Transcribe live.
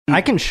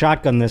I can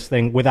shotgun this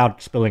thing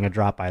without spilling a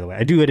drop, by the way.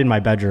 I do it in my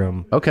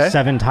bedroom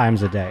 7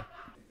 times a day.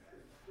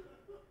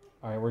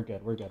 All right, we're good.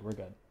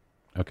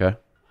 Okay.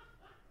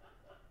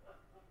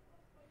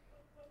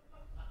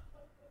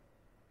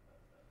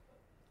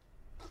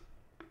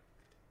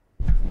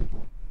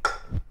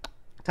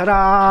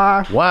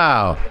 Ta-da!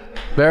 Wow.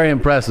 Very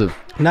impressive.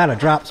 Not a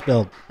drop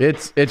spilled.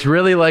 It's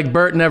really like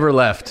Bert never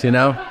left, you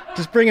know?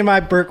 Just bringing my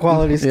Bert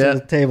qualities to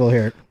the table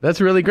here. That's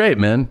really great,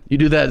 man. You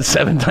do that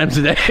 7 times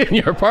a day in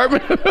your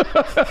apartment?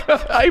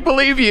 I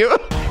believe you.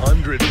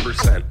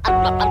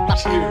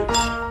 100%.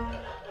 Cheers.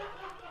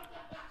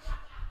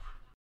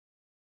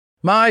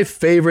 My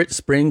favorite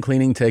spring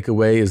cleaning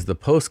takeaway is the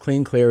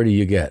post-clean clarity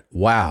you get.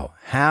 Wow,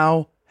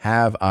 how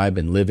have I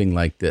been living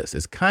like this?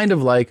 It's kind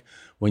of like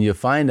when you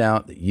find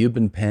out that you've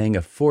been paying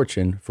a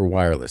fortune for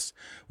wireless.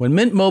 When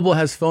Mint Mobile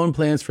has phone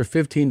plans for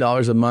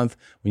 $15 a month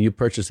when you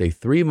purchase a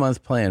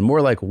 3-month plan,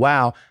 more like,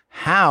 wow,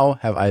 how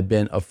have I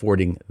been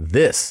affording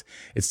this?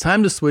 It's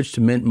time to switch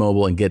to Mint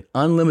Mobile and get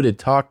unlimited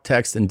talk,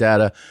 text, and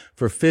data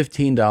for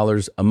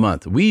 $15 a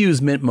month. We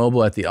use Mint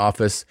Mobile at the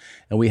office,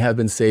 and we have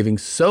been saving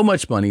so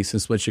much money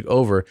since switching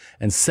over,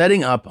 and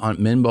setting up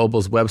on Mint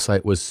Mobile's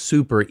website was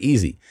super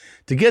easy.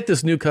 To get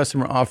this new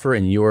customer offer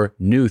and your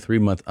new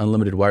 3-month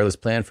unlimited wireless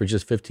plan for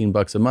just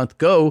 $15 a month,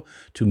 go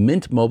to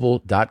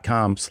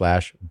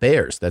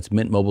mintmobile.com/bears. That's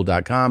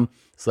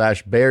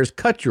mintmobile.com/bears.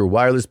 Cut your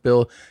wireless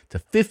bill to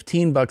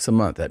 $15 a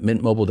month at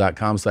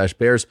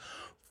mintmobile.com/bears.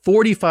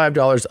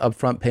 $45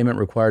 upfront payment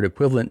required,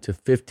 equivalent to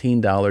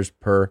 $15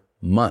 per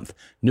month.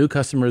 New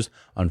customers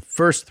on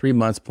first 3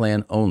 months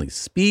plan only.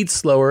 Speed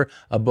slower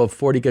above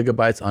 40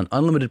 gigabytes on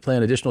unlimited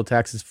plan. Additional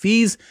taxes,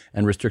 fees,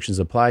 and restrictions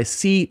apply.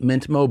 See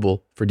Mint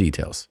Mobile for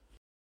details.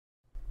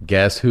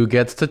 Guess who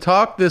gets to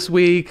talk this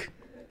week?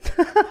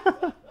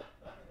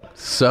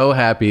 So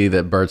happy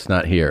that Bert's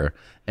not here.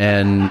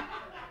 And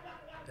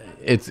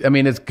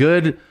it's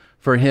good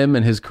for him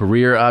and his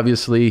career.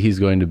 Obviously, he's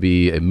going to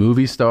be a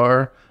movie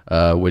star,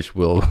 which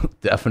will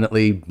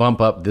definitely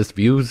bump up this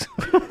views.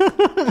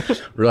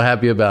 Real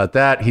happy about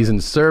that. He's in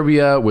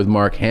Serbia with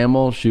Mark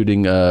Hamill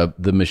shooting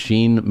the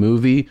Machine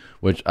movie,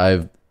 which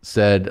I've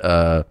said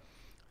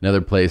in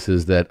other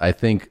places that I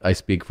think I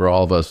speak for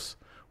all of us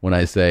when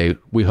I say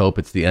we hope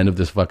it's the end of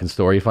this fucking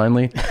story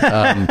finally.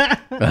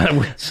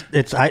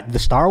 It's the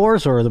Star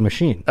Wars or the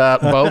Machine?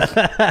 Both.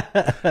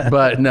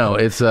 But no,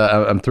 it's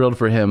I'm thrilled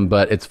for him,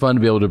 but it's fun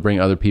to be able to bring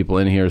other people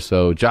in here.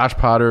 So Josh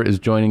Potter is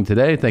joining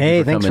today.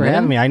 Thanks for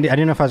having me. I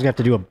didn't know if I was going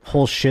to have to do a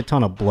whole shit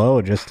ton of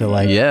blow just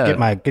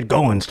to get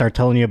going, start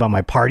telling you about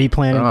my party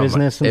planning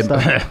business and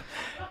stuff.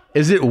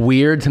 Is it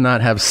weird to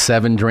not have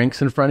 7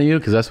 drinks in front of you?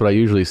 Because that's what I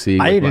usually see.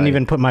 I didn't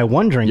even put my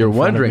one drink in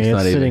front of me.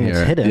 It's sitting, it's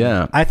hidden.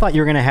 Yeah. I thought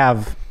you were going to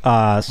have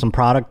some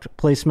product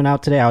placement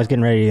out today. I was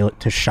getting ready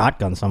to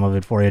shotgun some of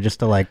it for you just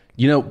to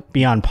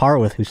be on par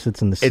with who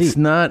sits in the seat. It's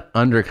not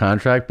under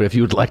contract, but if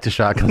you would like to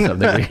shotgun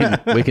something,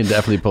 we can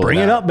definitely pull Bring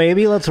it up,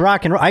 baby. Let's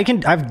rock and roll.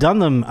 I've done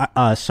them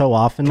so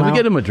often now. Can we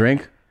get him a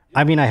drink?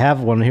 I mean, I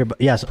have one here, but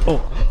yes. Is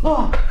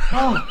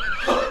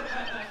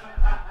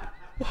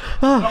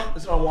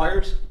it on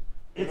wires?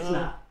 It's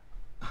not.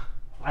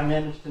 I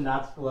managed to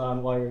not spill it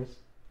on wires.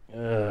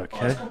 Okay.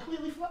 Oh, it's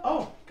completely flat.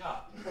 Oh, God.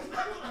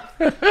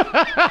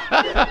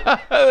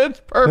 It's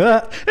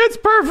perfect. It's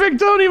perfect.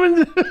 Don't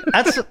even...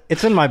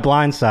 It's in my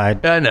blind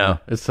side. I know.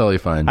 It's totally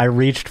fine. I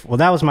reached... Well,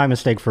 that was my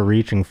mistake for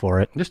reaching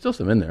for it. There's still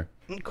some in there.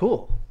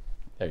 Cool.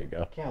 There you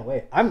go. Can't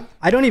wait.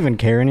 I don't even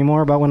care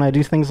anymore about when I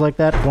do things like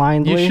that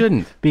blindly. You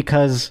shouldn't.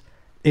 Because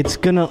it's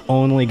gonna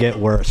only get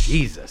worse.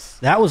 Jesus.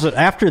 That was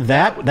after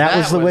that. That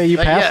was the way you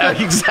passed it.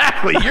 Yeah,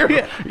 exactly.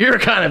 You're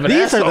kind of an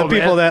These asshole, are the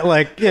people man.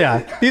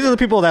 These are the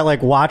people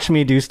that watch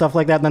me do stuff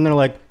like that, and then they're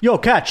like, "Yo,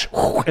 catch!"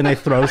 and they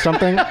throw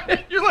something.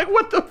 You're like,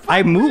 "What the fuck?"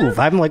 I move.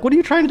 I'm like, "What are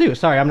you trying to do?"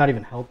 Sorry, I'm not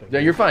even helping. Yeah,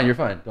 you're fine. You're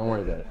fine. Don't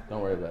worry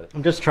about it.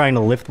 I'm just trying to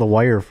lift the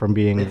wire from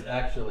being. It's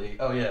actually.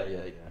 Oh yeah.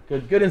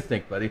 Good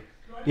instinct, buddy.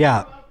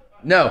 Yeah.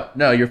 No,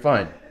 you're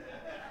fine.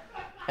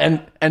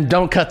 And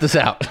don't cut this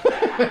out.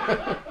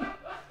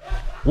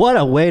 What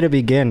a way to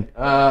begin.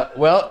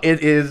 Well,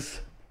 it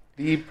is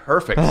the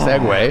perfect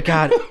segue.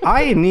 God,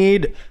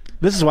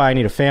 this is why I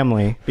need a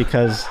family,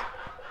 because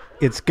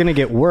it's going to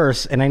get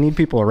worse and I need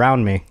people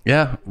around me.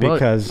 Yeah. Well,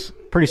 because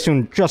pretty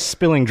soon just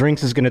spilling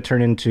drinks is going to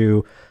turn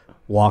into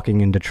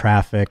walking into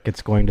traffic.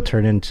 It's going to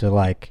turn into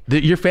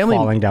your family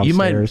falling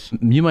downstairs.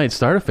 You might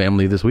start a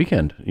family this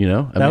weekend, you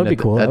know? That would be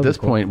cool. At this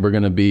point, we're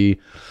going to be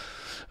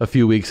a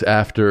few weeks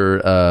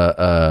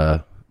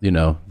after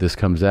this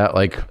comes out.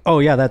 Oh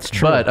yeah, that's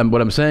true. But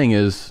what I'm saying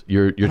is,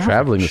 you're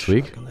traveling this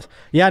week.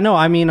 Yeah, no,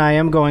 I mean, I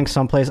am going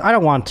someplace. I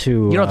don't want to.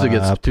 You don't have to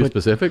get too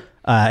specific.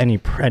 Any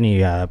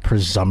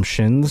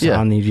presumptions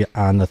on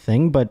the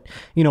thing, but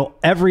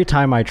every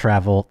time I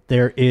travel,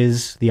 there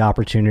is the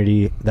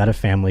opportunity that a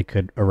family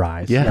could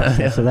arise.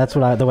 Yeah. So that's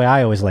the way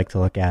I always like to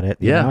look at it.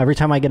 You know? Every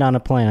time I get on a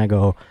plane, I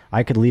go,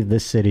 I could leave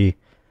this city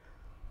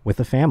with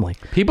a family.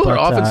 People are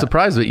often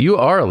surprised that you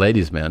are a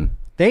ladies' man.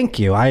 Thank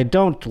you. I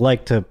don't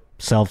like to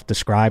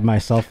self-describe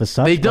myself as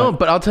such. They don't,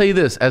 but I'll tell you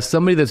this. As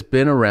somebody that's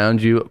been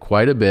around you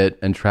quite a bit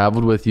and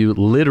traveled with you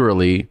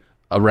literally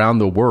around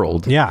the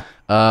world. Yeah.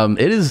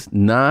 It's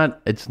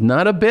not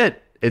a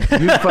bit. It's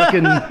you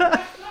fucking...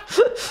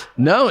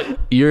 No,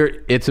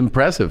 it's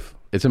impressive.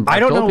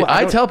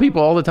 I tell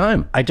people all the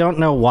time. I don't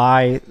know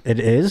why it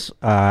is,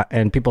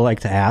 and people like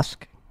to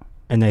ask,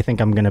 and they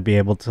think I'm going to be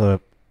able to,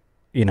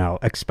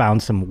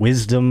 expound some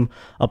wisdom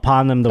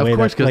upon them the way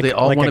that, they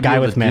all like want a to guy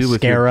be with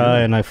mascara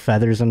and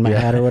feathers in my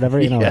head or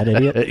whatever, that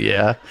idiot.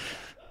 Yeah.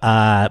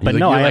 But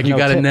no, I have you no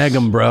gotta tips. neg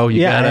him, bro.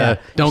 You gotta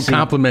don't See,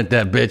 compliment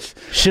that bitch.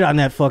 Shit on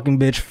that fucking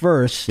bitch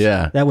first.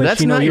 Yeah, that way that's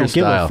she not you your don't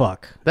give style. a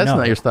fuck. That's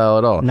not your style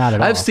at all. Not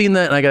at all. I've seen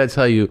that, and I gotta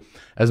tell you,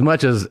 as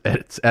much as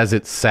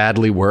it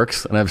sadly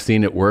works, and I've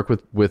seen it work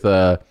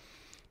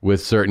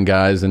with certain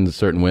guys and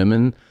certain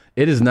women,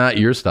 it is not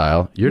your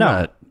style. You're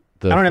not.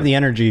 I don't have the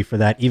energy for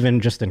that,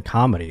 even just in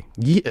comedy.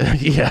 Yeah.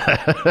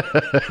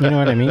 You know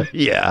what I mean?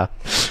 Yeah.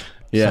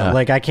 Yeah. So,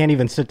 like, I can't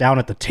even sit down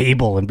at the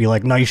table and be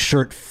like, nice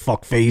shirt,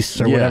 fuck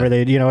face, or whatever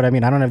they, you know what I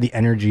mean? I don't have the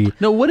energy.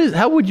 No,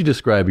 how would you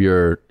describe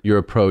your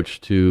approach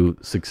to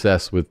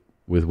success with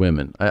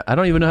women? I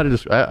don't even know how to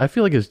describe. I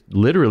feel like it's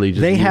literally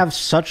just... They have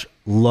such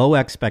low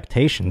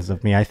expectations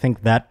of me. I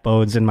think that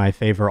bodes in my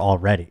favor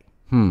already.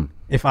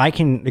 If I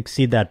can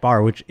exceed that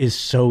bar, which is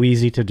so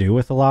easy to do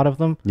with a lot of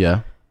them,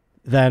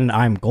 then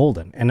I'm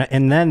golden.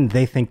 And then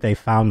they think they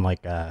found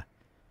they're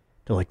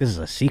like, this is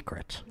a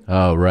secret.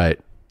 Oh, right.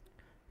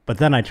 But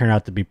then I turn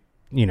out to be,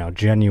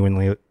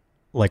 genuinely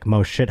like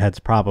most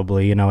shitheads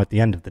probably, at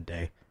the end of the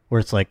day, where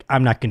it's like,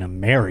 I'm not going to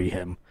marry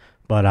him,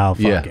 but I'll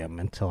fuck him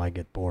until I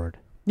get bored.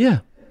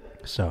 Yeah.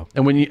 So.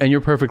 And you're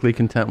perfectly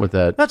content with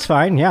that. That's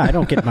fine. Yeah. I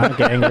don't get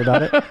angry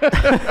about it.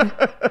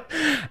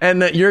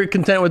 And that you're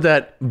content with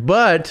that,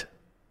 but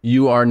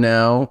you are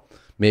now,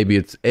 maybe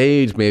it's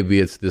age, maybe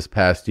it's this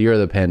past year,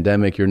 the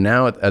pandemic, you're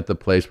now at the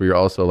place where you're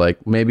also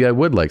like, maybe I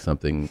would like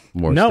something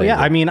more stable. Yeah.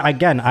 I mean,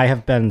 again, I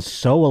have been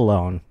so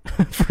alone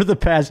for the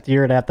past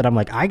year and a half that I'm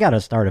like, I got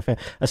to start a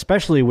family,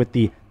 especially with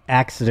the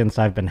accidents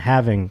I've been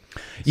having.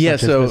 Yeah,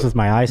 so this is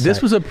my eyesight.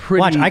 This was a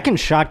pretty... Watch, I can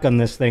shotgun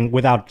this thing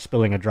without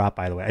spilling a drop,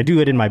 by the way. I do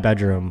it in my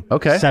bedroom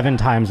 7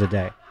 times a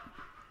day.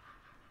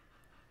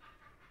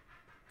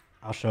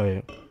 I'll show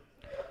you.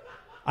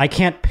 I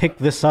can't pick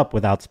this up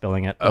without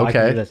spilling it. I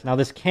can do this. Now,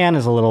 this can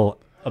is a little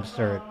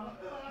absurd.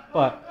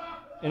 But,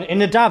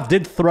 and Nadav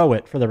did throw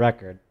it, for the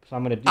record. So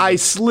I'm going to do I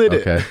slid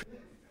it. Okay.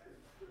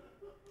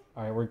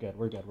 All right, we're good.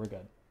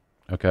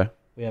 Okay.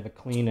 We have a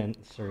clean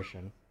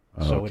insertion.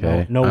 Okay.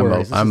 So no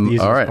worries. This is the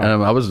easiest all right.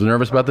 part. I was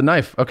nervous about the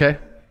knife. Okay.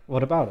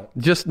 What about it?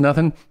 Just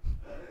nothing.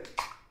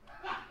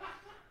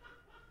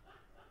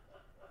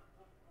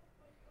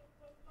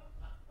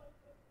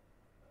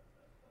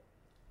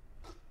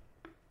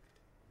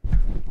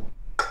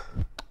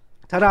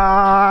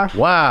 Ta-da!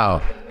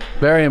 Wow.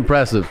 Very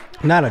impressive.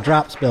 Not a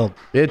drop spilled.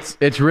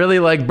 It's really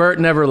like Bert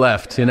never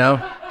left,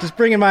 Just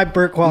bringing my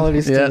Burt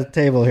qualities to the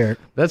table here.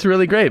 That's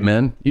really great,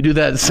 man. You do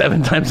that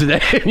 7 times a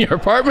day in your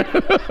apartment.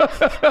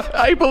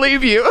 I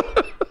believe you.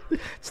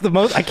 It's the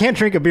most. I can't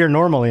drink a beer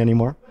normally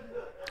anymore.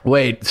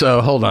 Wait,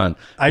 so hold on.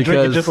 I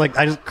drink it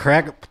I just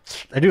crack.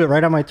 I do it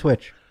right on my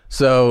Twitch.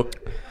 So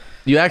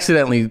you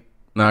accidentally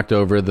knocked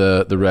over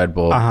the Red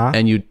Bull,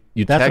 and you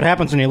That's what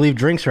happens when you leave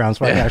drinks around.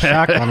 So I got a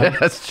shotgun.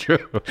 That's true.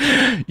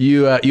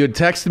 You had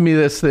texted me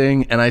this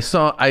thing, and I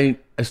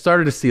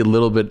started to see a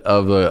little bit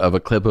of a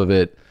clip of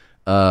it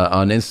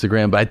on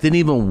Instagram, but I didn't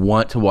even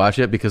want to watch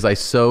it because I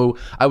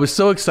was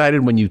so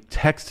excited when you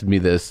texted me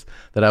this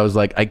that I was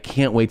like, I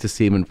can't wait to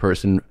see him in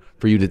person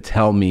for you to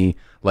tell me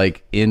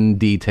like in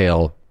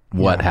detail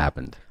what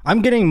happened.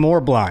 I'm getting more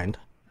blind,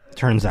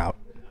 turns out,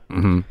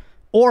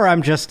 or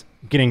I'm just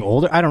getting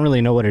older. I don't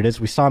really know what it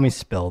is. We saw me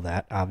spill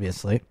that,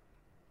 obviously.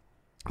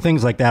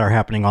 Things like that are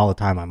happening all the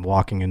time. I'm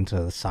walking into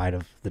the side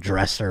of the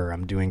dresser.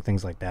 I'm doing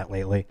things like that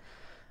lately.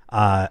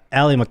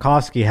 Allie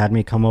Makovsky had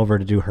me come over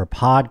to do her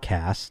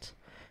podcast,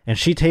 and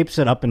she tapes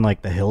it up in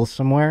like the hills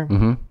somewhere.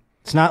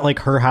 It's not like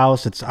her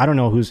house. I don't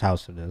know whose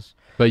house it is.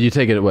 But you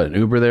take it at what, an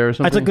Uber there or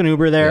something? I took an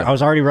Uber there. Yeah. I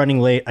was already running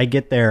late. I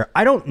get there.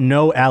 I don't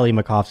know Allie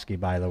Makovsky,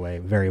 by the way,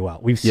 very well.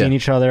 We've seen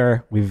each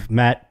other. We've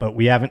met, but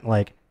we haven't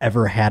like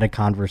ever had a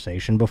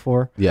conversation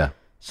before. Yeah.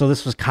 So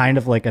this was kind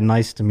of like a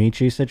nice to meet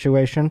you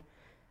situation.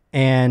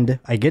 And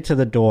I get to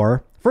the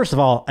door. First of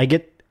all,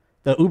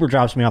 the Uber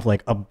drops me off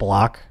like a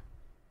block.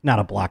 Not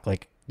a block,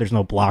 like there's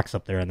no blocks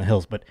up there in the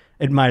hills, but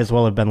it might as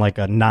well have been like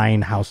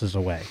 9 houses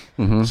away.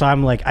 So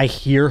I'm like, I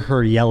hear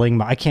her yelling.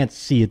 I can't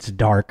see. It's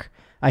dark.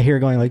 I hear her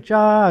going like,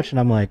 Josh. And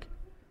I'm like,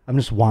 I'm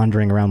just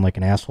wandering around like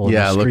an asshole in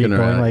the street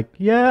going like,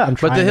 I'm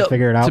trying to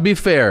figure it out. To be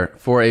fair,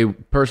 for a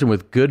person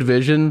with good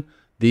vision,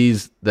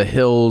 the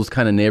hills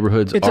kind of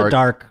neighborhoods it's a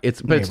dark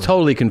it's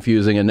totally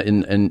confusing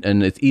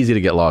and it's easy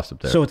to get lost up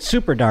there. So it's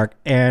super dark.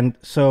 And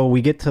so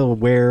we get to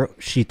where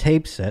she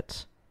tapes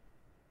it,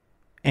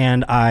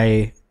 and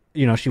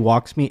she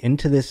walks me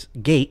into this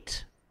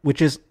gate,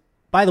 which is,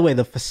 by the way,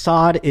 the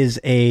facade is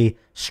a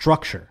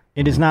structure.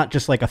 It is not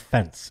just like a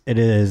fence. It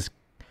is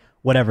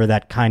whatever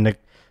that kind of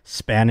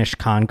Spanish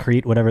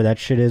concrete, whatever that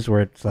shit is,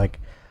 where it's like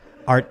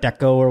Art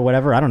Deco or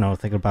whatever. I don't know,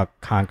 thinking about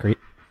concrete.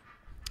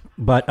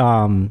 But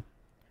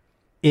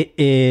it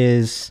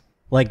is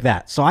like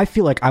that. So I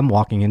feel like I'm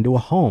walking into a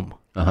home,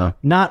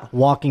 not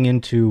walking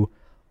into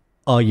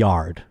a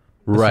yard.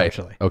 Right.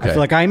 Okay. I feel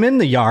like I'm in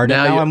the yard,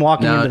 and now I'm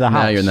walking into the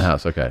house. Now you're in the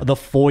house. Okay. The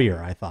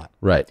foyer, I thought.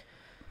 Right.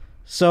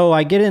 So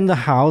I get in the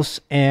house,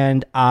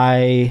 and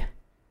I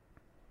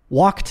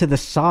walk to the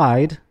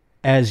side,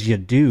 as you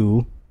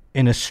do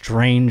in a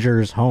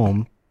stranger's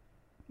home,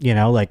 you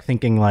know, like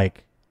thinking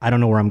like, I don't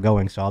know where I'm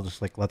going, so I'll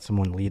just like let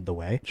someone lead the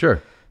way.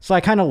 Sure. So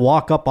I kind of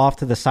walk up off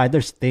to the side.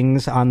 There's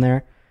things on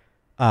there,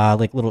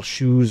 like little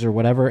shoes or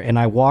whatever. And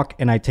I walk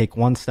and I take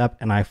one step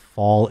and I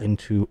fall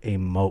into a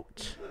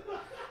moat.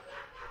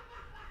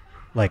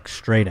 Like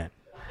straight in.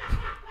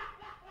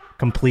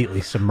 Completely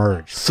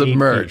submerged.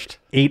 Submerged.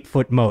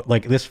 8-foot moat.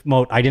 Like this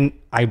moat,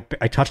 I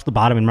touched the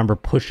bottom and remember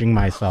pushing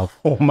myself.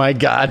 Oh my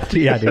God.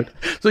 Yeah, dude.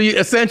 So you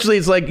essentially,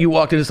 it's like you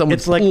walked into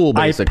someone's pool,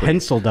 basically. I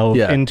pencil dove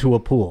into a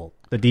pool,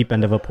 the deep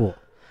end of a pool.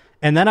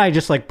 And then I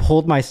just like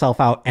pulled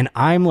myself out, and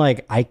I'm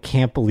like, I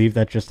can't believe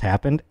that just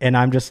happened. And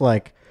I'm just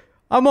like,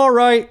 I'm all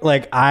right.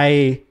 Like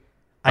I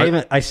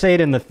say it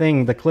in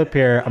the clip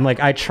here. I'm like,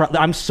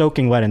 I'm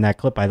soaking wet in that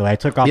clip, by the way. I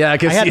took off. Yeah, I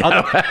can see.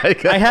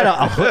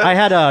 I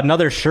had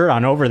another shirt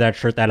on over that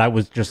shirt that I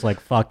was just like,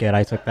 fuck it.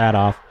 I took that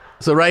off.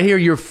 So right here,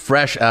 you're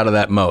fresh out of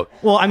that moat.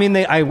 Well, I mean,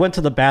 I went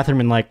to the bathroom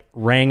and like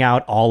wrang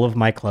out all of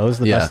my clothes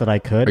the best that I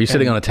could. Are you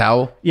sitting on a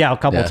towel? Yeah, a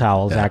couple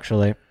towels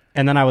actually.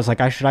 And then I was like,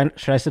 should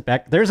I sit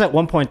back? There's at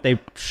one point they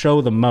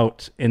show the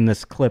moat in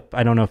this clip.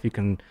 I don't know if you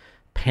can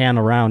pan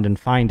around and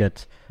find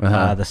it,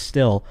 the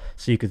still,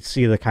 so you could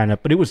see the kind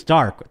of. But it was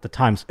dark at the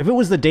time. So if it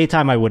was the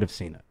daytime, I would have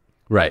seen it.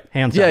 Right.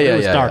 Hands up. It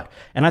was dark,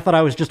 and I thought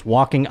I was just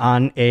walking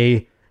on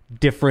a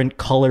different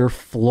color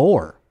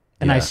floor.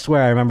 And I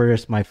swear I remember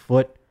just my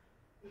foot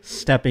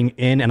stepping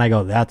in, and I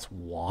go, "That's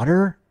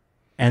water,"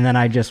 and then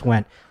I just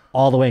went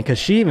all the way, because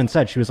she even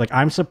said, she was like,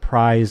 I'm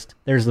surprised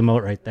there's the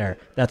moat right there.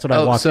 That's what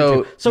I walked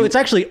into. So it's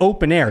actually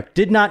open air.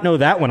 Did not know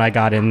that when I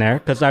got in there,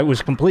 because I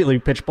was completely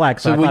pitch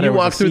black. So when you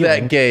walk through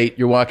that gate,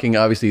 you're walking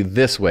obviously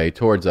this way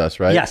towards us,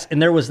 right? Yes,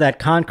 and there was that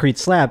concrete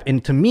slab,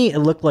 and to me it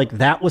looked like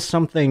that was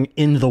something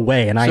in the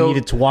way, and I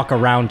needed to walk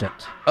around it.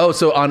 Oh,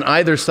 so on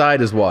either side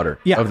is water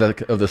of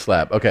the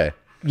slab. Okay.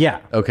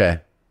 Yeah.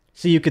 Okay.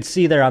 So you could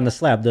see there on the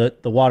slab, the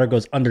water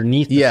goes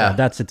underneath the slab.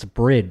 That's its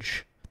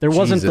bridge. There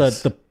wasn't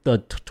the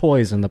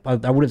toys and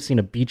I would have seen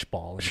a beach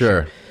ball.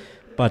 Sure. Shit.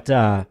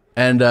 But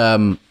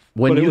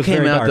when you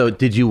came out though,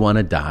 did you want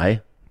to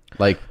die?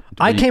 Like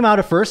I came out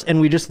at first and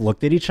we just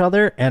looked at each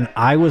other and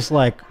I was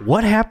like,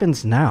 what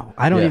happens now?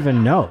 I don't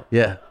even know.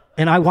 Yeah.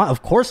 And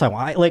of course I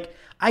want,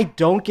 I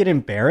don't get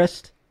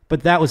embarrassed,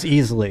 but that was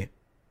easily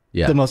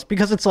the most,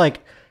 because it's like,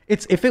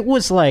 if it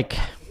was like,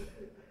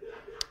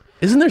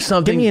 isn't there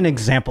something? Give me an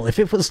example. If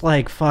it was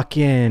like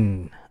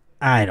fucking,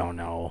 I don't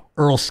know,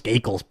 Earl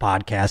Skakel's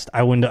podcast,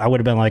 I would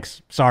have been like,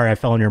 sorry, I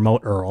fell in your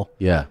moat, Earl.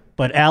 Yeah.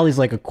 But Allie's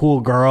like a cool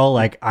girl.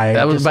 Like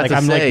I'm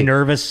like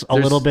nervous a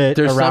little bit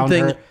there's around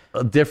something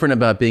her. Different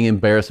about being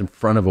embarrassed in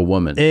front of a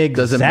woman. Exactly.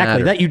 Doesn't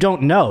matter. That you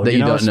don't know. That you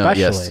don't know.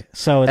 Especially. Yes.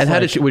 So it's and how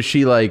did she? Was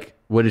she like?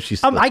 What did she?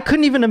 I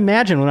couldn't even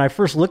imagine when I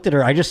first looked at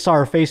her. I just saw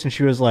her face and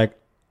she was like,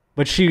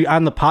 but she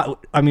on the pod.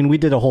 I mean, we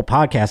did a whole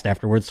podcast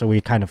afterwards, so we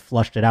kind of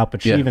flushed it out.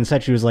 But she even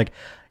said, she was like,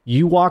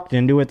 you walked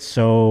into it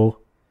so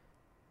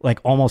like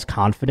almost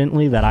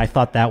confidently that I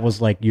thought that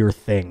was like your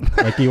thing.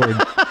 Like you were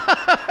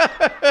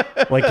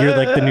like you're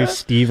like the new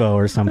Steve-O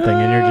or something,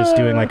 and you're just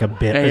doing like a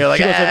bit. And you're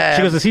like,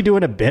 she goes, is he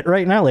doing a bit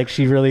right now? Like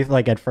she really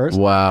like at first.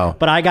 Wow.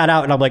 But I got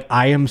out and I'm like,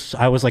 I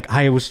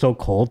was so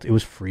cold. It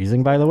was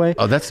freezing, by the way.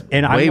 Oh, that's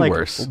and way I'm like,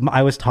 worse.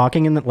 I was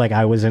talking in like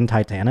I was in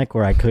Titanic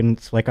where I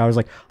couldn't, like I was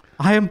like,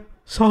 I am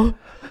so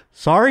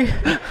sorry.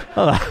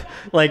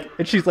 And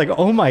she's like,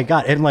 oh my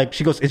God. And like,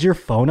 she goes, is your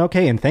phone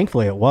okay? And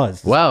thankfully it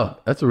was. Wow.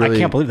 That's really, I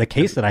can't believe the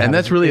case that I have. And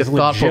that's really a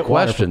thoughtful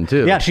question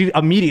too. Yeah. She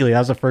immediately, that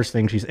was the first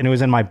thing and it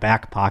was in my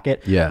back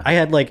pocket. Yeah. I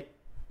had like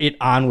it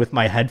on with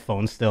my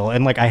headphones still.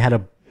 And like I had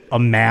a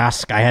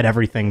mask. I had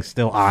everything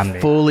still on me.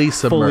 Fully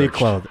submerged. Fully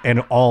clothed and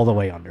all the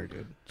way under,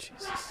 dude.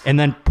 Jesus. And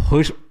then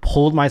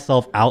pulled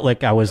myself out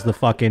like I was the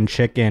fucking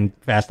chicken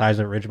Fast Eyes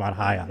at Ridgemont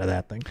High out of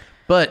that thing.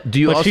 But do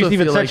you also she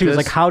even feel said, like she was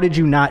like, how did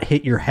you not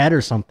hit your head or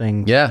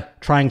something? Yeah.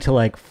 Trying to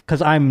like,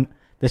 because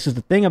this is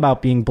the thing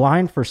about being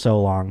blind for so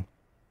long.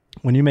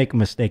 When you make a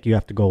mistake, you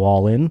have to go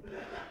all in,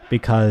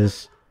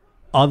 because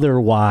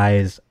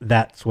otherwise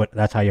that's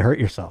how you hurt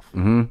yourself.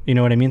 Mm-hmm. You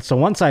know what I mean? So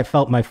once I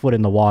felt my foot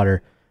in the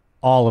water,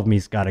 all of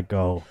me's got to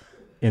go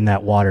in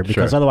that water,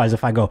 because otherwise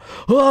if I go,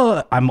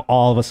 I'm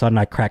all of a sudden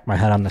I crack my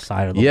head on the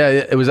side of the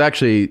water. It was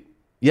actually,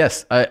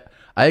 yes.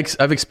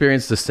 I've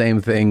experienced the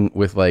same thing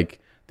with like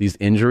these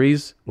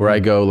injuries where I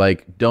go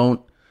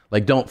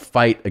don't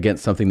fight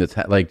against something that's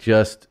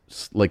just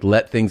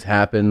let things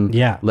happen.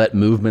 Yeah. Let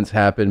movements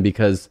happen,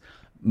 because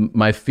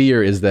my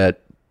fear is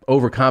that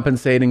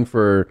overcompensating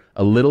for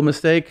a little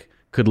mistake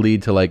could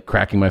lead to like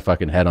cracking my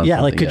fucking head on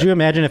something. Could you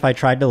imagine if I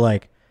tried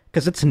to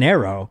because it's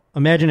narrow.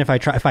 Imagine if I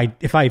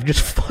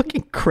just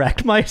fucking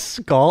cracked my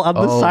skull on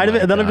the side of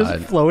it, and then I'm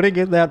just floating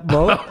in that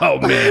boat. Oh,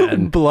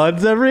 man.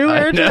 Blood's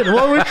everywhere. And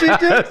what would she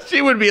do?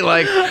 She would be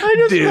like, I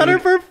just dude, met her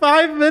for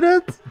 5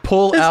 minutes.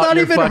 pull It's out not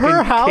your even fucking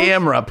her house.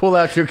 camera. Pull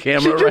out your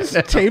camera She right just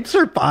now. tapes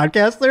her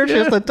podcast there. She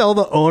has to tell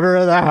the owner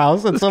of the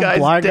house that some guy's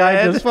blind guy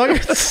dead. just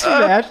fucking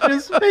smashed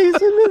his face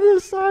into the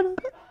side of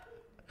it.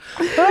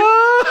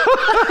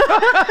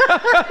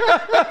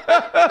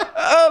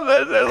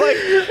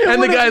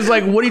 And the guy's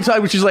like, what are you talking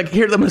about? She's like,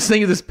 here, I'm going to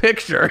send you this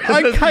picture.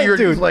 You're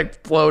dude, just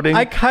like floating.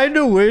 I kind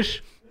of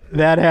wish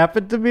that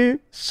happened to me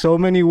so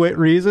many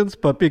reasons,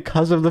 but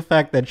because of the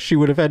fact that she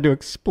would have had to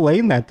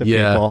explain that to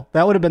Yeah. people,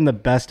 that would have been the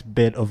best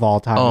bit of all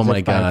time. Oh is my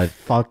if I God.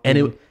 fucking And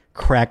it-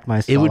 cracked my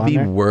skull It would on be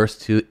there. worse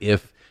too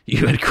if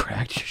you had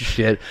cracked your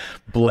shit,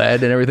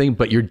 bled and everything,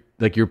 but you're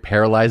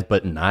paralyzed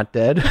but not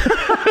dead.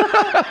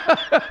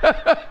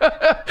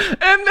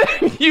 And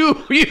then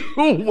you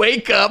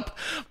wake up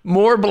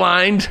more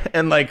blind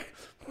and like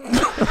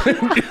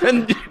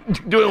and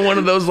doing one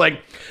of those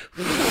like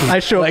I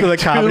show up to the like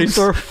comedy tubes.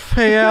 store.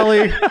 Hey,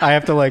 Allie. I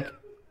have to like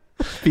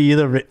be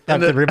the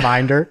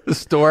reminder. the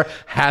store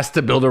has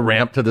to build a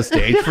ramp to the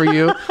stage for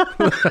you.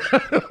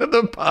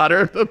 the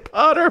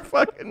Potter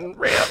fucking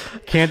ramp.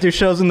 Can't do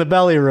shows in the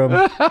belly room.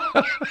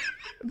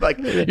 Like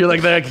you're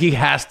like he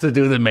has to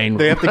do the main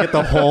They room. have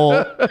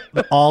to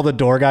get all the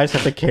door guys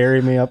have to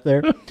carry me up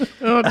there.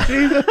 Oh,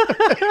 Jesus.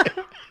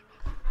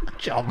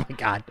 Oh my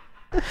God.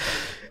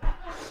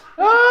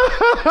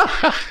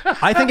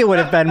 I think it would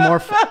have been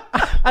more.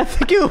 I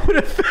think it would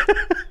have.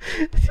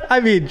 I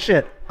mean,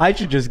 shit. I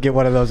should just get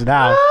one of those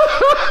now.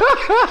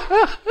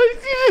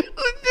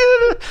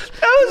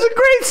 That was a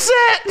great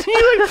set.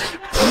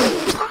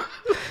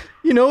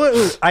 You know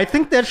what? I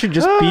think that should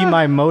just be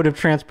my mode of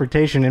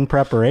transportation in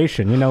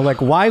preparation. You know,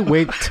 like why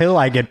wait till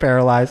I get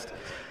paralyzed?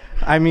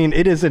 I mean,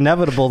 it is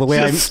inevitable the way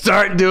Just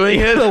start doing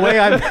it.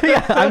 I'm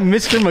I'm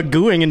Mr.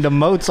 Magooing into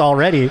moats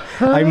already.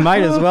 I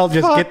might as well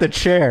just get the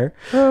chair,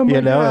 and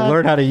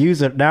learn how to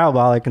use it now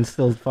while I can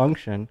still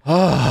function.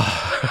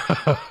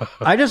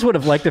 I just would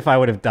have liked if I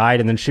would have died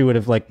and then she would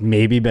have like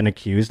maybe been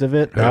accused of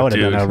it. That would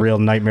have been a real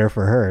nightmare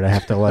for her to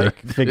have to like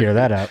figure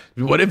that out.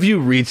 What if you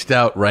reached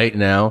out right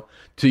now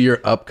to your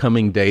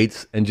upcoming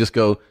dates and just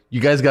go, "You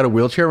guys got a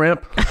wheelchair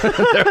ramp?"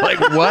 They're like,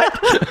 "What?"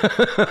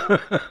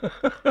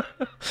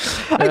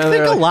 I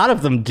think a lot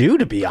of them do,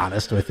 to be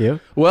honest with you.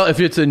 Well, if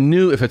it's a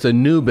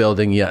new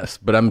building, yes,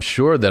 but I'm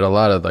sure that a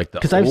lot of like the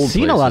Because I've old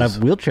seen a lot places-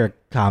 of wheelchair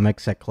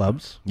comics at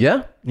clubs.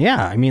 yeah.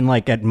 Yeah, I mean,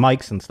 like at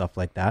Mike's and stuff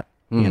like that.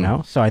 You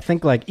know, so I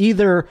think like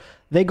either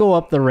they go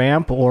up the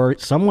ramp or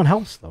someone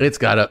helps them. It's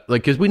gotta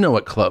like because we know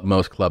what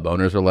most club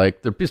owners are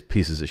like. They're just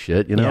pieces of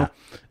shit, you know. Yeah.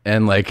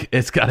 And like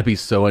it's got to be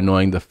so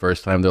annoying the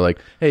first time they're like,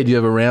 "Hey, do you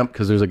have a ramp?"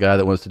 Because there's a guy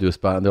that wants to do a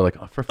spot, and they're like,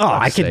 "Oh, for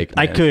fuck's sake,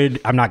 I man."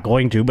 could. I'm not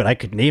going to, but I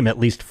could name at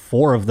least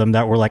 4 of them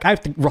that were like, I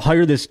have to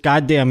hire this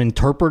goddamn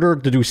interpreter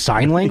to do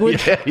sign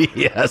language.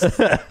 Yes.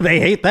 They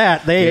hate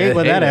that. They hate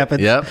when hate that it.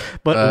 happens. Yep.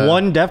 But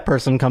one deaf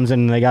person comes in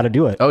and they got to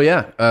do it. Oh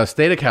yeah,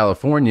 state of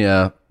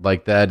California,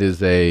 like that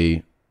is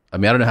a. I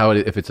mean, I don't know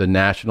if it's a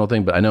national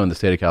thing, but I know in the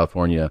state of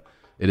California,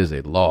 it is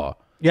a law.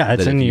 Yeah,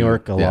 it's that in if New you-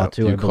 York a lot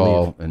too, You I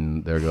call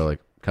and they're go like,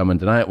 "Come in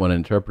tonight, want an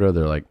interpreter?"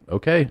 They're like,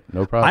 "Okay,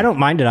 no problem." I don't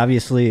mind it.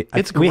 Obviously,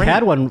 It's we great.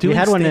 had one. Doing We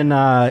had one in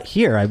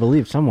here, I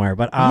believe, somewhere.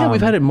 But Yeah, we've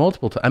had it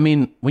multiple times. I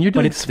mean, when you're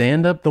doing it's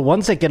stand up, the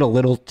ones that get a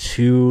little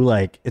too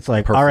like. It's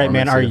like, all right,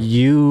 man, are Performative.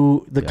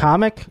 you the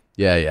comic?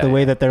 yeah, The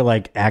way that they're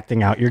like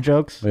acting out your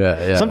jokes.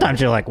 Yeah. Sometimes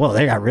you're like, well,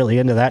 they got really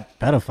into that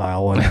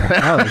pedophile one.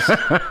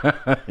 That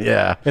was-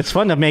 yeah, it's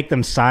fun to make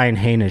them sign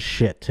heinous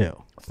shit too.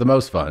 it's the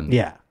most fun.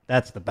 Yeah,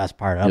 that's the best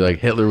part of You're it. like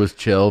Hitler was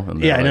chill. And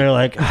Yeah, and they're they're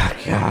like, oh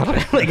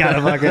god, they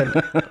gotta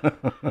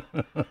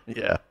fucking.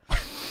 like,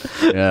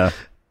 yeah,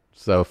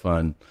 so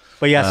fun.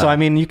 But yeah, so I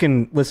mean, you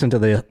can listen to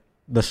the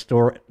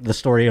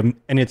story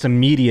and its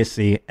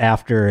immediacy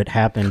after it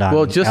happened on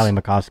Well, just- Ali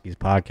Makovsky's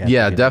podcast.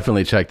 Yeah, You know.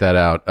 definitely check that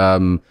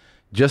out.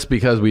 Just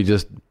because we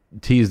just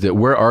teased it,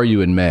 where are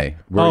you in May?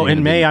 Where are Oh, you in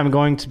gonna May, be? I'm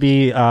going to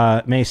be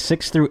May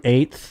 6th through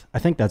 8th. I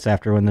think that's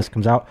after when this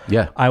comes out.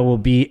 Yeah. I will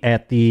be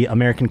at the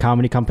American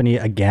Comedy Company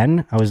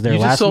again. I was there You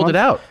last just sold month. it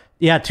out.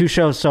 Yeah, 2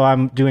 shows, so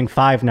I'm doing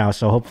 5 now.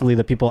 So hopefully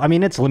the people, I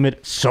mean, it's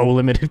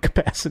limited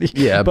capacity.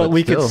 Yeah, but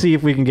we still. could see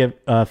if we can get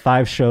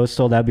 5 shows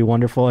sold. That'd be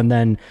wonderful. And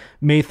then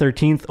May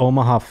 13th,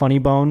 Omaha Funny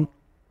Bone.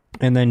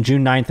 And then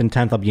June 9th and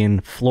 10th, I'll be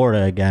in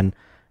Florida again.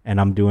 And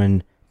I'm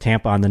doing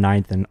Tampa on the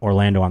 9th and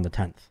Orlando on the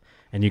 10th.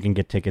 And you can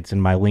get tickets in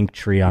my link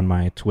tree on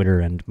my Twitter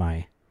and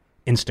my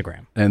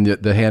Instagram. And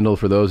the handle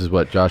for those is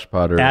what? Josh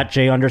Potter. At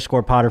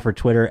J_Potter for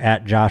Twitter,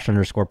 at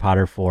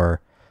Josh_Potter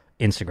for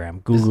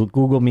Instagram.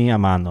 Google me.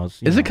 I'm on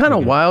those. Is it kind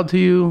of wild to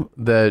you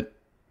that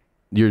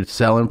you're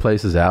selling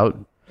places out?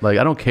 Like,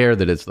 I don't care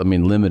that it's,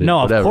 limited.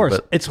 No, whatever, of course.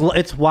 but-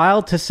 It's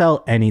wild to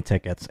sell any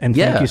tickets. And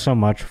thank Yeah. you so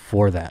much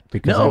for that,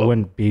 because No. I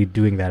wouldn't be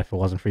doing that if it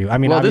wasn't for you. I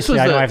mean, Well, this obviously,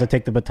 was I know the- I have to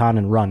take the baton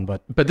and run,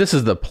 but But this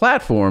is the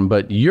platform,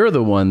 but you're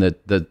the one that's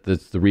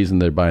the reason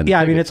they're buying the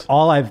yeah, I mean, tickets. it's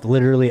all I've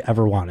literally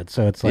ever wanted.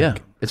 So it's like, Yeah.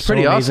 It's so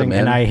pretty awesome, amazing. man.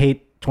 And I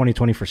hate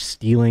 2020 for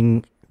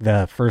stealing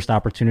the first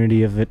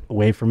opportunity of it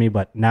away from me,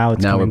 but now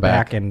it's coming we're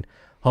back. and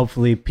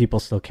hopefully people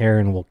still care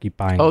and we'll keep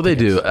buying. Oh, they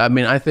tickets. do. I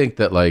mean, I think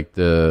that like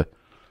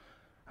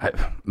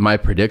my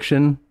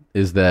prediction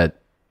is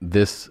that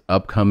this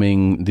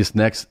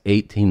next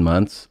 18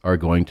 months are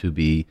going to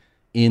be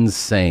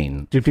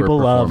insane. Dude, for people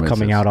love coming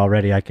performances. out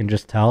already. I can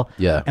just tell.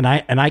 Yeah. And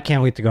I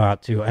can't wait to go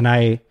out too.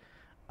 And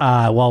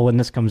when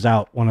this comes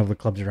out, one of the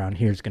clubs around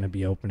here is going to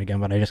be open again.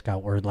 But I just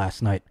got word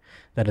last night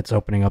that it's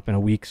opening up in a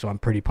week, so I'm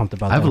pretty pumped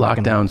about that. I've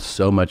locked down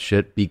so much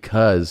shit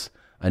because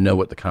I know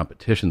what the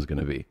competition's going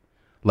to be.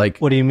 Like,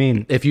 What do you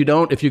mean? if you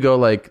go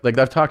like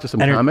I've talked to some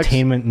comics.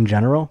 Entertainment in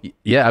general?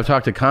 Yeah, I've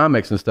talked to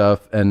comics and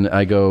stuff, and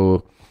I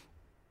go,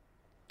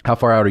 how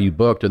far out are you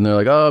booked? And they're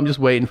like, oh, I'm just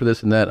waiting for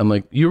this and that. I'm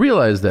like, you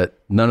realize that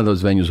none of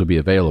those venues will be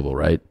available,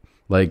 right?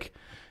 Like,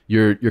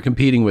 you're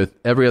competing with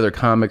every other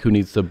comic who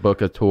needs to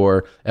book a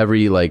tour,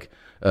 every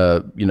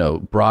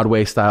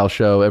Broadway style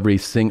show,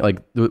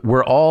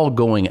 we're all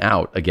going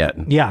out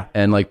again. Yeah.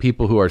 And like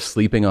people who are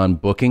sleeping on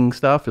booking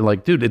stuff, and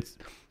like, dude, it's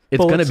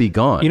going to be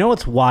gone. You know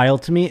what's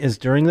wild to me is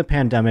during the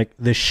pandemic,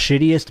 the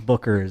shittiest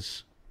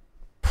bookers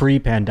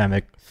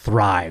pre-pandemic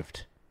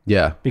thrived.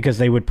 Yeah. Because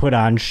they would put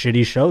on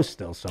shitty shows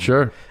still somewhere.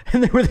 Sure.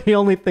 And they were the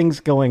only things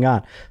going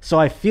on. So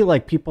I feel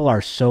like people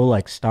are so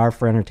like starved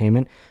for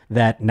entertainment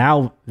that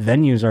now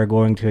venues are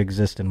going to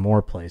exist in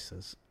more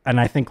places. And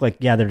I think like,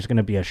 yeah, there's going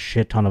to be a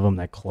shit ton of them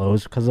that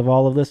close because of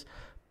all of this.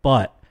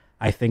 But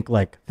I think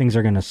like things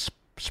are going to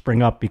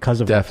spring up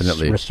because of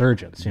Definitely. this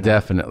resurgence. You know?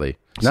 Definitely.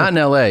 Not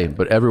in LA,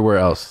 but everywhere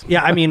else.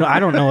 Yeah, I mean, I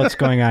don't know what's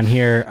going on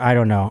here. I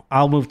don't know.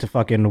 I'll move to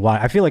fucking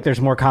I feel like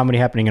there's more comedy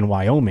happening in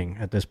Wyoming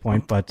at this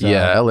point, but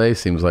Yeah, LA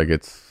seems like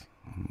it's...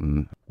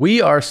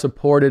 We are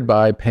supported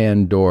by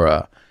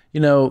Pandora.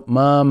 You know,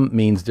 mom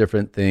means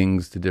different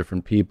things to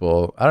different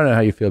people. I don't know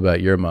how you feel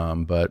about your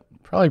mom, but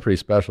probably pretty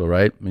special,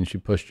 right? I mean, she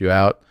pushed you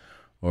out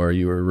or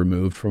you were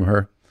removed from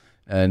her,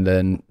 and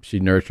then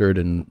she nurtured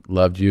and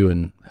loved you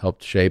and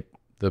helped shape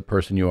the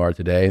person you are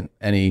today.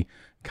 Any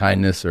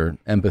kindness or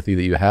empathy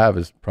that you have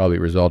is probably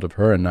a result of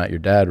her and not your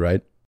dad,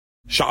 right?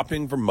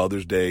 Shopping for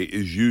Mother's Day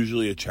is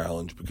usually a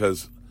challenge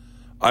because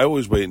I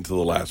always wait until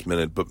the last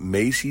minute, but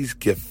Macy's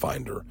Gift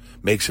Finder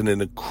makes it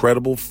an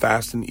incredible,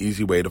 fast and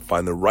easy way to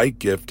find the right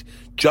gift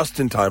just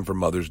in time for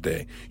Mother's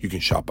Day. You can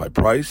shop by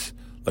price,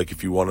 like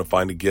if you want to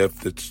find a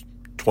gift that's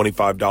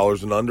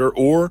 $25 and under,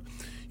 or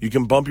you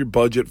can bump your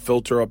budget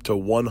filter up to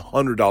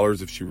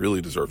 $100 if she really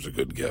deserves a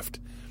good gift.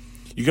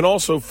 You can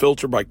also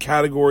filter by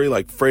category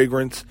like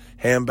fragrance,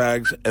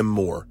 handbags, and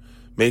more.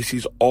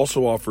 Macy's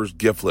also offers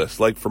gift lists,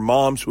 like for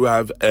moms who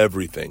have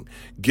everything.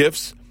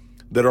 Gifts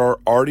that are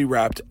already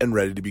wrapped and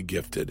ready to be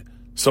gifted.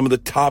 Some of the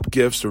top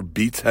gifts are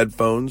Beats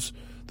headphones,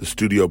 the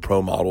Studio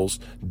Pro models,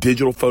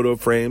 digital photo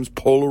frames,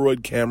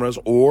 Polaroid cameras,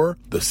 or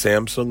the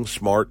Samsung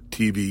Smart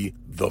TV,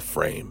 The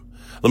Frame.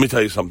 Let me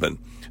tell you something.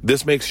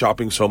 This makes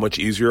shopping so much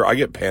easier. I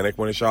get panicked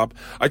when I shop.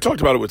 I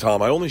talked about it with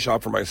Tom. I only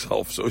shop for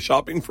myself, so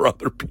shopping for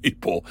other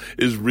people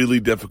is really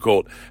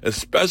difficult,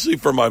 especially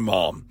for my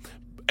mom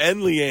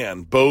and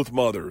Leanne, both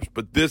mothers.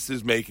 But this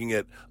is making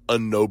it a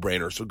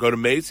no-brainer. So go to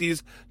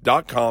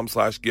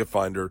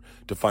Macy's.com/giftfinder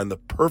to find the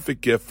perfect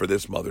gift for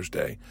this Mother's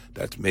Day.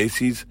 That's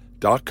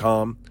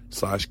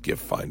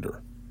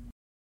Macy's.com/giftfinder.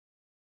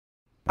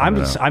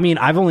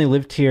 I've only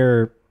lived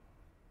here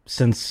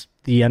since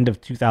the end of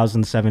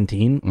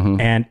 2017,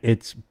 and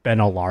it's been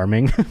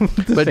alarming.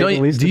 But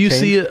do you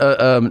see,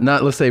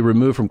 not let's say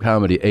removed from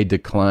comedy, a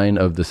decline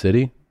of the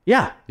city?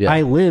 Yeah.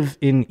 I live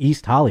in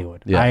East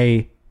Hollywood. Yeah.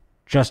 I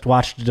just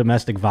watched a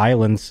domestic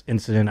violence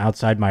incident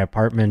outside my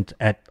apartment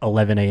at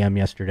 11 a.m.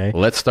 yesterday.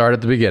 Let's start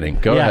at the beginning.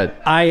 Go ahead.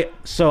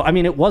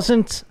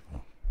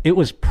 It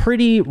was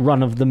pretty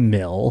run of the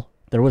mill.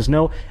 There was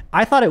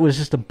I thought it was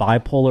just a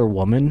bipolar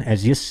woman,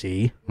 as you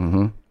see.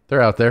 Mm-hmm.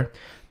 They're out there.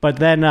 But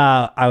then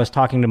I was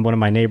talking to one of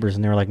my neighbors,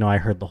 and they were like, no, I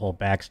heard the whole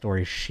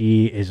backstory.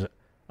 She is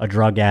a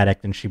drug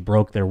addict, and she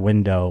broke their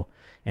window.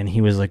 And he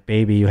was like,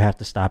 baby, you have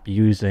to stop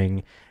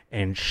using.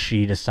 And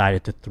she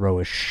decided to throw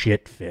a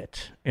shit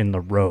fit in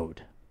the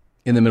road.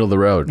 In the middle of the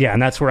road? Yeah,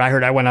 and that's where I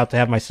heard I went out to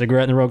have my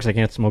cigarette in the road because I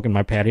can't smoke in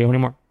my patio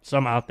anymore. So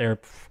I'm out there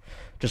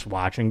just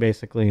watching,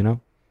 basically, you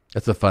know?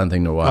 That's a fun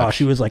thing to watch. Oh,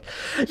 she was like,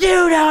 you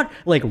don't,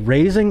 like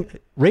raising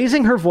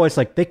her voice.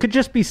 Like they could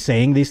just be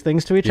saying these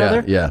things to each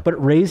other. Yeah. But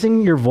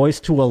raising your voice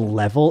to a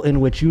level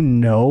in which you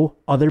know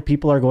other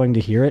people are going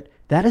to hear it,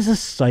 that is a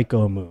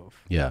psycho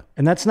move. Yeah.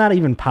 And that's not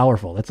even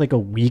powerful. That's like a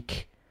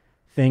weak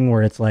thing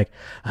where it's like,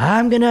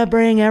 I'm going to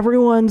bring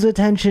everyone's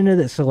attention to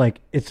this. So like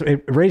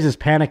it raises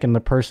panic in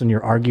the person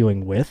you're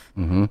arguing with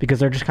because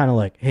they're just kind of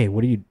like, hey,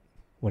 what are you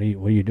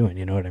doing?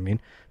 You know what I mean?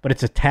 But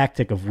it's a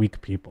tactic of weak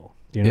people.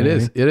 Do you know what I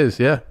mean? It is.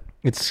 Yeah.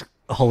 It's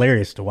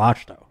hilarious to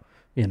watch, though,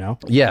 you know?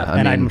 Yeah.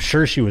 I'm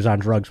sure she was on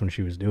drugs when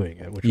she was doing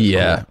it. Which was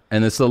cool.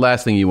 And it's the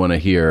last thing you want to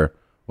hear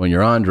when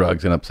you're on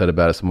drugs and upset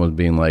about it. Someone's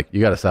being like,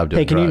 you got to stop doing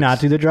drugs. Hey, can you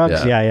not do the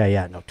drugs?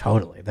 Yeah. No,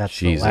 totally. That's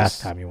Jesus. The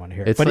last time you want to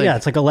hear it. It's But like, yeah,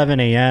 it's like 11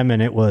 a.m.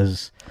 and it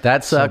was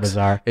that sucks. so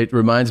bizarre. It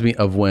reminds me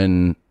of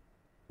when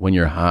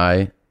you're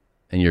high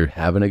and you're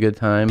having a good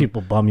time.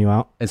 People bum you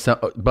out. And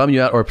bum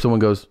you out, or if someone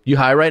goes, "You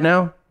high right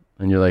now?"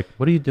 And you're like,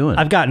 "What are you doing?"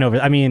 I've gotten over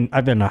it. I mean,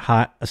 I've been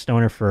a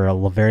stoner for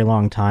a very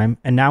long time.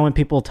 And now when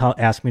people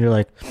ask me, they're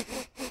like,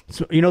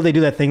 they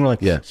do that thing where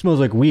like, smells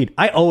like weed.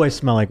 I always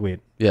smell like weed.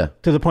 Yeah.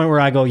 To the point where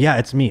I go, yeah,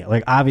 it's me.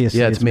 Like, obviously.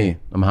 Yeah, it's me.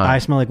 I'm high. I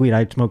smell like weed.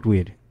 I smoked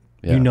weed.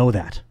 Yeah. You know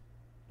that.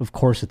 Of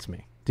course it's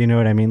me. Do you know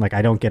what I mean? Like,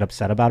 I don't get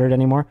upset about it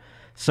anymore.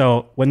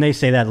 So when they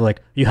say that,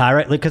 like, you high,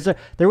 right? Like, because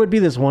there would be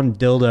this one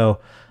dildo.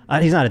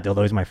 He's not a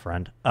dildo. He's my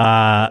friend.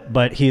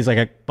 But he's like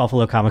a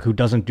Buffalo comic who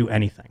doesn't do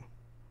anything.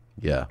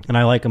 Yeah. And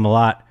I like him a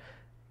lot.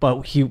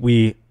 But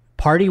we,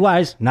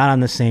 party-wise, not on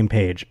the same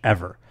page,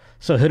 ever.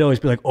 So he'd always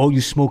be like, oh, you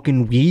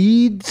smoking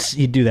weeds?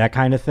 He'd do that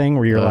kind of thing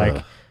where you're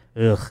like,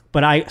 ugh.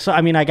 But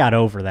I got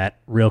over that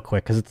real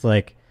quick because it's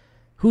like,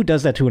 who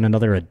does that to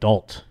another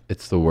adult?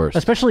 It's the worst.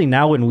 Especially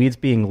now when weed's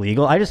being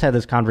legal. I just had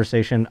this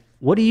conversation.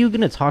 What are you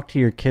going to talk to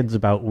your kids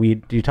about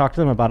weed? Do you talk to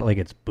them about it like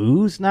it's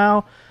booze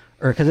now?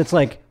 Or because it's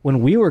like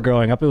when we were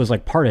growing up, it was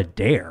like part of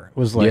DARE. It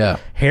was like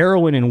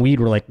heroin and weed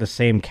were like the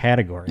same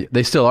category.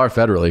 They still are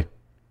federally.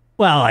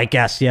 Well, I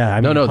guess, yeah. I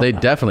mean, no, they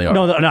definitely are.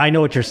 No, I know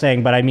what you're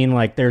saying, but I mean,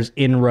 like, there's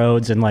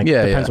inroads and, like,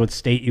 depends what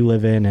state you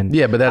live in. And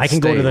but that's I can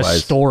go to the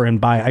store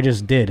and buy. I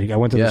just did. I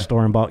went to the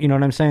store and bought. You know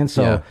what I'm saying?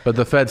 So, but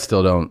the feds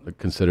still don't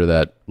consider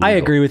that legal. I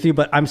agree with you,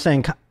 but I'm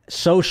saying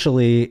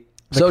socially,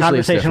 the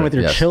conversation with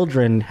your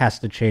children has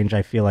to change,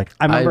 I feel like.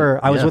 I remember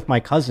I was with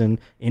my cousin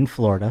in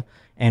Florida,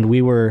 and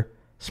we were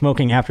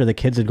smoking after the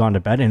kids had gone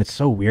to bed, and it's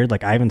so weird.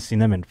 Like, I haven't seen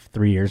them in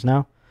 3 years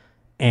now.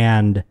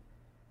 And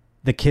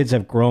the kids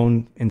have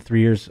grown in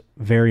 3 years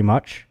very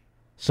much.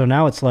 So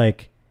now it's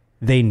like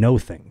they know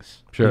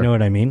things. Sure. You know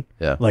what I mean?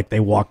 Yeah. Like they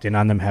walked in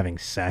on them having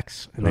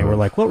sex and they were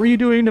like, what were you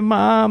doing to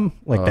mom?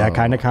 Like that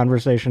kind of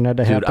conversation had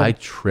to happen. Dude, I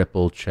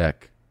triple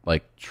check.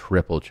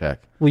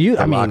 Well,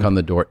 I knock on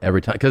the door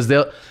every time because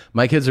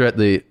my kids are at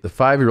the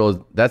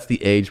 5-year-old. That's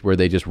the age where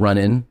they just run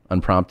in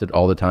unprompted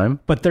all the time.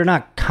 But they're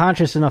not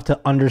conscious enough to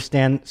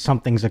understand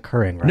something's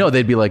occurring, right? No,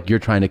 they'd be like, "You're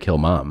trying to kill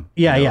mom."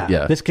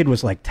 Yeah. This kid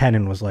was like 10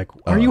 and was like,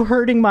 "Are you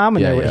hurting mom?"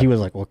 And he was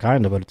like, "Well,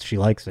 kind of, but she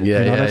likes it."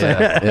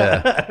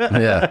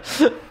 Yeah.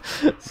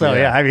 So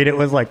I mean, it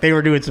was like they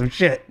were doing some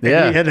shit.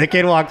 And the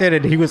kid walked in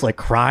and he was like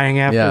crying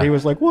after. Yeah. He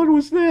was like, "What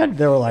was that?"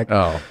 They were like,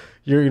 "Oh,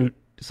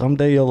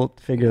 someday you'll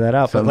figure that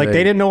out." But like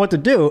they didn't know what to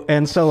do.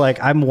 And so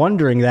like I'm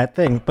wondering that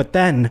thing. But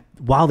then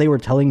while they were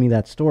telling me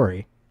that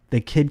story, the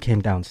kid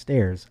came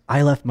downstairs.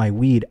 I left my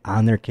weed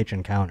on their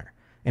kitchen counter.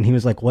 And he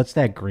was like, "What's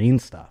that green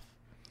stuff?"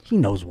 He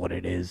knows what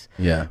it is.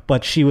 Yeah.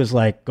 But she was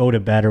like, "Go to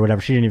bed," or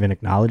whatever. She didn't even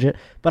acknowledge it.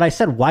 But I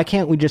said, why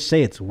can't we just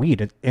say it's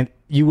weed? And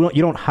you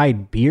don't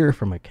hide beer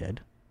from a kid.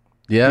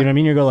 Yeah. You know what I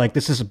mean? You go like,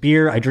 "This is a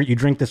beer. You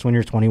drink this when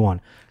you're 21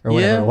 or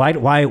whatever."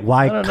 Yeah.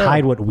 Why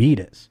hide what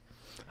weed is?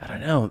 I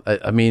don't know.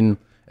 I mean,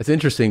 it's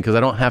interesting because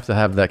I don't have to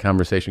have that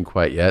conversation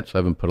quite yet, so I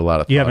haven't put a lot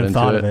of thought into it. You haven't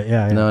thought of it,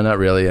 yeah. No, not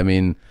really. I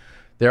mean,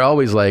 they're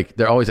always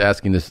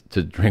asking us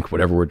to drink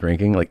whatever we're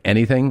drinking, like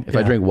anything. If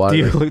I drink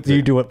water, do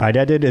you do what my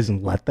dad did? Is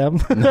and let them?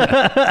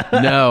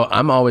 No,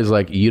 I'm always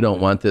like, "You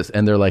don't want this,"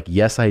 and they're like,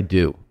 "Yes, I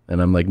do."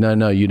 And I'm like,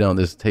 no, you don't.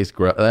 This tastes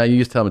gross. You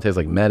just tell them it tastes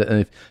like med.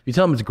 And if you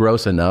tell them it's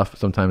gross enough,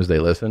 sometimes they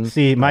listen.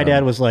 See, my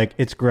dad was like,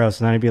 "It's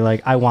gross," and then I'd be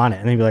like, "I want it,"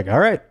 and he'd be like, all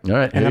right,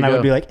 and then I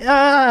would be like,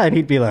 "Ah," and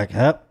he'd be like,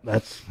 "Yep,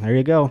 there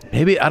you go."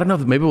 Maybe I don't know.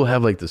 Maybe we'll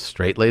have like the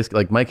straight lace.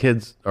 Like my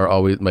kids are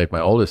always like my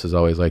oldest is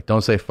always like,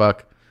 "Don't say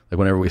fuck." Like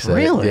whenever we say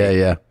really? It.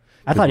 Yeah.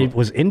 I thought he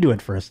was into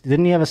it first.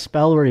 Didn't he have a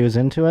spell where he was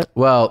into it?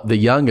 Well, the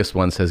youngest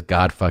one says,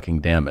 "God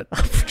fucking damn it."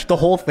 The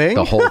whole thing?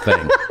 The whole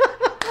thing.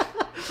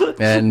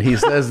 And he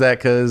says that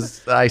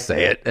because I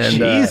say it. And,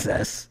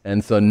 Jesus.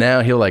 And so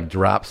now he'll like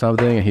drop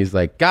something and he's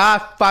like, "God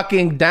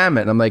fucking damn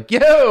it." And I'm like,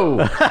 yo,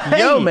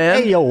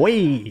 man. Hey, yo,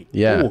 wait.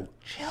 Yeah. Ooh,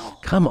 chill.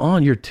 Come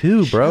on, you're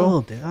 2,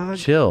 bro. Chill, dog.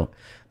 Chill.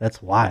 That's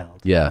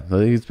wild. Yeah,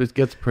 it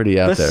gets pretty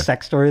out there. The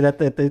sex story that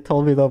they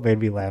told me, though, made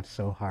me laugh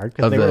so hard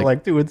because they were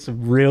like doing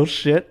some real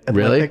shit. And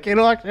really? The kid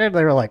walked in,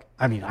 they were like,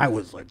 I mean, I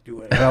was like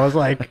doing it. And I was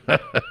like,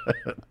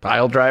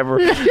 pile driver.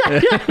 Yeah, and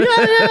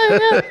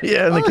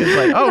the kid's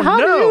like, "Oh, how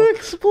no. do you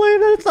explain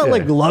that? It's not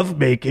like love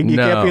making. You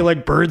can't be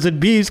like birds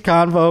and bees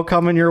convo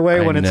coming your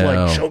way when it's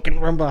like choking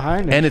from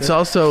behind. And it's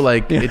also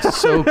like, it's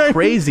so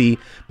crazy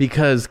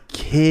because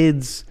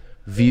kids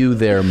view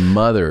their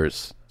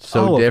mothers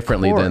so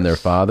differently than their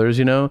fathers,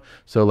 you know?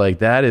 So like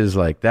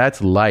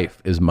that's life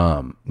is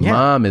mom. Yeah.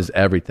 Mom is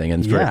everything.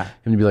 And for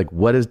him to be like,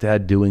 "What is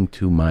dad doing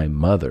to my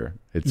mother?"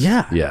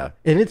 Yeah.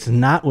 And it's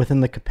not within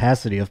the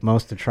capacity of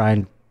most to try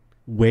and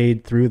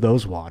wade through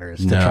those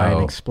waters to try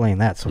and explain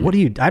that. So what do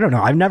you, I don't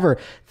know.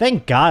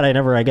 Thank God I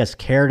never, I guess,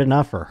 cared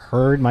enough or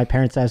heard my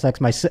parents have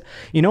sex.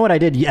 You know what I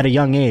did at a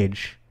young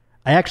age?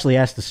 I actually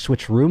asked to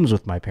switch rooms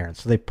with my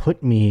parents. So they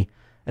put me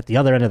at the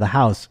other end of the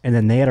house and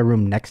then they had a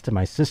room next to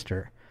my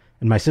sister.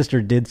 And my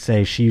sister did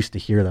say she used to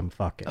hear them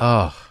fucking.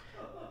 Oh.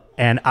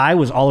 And I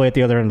was all the way at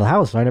the other end of the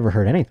house, so I never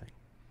heard anything.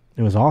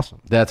 It was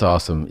awesome. That's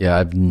awesome. Yeah,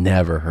 I've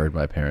never heard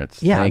my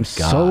parents. Yeah, Thank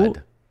I'm God.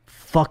 so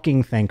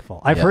fucking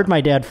thankful. I've heard my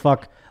dad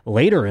fuck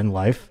later in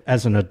life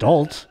as an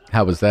adult.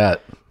 How was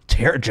that?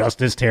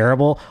 just as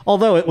terrible.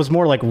 Although it was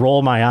more like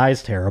roll my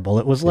eyes terrible.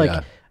 It was like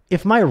Yeah.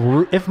 if my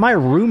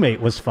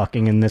roommate was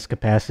fucking in this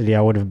capacity,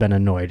 I would have been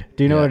annoyed.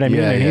 Do you know what I mean?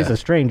 Yeah, And yeah. he's a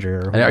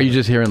stranger. And are you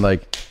just hearing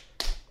like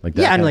that?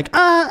 Yeah, and like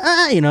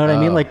you know what I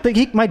mean? Like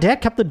my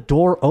dad kept the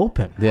door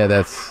open. Yeah,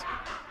 that's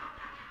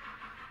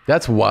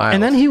wild.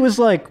 And then he was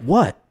like,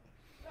 "What?"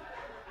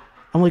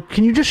 I'm like,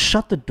 "Can you just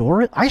shut the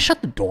door?" I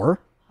shut the door.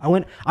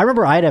 I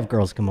remember I'd have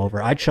girls come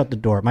over. I'd shut the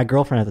door. My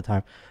girlfriend at the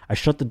time. I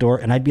shut the door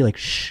and I'd be like,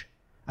 "Shh."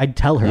 I'd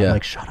tell her, I'm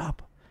like, "Shut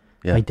up."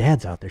 Yeah. My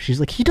dad's out there. She's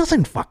like, "He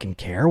doesn't fucking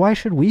care. Why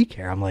should we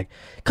care?" I'm like,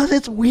 "Cause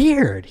it's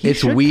weird.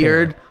 It's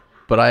weird,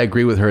 but I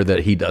agree with her that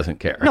he doesn't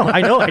care. No,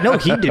 I know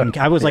he didn't.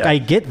 I was like, I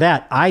get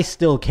that. I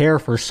still care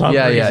for some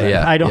reason.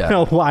 I don't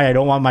know why. I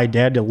don't want my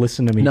dad to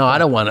listen to me. No, I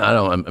don't want. I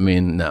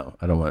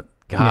don't want.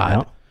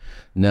 God,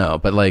 no.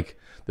 But like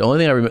the only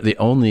thing I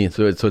remember,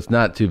 so it's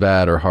not too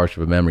bad or harsh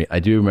of a memory. I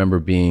do remember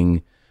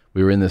we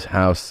were in this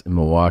house in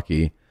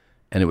Milwaukee,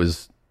 and it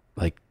was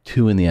like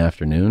 2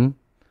 PM,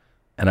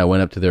 and I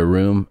went up to their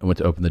room and went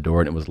to open the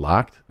door, and it was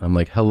locked. I'm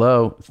like,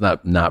 hello, it's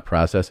not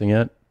processing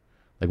it.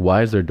 Like,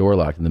 why is their door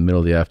locked in the middle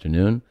of the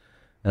afternoon?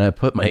 And I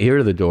put my ear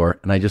to the door,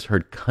 and I just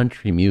heard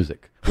country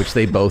music, which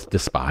they both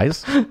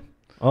despise.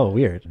 Oh,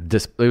 weird.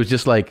 It was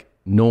just like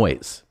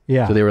noise.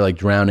 Yeah. So they were like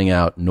drowning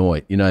out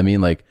noise. You know what I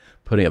mean? Like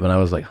putting it, and I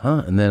was like,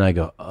 huh? And then I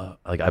go,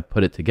 like I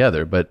put it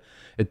together. But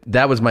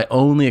that was my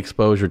only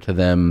exposure to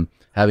them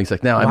having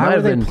sex. Now, I Why might were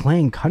have they been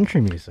playing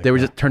country music? They were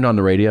just turned on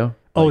the radio.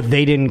 Oh,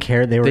 they didn't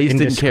care. They were They just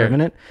didn't care.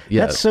 indiscriminate.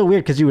 Yeah. That's so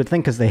weird because you would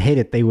think because they hate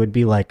it, they would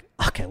be like,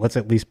 okay, let's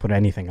at least put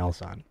anything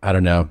else on. I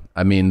don't know.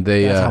 I mean,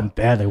 That's how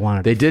bad they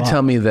wanted. They to did fuck.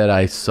 tell me that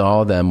I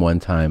saw them one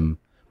time,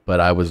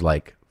 but I was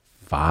like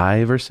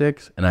 5 or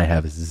 6, and I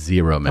have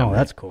zero memory. Oh,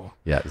 that's cool.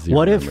 Yeah. Zero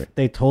What memory. if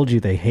they told you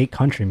they hate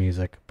country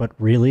music, but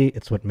really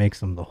it's what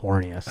makes them the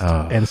horniest,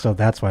 and so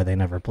that's why they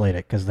never played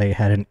it because they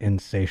had an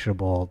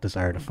insatiable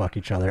desire to fuck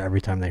each other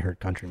every time they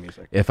heard country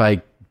music. If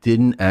I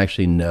didn't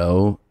actually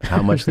know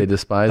how much they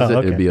despised it,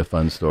 it'd be a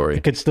fun story.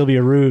 It could still be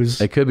a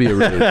ruse. It could be a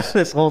ruse.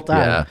 This whole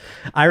time. Yeah.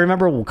 I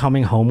remember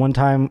coming home one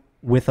time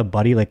with a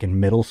buddy, like in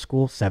middle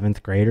school,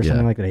 7th grade or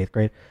something like that, 8th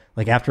grade.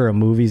 Like after a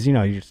movies, you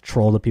just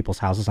troll the people's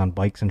houses on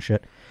bikes and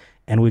shit.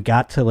 And we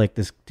got to like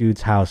this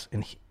dude's house,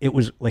 and it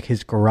was like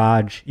his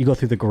garage. You go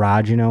through the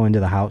garage, into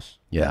the house.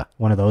 Yeah.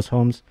 One of those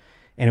homes.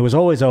 And it was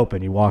always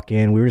open. You walk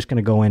in. We were just going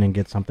to go in and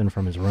get something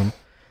from his room.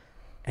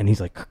 And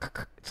he's like,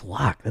 it's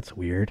locked. That's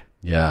weird.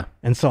 Yeah.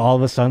 And so all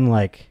of a sudden,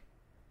 like,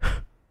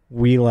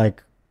 we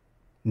like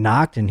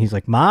knocked, and he's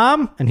like,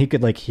 "Mom," and he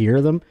could like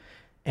hear them.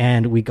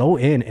 And we go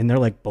in, and they're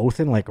like both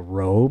in like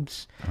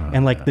robes,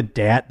 and like the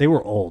dad, they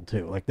were old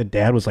too. Like the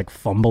dad was like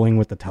fumbling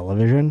with the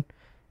television,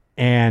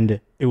 and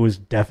it was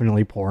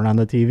definitely porn on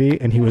the TV,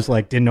 and he was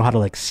like didn't know how to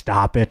like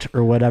stop it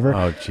or whatever.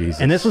 Oh Jesus!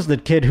 And this was the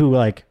kid who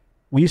like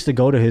we used to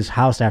go to his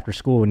house after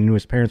school when he knew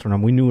his parents were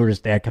home. We knew where his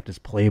dad kept his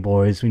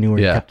Playboys. We knew where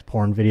he kept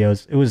porn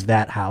videos. It was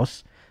that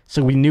house,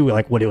 so we knew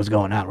like what it was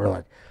going on. We're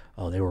like,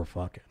 oh, they were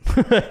fucking.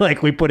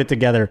 Like we put it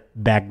together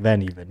back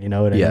then, even you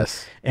know what I mean?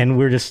 Yes. And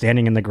we're just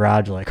standing in the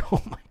garage, like,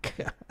 oh my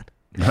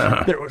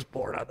god, there was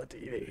porn on the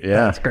TV.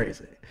 Yeah, that's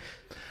crazy.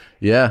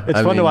 Yeah,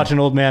 it's fun to watch an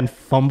old man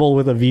fumble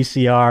with a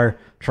VCR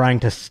trying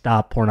to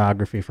stop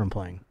pornography from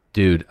playing.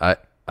 Dude,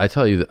 I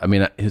tell you, I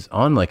mean, it's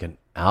on like an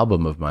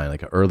album of mine,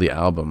 like an early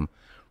album.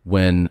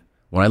 When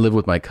I lived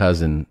with my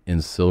cousin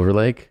in Silver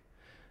Lake,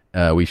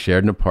 we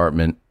shared an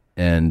apartment,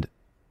 and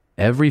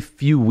every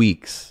few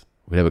weeks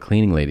we'd have a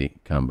cleaning lady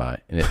come by,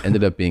 and it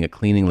ended up being a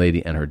cleaning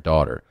lady and her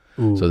daughter.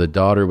 Ooh. So the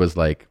daughter was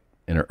like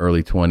in her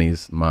early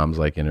 20s, mom's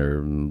like in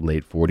her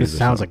late 40s. This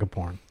sounds like a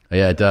porn.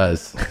 Yeah, it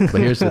does.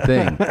 But here's the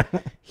thing.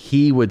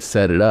 He would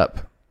set it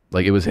up.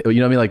 Like it was, you know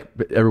what I mean? Like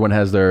everyone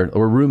has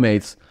we're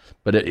roommates,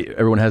 but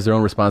everyone has their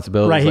own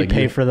responsibilities. Right, he'd like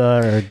pay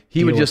for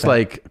he would just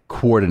like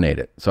coordinate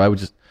it.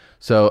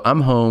 So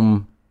I'm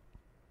home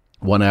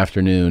one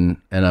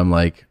afternoon, and I'm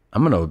like,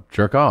 I'm going to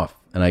jerk off.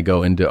 And I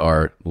go into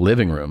our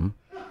living room,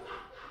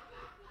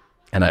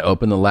 and I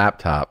open the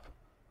laptop,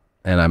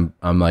 and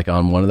I'm like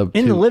on one of the...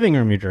 In the living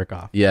room you jerk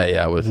off? Yeah,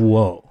 I was...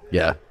 Whoa.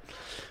 Yeah.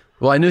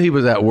 Well, I knew he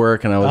was at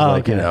work, and I was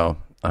like, okay.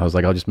 I was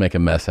like, I'll just make a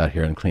mess out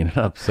here and clean it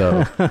up.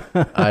 So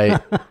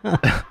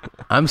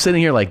I'm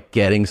sitting here like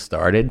getting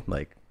started,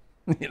 like,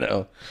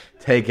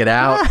 take it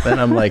out. Then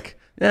I'm like,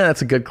 yeah,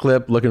 that's a good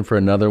clip, looking for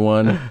another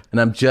one.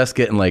 And I'm just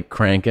getting like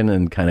cranking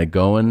and kind of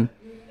going.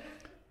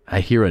 I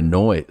hear a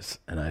noise,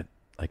 and I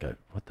like,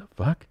 what the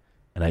fuck?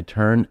 And I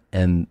turn,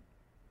 and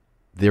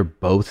they're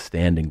both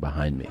standing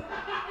behind me.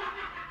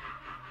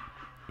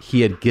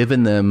 He had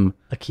given them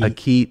a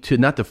key to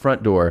not the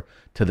front door,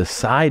 to the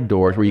side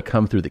door where you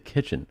come through the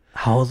kitchen.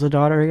 How old's the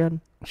daughter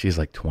again? She's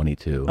like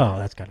 22. Oh,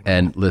 that's kind of cool.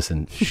 And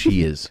listen,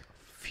 she is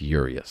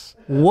furious.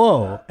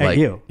 Whoa, at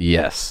you.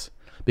 Yes.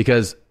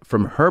 Because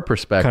from her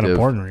perspective, Kind of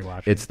porn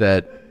rewatching. it's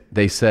that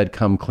they said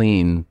come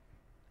clean,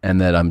 and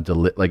that I'm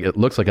like it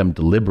looks like I'm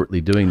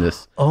deliberately doing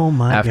this. Oh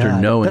my after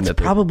god. knowing that's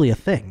probably a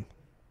thing.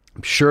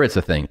 I'm sure it's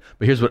a thing.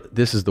 But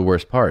this is the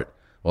worst part.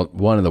 Well,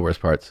 one of the worst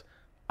parts.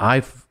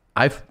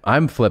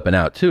 I'm flipping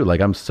out too. Like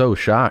I'm so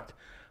shocked.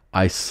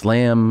 I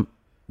slam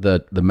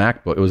the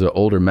MacBook. It was an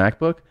older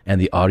MacBook, and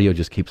the audio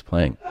just keeps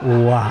playing.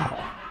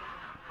 Wow.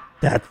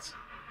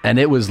 And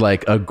it was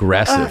like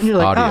aggressive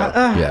audio.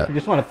 Yeah. You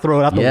just want to throw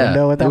it out the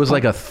window at that It was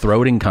point? like a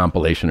throating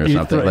compilation or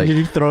something. Did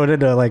you throw it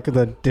into like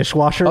the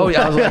dishwasher? Oh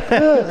yeah, I was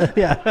like,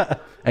 yeah.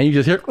 And you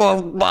just hear,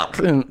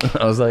 and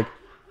I was like,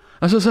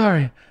 I'm so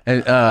sorry.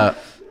 And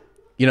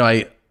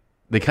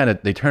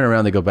they turn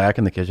around, they go back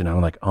in the kitchen. And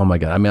I'm like, oh my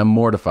God. I mean, I'm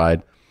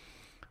mortified.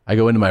 I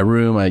go into my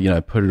room. I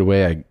put it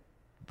away.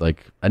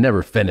 I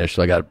never finished.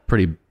 So I got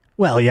pretty.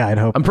 Well, yeah, I'd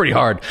hope. I'm pretty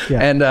hard.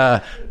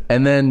 Yeah.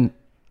 And then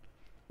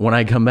when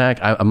I come back,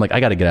 I'm like, I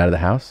got to get out of the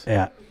house.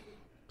 Yeah.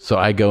 So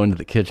I go into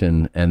the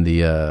kitchen, and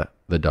the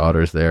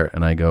daughter's there,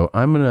 and I go,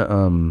 I'm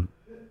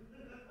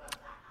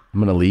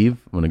gonna leave.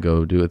 I'm gonna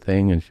go do a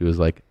thing. And she was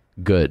like,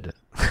 good.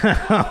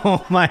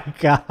 Oh my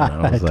God.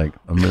 And I was like,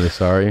 I'm really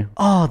sorry.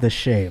 Oh, the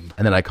shame.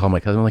 And then I call my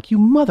cousin. I'm like, you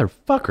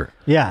motherfucker.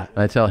 Yeah. And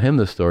I tell him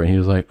the story, and he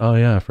was like, oh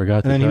yeah, I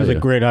forgot. And then he was like,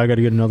 great, I got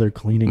to get another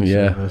cleaning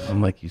service.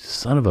 I'm like, you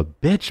son of a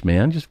bitch,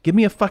 man. Just give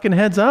me a fucking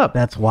heads up.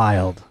 That's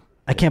wild.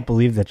 I can't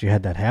believe that you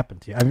had that happen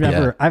to you.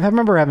 I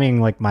remember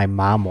having like my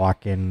mom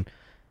walk in,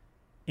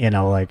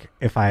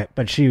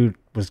 but she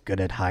was good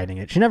at hiding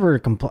it. She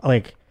never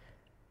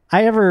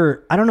I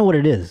don't know what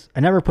it is.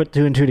 I never put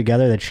two and two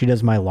together that she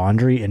does my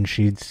laundry and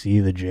she'd see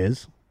the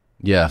jizz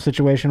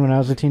situation when I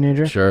was a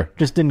teenager. Sure.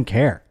 Just didn't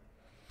care.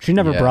 She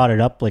never brought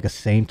it up like a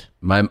saint.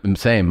 My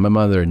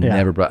mother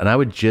never brought, and I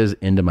would jizz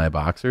into my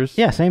boxers.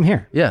 Yeah, same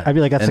here. Yeah. I'd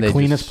be like, that's the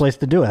cleanest place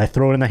to do it. I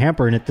throw it in the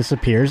hamper and it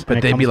disappears, but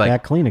and they'd it comes be like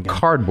back clean again.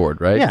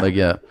 Cardboard, right?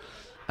 Yeah. And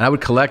I would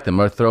collect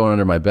them or throw it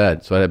under my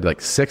bed. So I'd have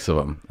like 6 of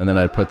them, and then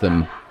I'd put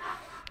them.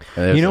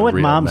 You know what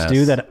moms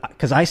do that?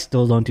 Because I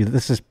still don't do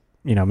this. Is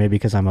maybe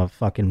because I'm a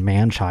fucking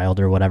man child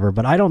or whatever,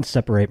 but I don't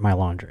separate my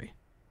laundry.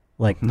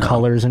 Like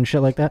colors and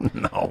shit like that?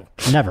 No.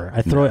 Never.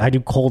 I throw it. I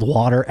do cold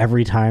water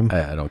every time.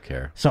 I don't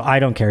care. So I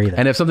don't care either.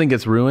 And if something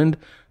gets ruined,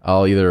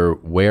 I'll either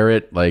wear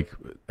it like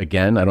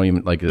again. I don't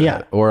even like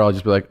it. Or I'll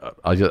just be like,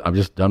 I'm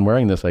just done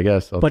wearing this, I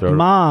guess. But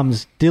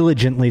moms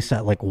diligently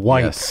set like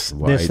whites,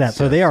 this, that.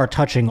 So they are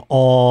touching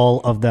all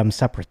of them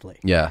separately.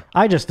 Yeah.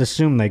 I just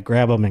assume they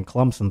grab them in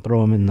clumps and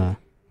throw them in the...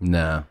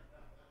 Nah.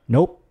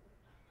 Nope.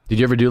 Did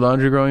you ever do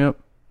laundry growing up?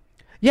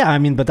 Yeah, I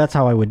mean, but that's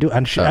how I would do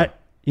it.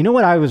 You know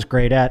what I was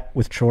great at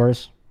with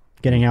chores,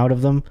 getting out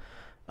of them,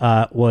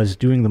 was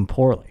doing them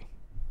poorly.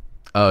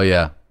 Oh,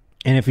 yeah.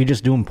 And if you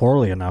just do them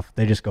poorly enough,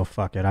 they just go,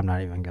 fuck it, I'm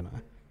not even going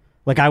to...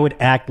 Like, I would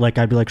act like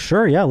I'd be like,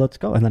 sure, yeah, let's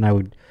go. And then I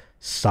would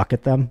suck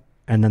at them,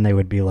 and then they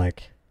would be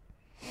like,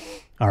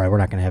 all right, we're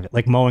not going to have it.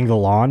 Like mowing the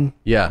lawn.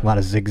 Yeah. A lot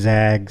of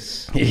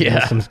zigzags.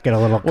 Yeah. Get a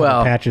little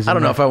patches. I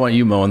don't know if I want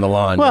you mowing the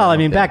lawn. Well, I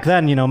mean, back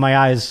then, my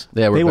eyes,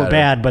 they were better.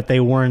 bad, but they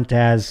weren't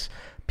as...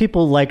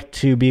 People like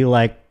to be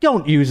like,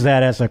 don't use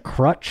that as a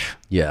crutch.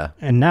 Yeah.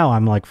 And now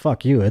I'm like,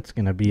 fuck you, it's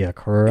going to be a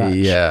crutch.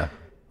 Yeah.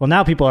 Well,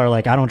 now people are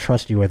like, I don't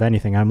trust you with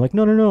anything. I'm like,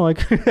 no.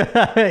 Like,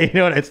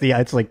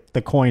 it's like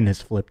the coin is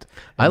flipped.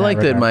 I like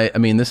that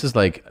this is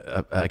like,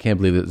 I can't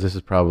believe that this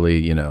is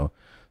probably,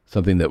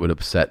 something that would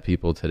upset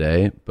people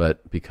today.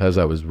 But because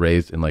I was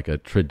raised in like a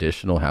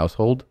traditional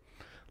household,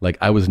 like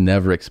I was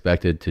never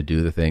expected to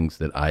do the things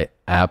that I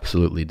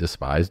absolutely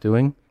despise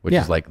doing, which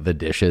is like the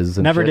dishes.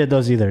 And never shit. did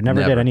those either.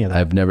 Never did any of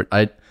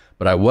that.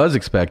 But I was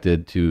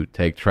expected to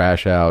take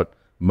trash out,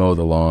 mow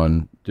the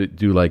lawn,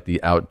 do like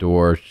the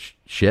outdoor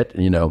shit.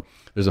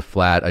 There's a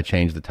flat, I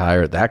changed the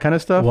tire, that kind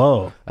of stuff.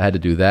 Whoa. I had to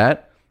do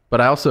that. But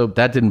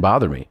that didn't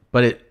bother me.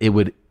 But it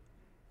would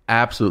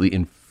absolutely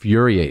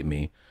infuriate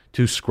me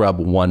to scrub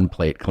one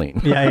plate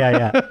clean.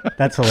 Yeah.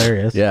 That's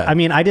hilarious. Yeah. I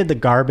mean, I did the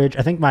garbage.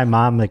 I think my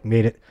mom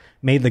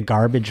made the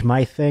garbage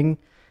my thing.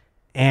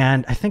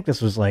 And I think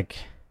this was like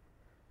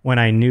when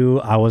I knew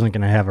I wasn't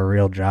going to have a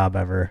real job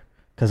ever.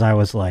 Because I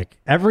was like,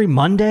 every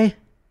Monday?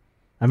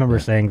 I remember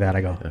saying that.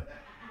 I go,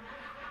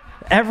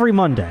 every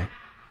Monday?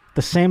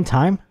 The same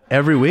time?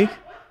 Every week?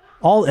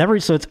 So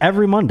it's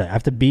every Monday. I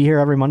have to be here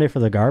every Monday for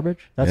the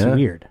garbage? That's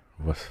weird.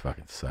 What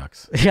fucking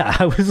sucks. Yeah,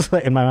 I was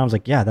like, and my mom's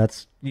like, yeah,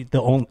 that's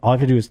all I have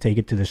to do is take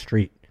it to the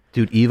street.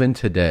 Dude, even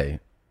today,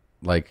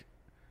 like,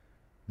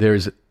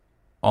 there's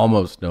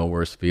almost no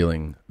worse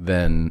feeling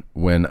than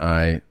when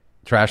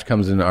trash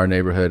comes into our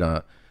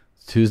neighborhood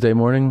Tuesday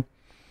morning.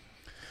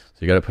 So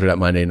you got to put it up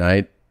Monday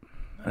night.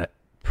 I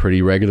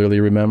pretty regularly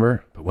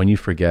remember, but when you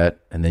forget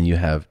and then you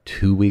have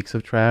 2 weeks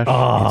of trash,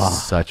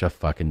 it's such a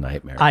fucking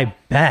nightmare. I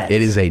bet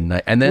it is a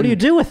night. And then what do you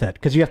do with it?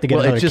 Because you have to get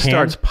another it just can?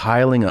 Starts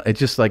piling up. It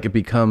just like it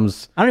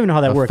becomes. I don't even know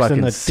how that works.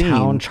 Then the scene.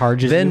 Town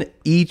charges. Then you?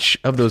 Each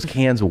of those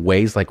cans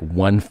weighs like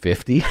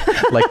 150.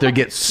 Like they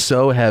get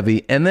so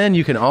heavy, and then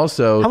you can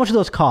also. How much do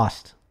those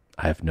cost?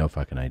 I have no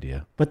fucking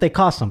idea. But they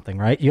cost something,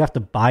 right? You have to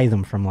buy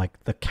them from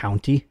like the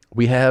county.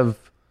 We have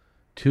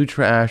 2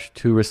 trash,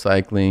 2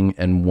 recycling,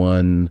 and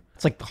 1.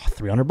 It's like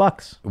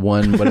 $300.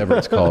 1 whatever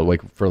it's called,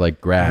 like for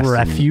like grass,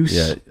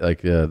 refuse.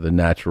 Like the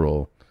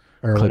natural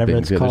or clippings. whatever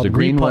it's called. There's a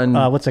green one.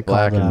 What's it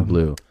black called? And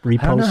blue.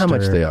 Repost. I don't know how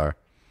much they are.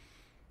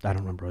 I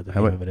don't remember what the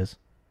name of it is.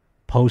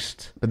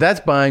 Post. But that's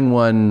buying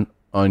one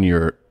on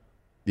your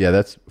Yeah,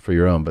 that's for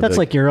your own. But that's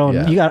like your own.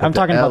 Yeah. You got. I'm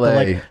talking about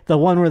the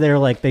one where they're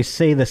like they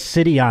say the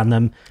city on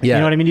them. Yeah, you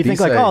know what I mean. You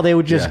think like, say, oh, they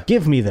would just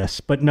give me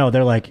this, but no,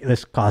 they're like,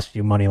 this costs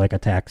you money like a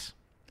tax.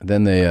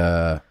 Then they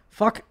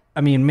fuck.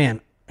 I mean,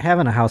 man,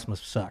 having a house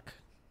must suck,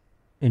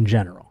 in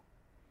general.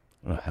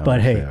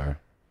 But hey,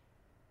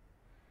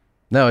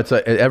 no, it's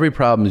like every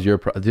problem is your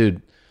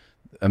dude.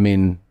 I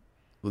mean,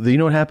 you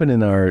know what happened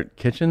in our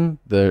kitchen?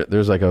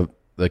 There's like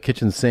the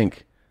kitchen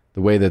sink. The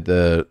way that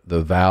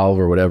the valve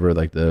or whatever,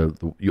 like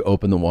you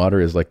open the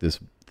water is like this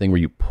thing where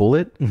you pull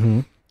it,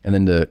 and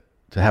then to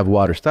have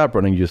water stop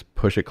running, you just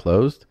push it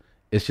closed.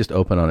 It's just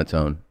open on its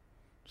own.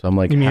 So I'm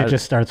like, you mean it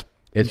just starts?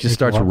 It just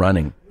starts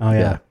running. Oh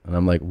yeah. And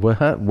I'm like, what?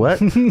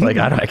 Like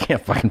I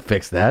can't fucking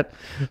fix that.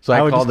 So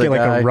I would called just the get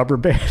guy. like a rubber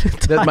band.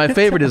 My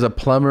favorite is a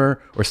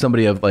plumber or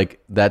somebody of like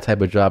that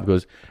type of job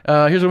goes,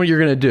 here's what you're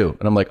going to do.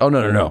 And I'm like, oh,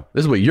 no.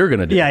 This is what you're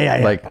going to do.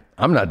 Yeah. Like,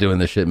 I'm not doing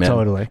this shit, man.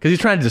 Totally. Because he's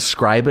trying to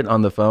describe it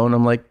on the phone.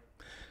 I'm like,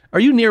 are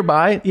you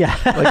nearby? Yeah.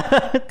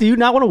 Like, do you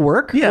not want to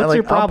work? Yeah. What's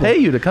your problem? I'll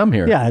pay you to come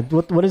here. Yeah.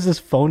 What is this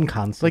phone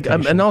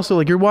consultation? Like, and also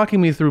like you're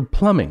walking me through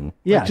plumbing.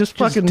 Yeah. Like, just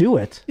fucking do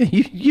it.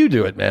 You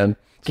do it, man.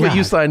 That's what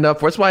you signed up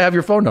for. That's why I have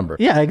your phone number.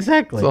 Yeah,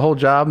 exactly. It's the whole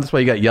job. That's why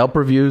you got Yelp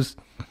reviews.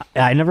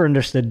 I never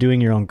understood doing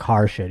your own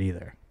car shit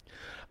either.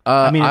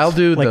 I mean, I'll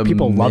do like the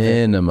people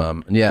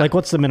minimum. Yeah. Like,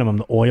 what's the minimum?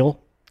 The oil?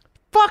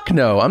 Fuck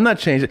no. I'm not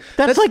changing.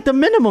 That's like the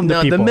minimum to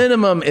No, people. the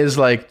minimum is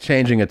like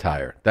changing a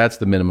tire. That's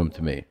the minimum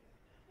to me.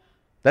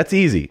 That's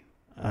easy.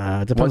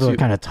 It depends on what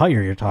kind of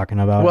tire you're talking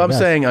about. Well, I'm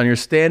saying on a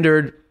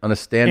standard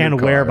and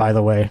car. where, by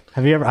the way,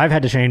 have you ever? I've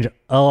had to change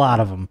a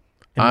lot of them.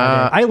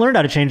 I learned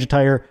how to change a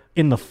tire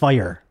in the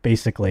fire,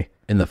 basically.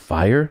 In the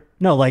fire?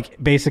 No,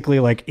 like basically,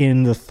 like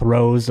in the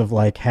throes of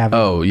like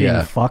having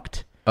being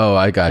fucked. Oh,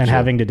 I got and you.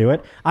 having to do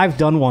it. I've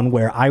done one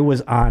where I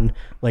was on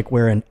like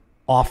where an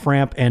off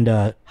ramp and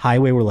a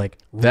highway were like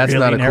that's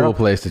really not a narrow, cool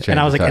place to change. And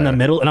I was like in the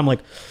middle, and I'm like,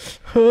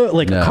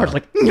 like the car's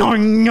like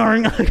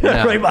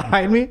right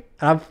behind me.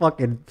 I'm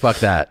fucking fuck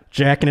that,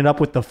 jacking it up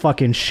with the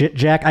fucking shit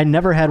jack. I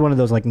never had one of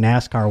those like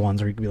NASCAR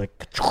ones where you could be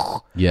like,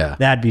 yeah,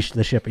 that'd be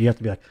the shit. But you have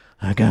to be like,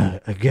 I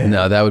got it.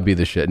 No, that would be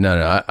the shit.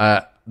 No.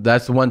 I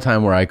that's the one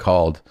time where I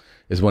called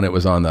is when it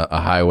was on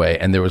a highway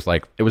and there was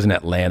like it was in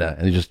Atlanta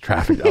and it just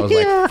traffic. I was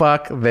like,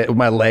 fuck, with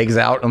my legs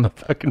out on the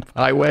fucking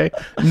highway.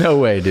 No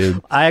way,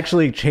 dude. I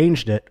actually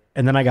changed it.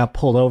 And then I got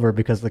pulled over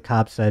because the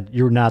cop said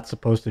you're not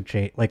supposed to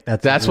change. Like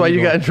that's illegal. Why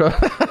you got in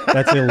trouble.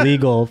 That's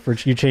illegal for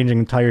you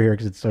changing a tire here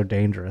because it's so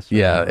dangerous.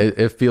 Yeah,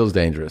 it feels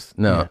dangerous.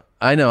 No,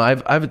 I know.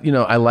 I've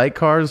I like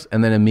cars,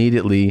 and then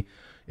immediately,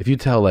 if you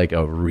tell like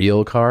a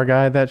real car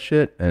guy that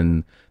shit,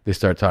 and they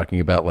start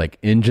talking about like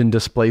engine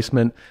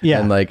displacement,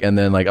 and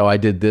then like, oh, I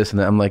did this, and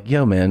then I'm like,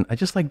 yo, man, I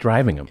just like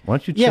driving them. Why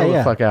don't you chill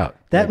the fuck out?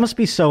 That must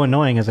be so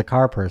annoying as a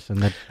car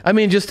person. I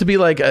mean, just to be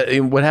like,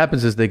 what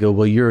happens is they go,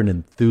 well, you're an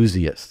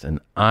enthusiast, and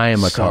I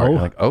am a car. I'm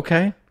like,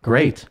 okay,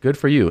 great, good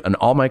for you, and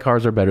all my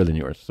cars are better than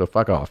yours, so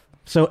fuck off.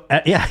 So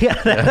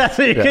that's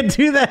what you can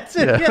do that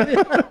too.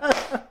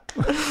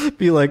 Yeah.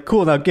 Be like,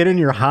 cool, now get in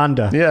your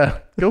Honda. Yeah,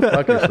 go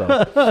fuck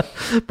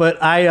yourself. But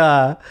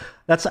I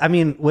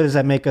mean, what does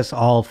that make us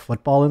all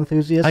football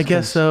enthusiasts? I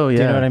guess so, yeah.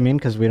 Do you know what I mean?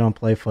 Because we don't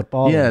play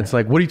football. Yeah, it's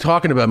like, what are you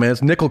talking about, man?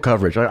 It's nickel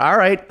coverage. Like, all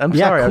right, I'm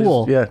sorry.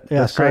 Cool.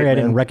 That's sorry great, I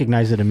didn't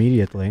recognize it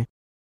immediately.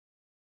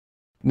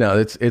 No,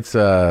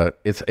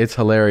 it's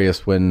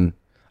hilarious when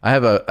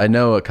I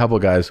know a couple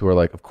guys who are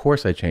like, of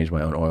course I change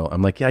my own oil.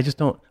 I'm like, yeah,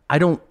 I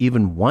don't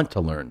even want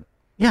to learn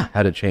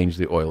how to change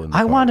the oil in the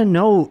car. I want to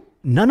know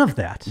none of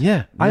that.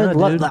 Yeah.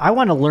 I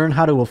want to learn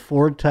how to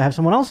afford to have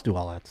someone else do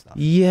all that stuff.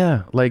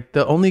 Yeah. Like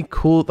the only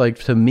cool, like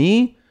to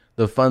me,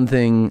 the fun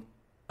thing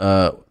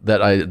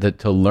that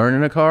to learn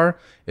in a car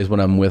is when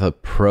I'm with a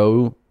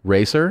pro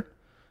racer.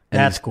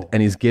 That's cool.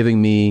 And he's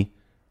giving me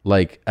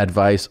like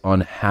advice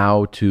on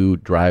how to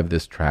drive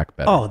this track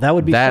better. Oh, that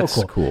would be That's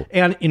so cool.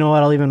 And you know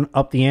what? I'll even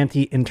up the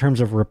ante in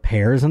terms of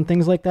repairs and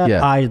things like that.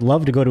 Yeah. I'd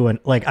love to go to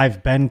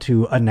I've been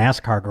to a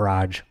NASCAR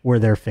garage where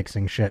they're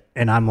fixing shit,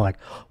 and I'm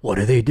like, what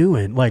are they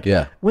doing? Like,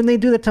 when they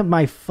do that to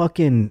my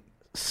fucking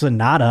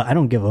Sonata, I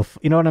don't give a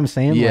you know what I'm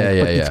saying? Yeah,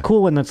 but it's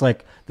cool when it's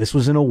like, this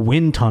was in a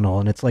wind tunnel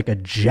and it's like a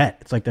jet.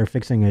 It's like they're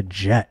fixing a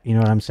jet. You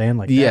know what I'm saying?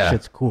 Like, that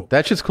shit's cool.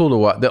 That shit's cool to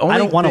watch. I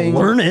don't want to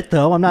learn it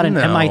though. I'm not an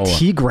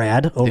MIT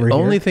grad over here. The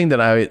only thing that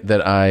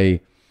I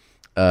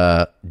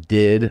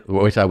did,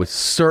 which I was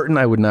certain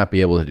I would not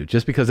be able to do,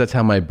 just because that's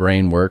how my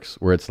brain works,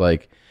 where it's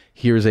like,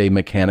 here's a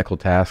mechanical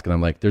task and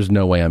I'm like, there's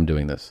no way I'm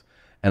doing this.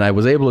 And I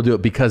was able to do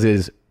it because it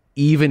is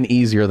even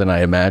easier than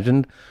I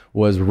imagined,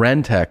 was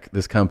Rentec,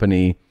 this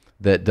company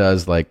that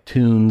does like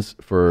tunes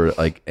for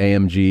like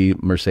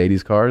AMG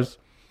Mercedes cars.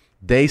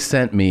 They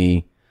sent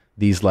me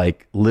these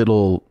like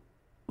little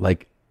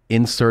like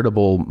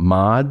insertable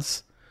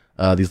mods,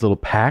 these little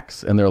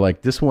packs, and they're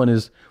like, this one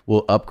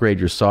will upgrade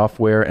your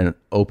software and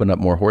open up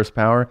more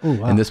horsepower. Ooh,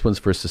 wow. And this one's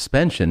for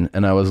suspension.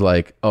 And I was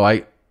like, oh,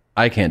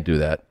 I can't do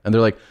that. And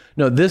they're like,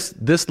 no,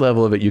 this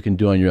level of it you can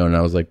do on your own. And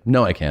I was like,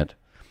 no, I can't.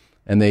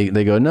 And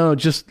they go, no,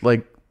 just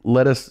like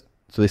let us.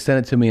 So they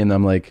sent it to me, and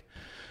I'm like,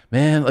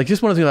 man, like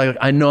just one of the things, like,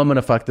 I know I'm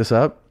gonna fuck this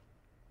up,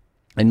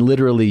 and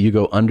literally you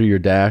go under your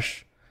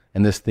dash,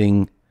 and this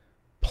thing,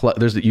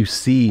 you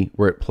see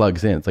where it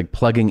plugs in. It's like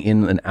plugging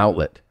in an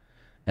outlet.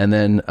 And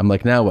then I'm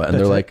like, now what? And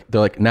they're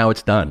like, now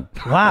it's done.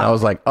 Wow. And I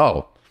was like,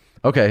 oh,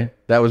 okay,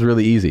 that was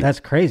really easy. That's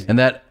crazy. And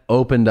that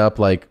opened up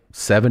like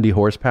 70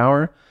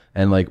 horsepower,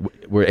 and like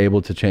we're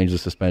able to change the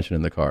suspension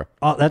in the car.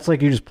 Oh, that's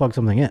like you just plug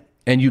something in.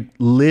 And you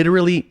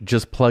literally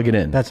just plug it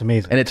in. That's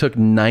amazing. And it took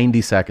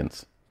 90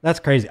 seconds. That's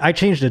crazy. I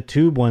changed a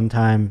tube one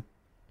time.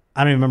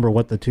 I don't even remember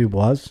what the tube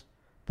was,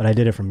 but I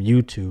did it from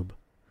YouTube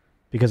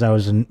because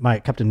I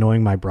kept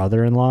annoying my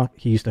brother-in-law.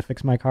 He used to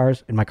fix my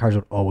cars, and my cars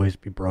would always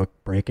be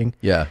breaking.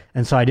 Yeah.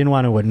 And so I didn't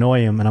want to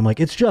annoy him, and I'm like,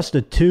 it's just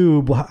a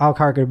tube. How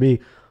car could it be?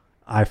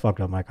 I fucked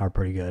up my car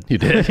pretty good. You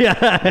did?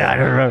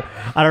 Yeah.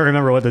 I don't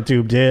remember what the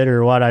tube did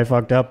or what I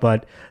fucked up,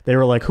 but they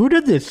were like, who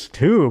did this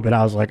tube? And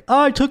I was like,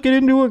 oh, I took it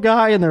into a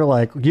guy. And they're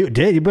like, you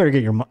did? You better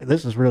get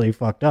this is really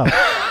fucked up.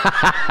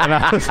 And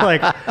I was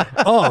like,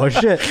 oh,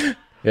 shit.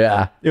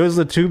 Yeah. It was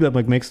the tube that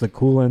like makes the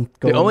coolant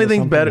go.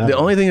 The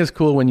only thing is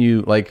cool when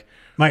you like...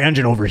 My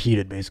engine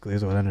overheated, basically,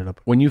 is what ended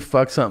up. When you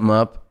fuck something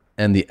up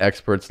and the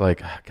expert's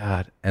like, oh,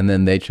 God, and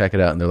then they check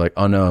it out and they're like,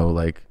 oh, no,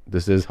 like,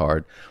 this is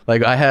hard.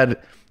 Like, I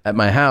had... At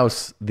my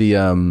house, the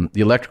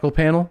electrical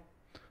panel,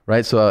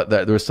 right? So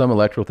there was some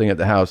electrical thing at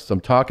the house. So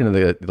I'm talking to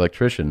the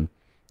electrician,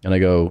 and I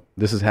go,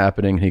 "This is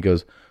happening." And he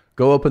goes,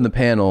 "Go open the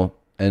panel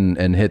and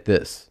hit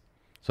this."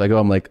 So I go,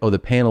 I'm like, "Oh, the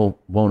panel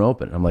won't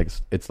open." I'm like,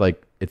 "It's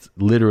like it's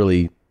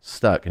literally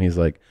stuck." And he's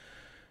like,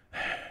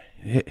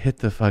 "Hit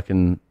the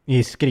fucking."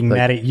 He's getting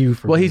mad at you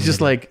for. Well, he's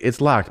just like, "It's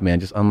locked, man.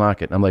 Just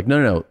unlock it." And I'm like,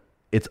 "No,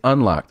 it's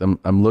unlocked."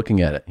 I'm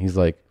looking at it. He's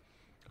like,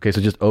 "Okay,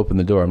 so just open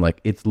the door." I'm like,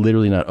 "It's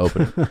literally not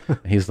open."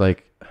 He's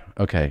like,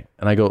 okay.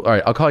 And I go, all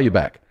right, I'll call you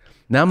back.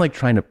 Now I'm like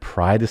trying to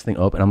pry this thing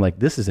open. I'm like,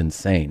 this is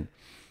insane.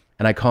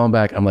 And I call him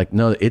back. I'm like,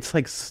 no, it's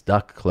like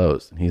stuck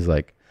closed. And he's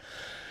like,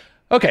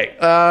 okay,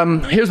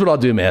 here's what I'll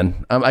do,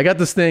 man. I got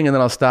this thing and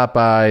then I'll stop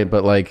by.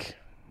 But like,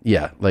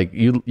 yeah, like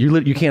you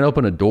can't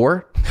open a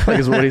door, like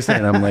is what he's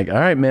saying. I'm like, all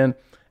right, man.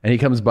 And he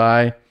comes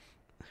by.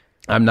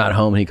 I'm not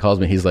home. And he calls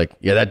me. He's like,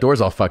 yeah, that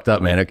door's all fucked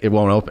up, man. It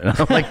won't open.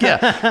 I'm like,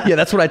 yeah,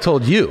 that's what I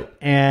told you.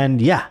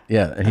 And yeah.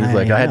 And he's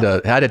like, I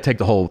had to take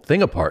the whole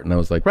thing apart. And I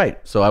was like, right.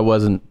 So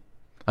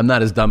I'm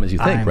not as dumb as you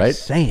think, right?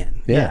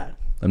 Saying. Yeah.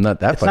 I'm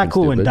not that It's not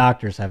cool stupid. when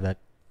doctors have that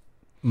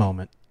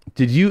moment.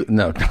 Did you?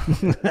 No.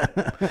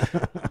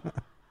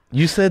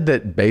 You said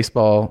that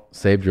baseball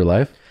saved your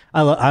life?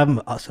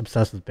 I'm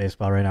obsessed with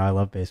baseball right now. I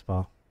love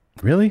baseball.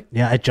 Really?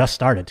 Yeah, it just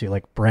started too,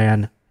 like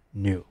brand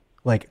new.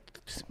 Like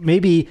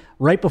maybe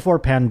right before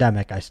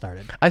pandemic I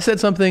started. I said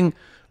something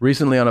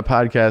recently on a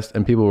podcast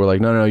and people were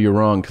like, no, you're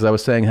wrong. Because I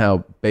was saying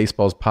how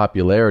baseball's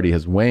popularity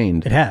has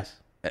waned. It has.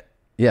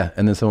 Yeah.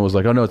 And then someone was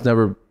like, oh no, it's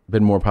never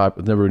been more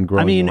popular. It's never been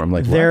growing more. I'm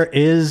like, there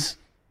is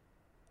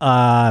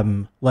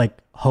like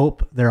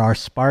hope. There are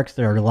sparks.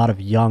 There are a lot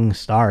of young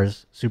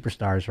stars,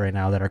 superstars right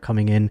now that are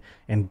coming in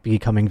and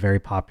becoming very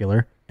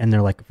popular. And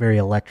they're like very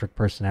electric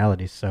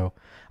personalities. So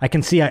I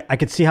can see, I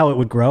could see how it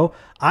would grow.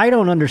 I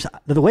don't understand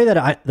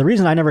the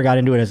reason I never got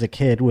into it as a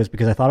kid was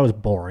because I thought it was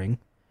boring.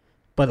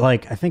 But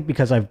like, I think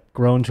because I've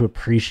grown to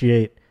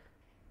appreciate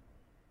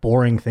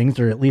boring things,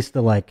 or at least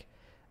the like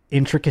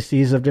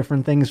intricacies of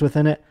different things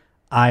within it.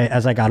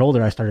 As I got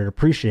older, I started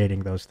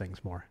appreciating those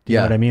things more. Do you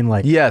know what I mean?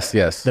 Like, yes.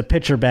 The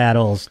pitcher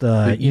battles,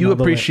 you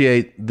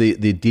appreciate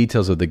the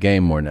details of the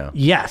game more now.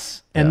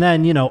 Yes. And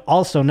then,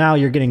 also now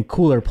you're getting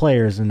cooler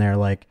players in there,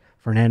 like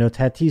Fernando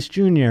Tatis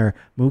Jr.,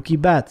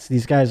 Mookie Betts.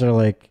 These guys are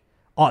like,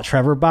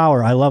 Trevor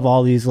Bauer. I love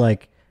all these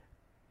like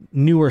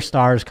newer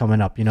stars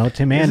coming up, Tim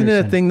Anderson. Isn't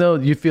it a thing though?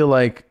 You feel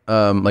like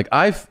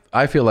I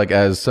feel like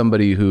as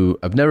somebody who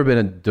I've never been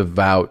a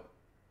devout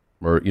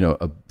or,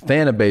 a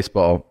fan of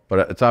baseball,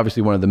 but it's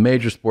obviously one of the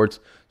major sports.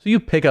 So you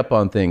pick up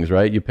on things,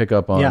 right? You pick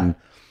up on,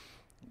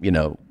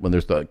 when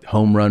there's the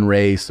home run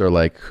race or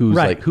like who's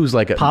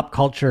like a pop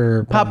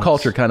culture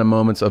kind of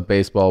moments of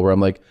baseball where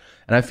I'm like,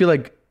 and I feel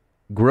like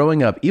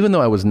growing up, even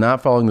though I was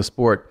not following the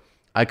sport,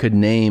 I could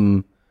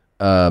name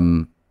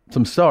some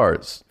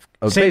stars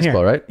of Same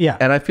baseball, here. right? Yeah.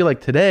 And I feel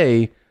like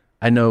today,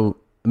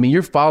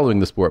 you're following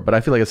the sport, but I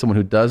feel like as someone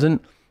who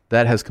doesn't,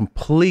 that has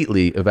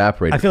completely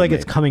evaporated. I feel like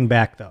it's coming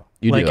back though.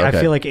 You do? Okay. I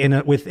feel like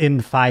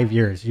within 5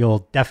 years,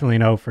 you'll definitely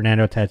know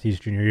Fernando Tatis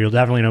Jr. You'll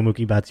definitely know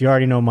Mookie Betts. You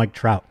already know Mike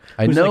Trout.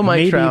 I know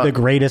Mike Trout. Maybe the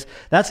greatest.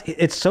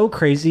 It's so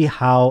crazy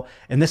how,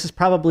 and this is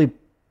probably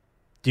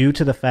due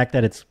to the fact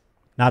that it's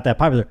not that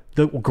popular.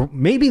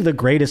 Maybe the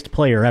greatest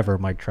player ever,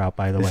 Mike Trout,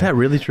 by the way. Is that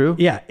really true?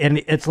 Yeah. And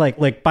it's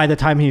like by the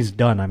time he's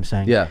done, I'm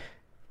saying. Yeah.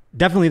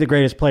 Definitely the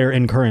greatest player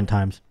in current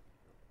times.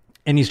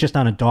 And he's just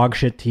on a dog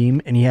shit team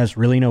and he has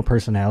really no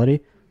personality.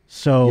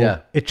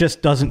 So it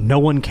just doesn't, no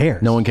one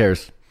cares. No one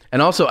cares.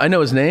 And also, I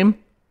know his name.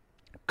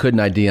 Couldn't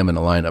ID him in a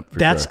lineup for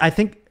sure. I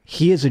think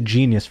he is a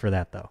genius for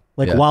that, though.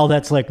 Like, while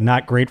that's like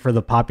not great for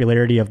the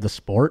popularity of the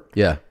sport,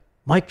 yeah,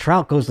 Mike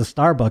Trout goes to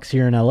Starbucks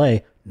here in LA,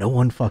 No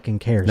one fucking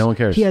cares. No one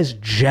cares. He has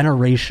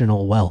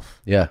generational wealth.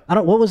 Yeah.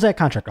 What was that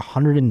contract?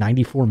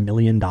 $194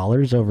 million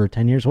over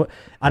 10 years? What?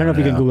 I don't know if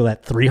you can Google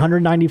that.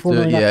 $394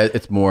 million? Yeah,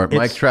 it's more.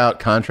 Mike Trout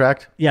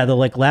contract. Yeah, the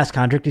last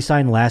contract he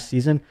signed last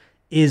season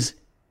is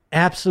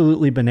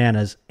absolutely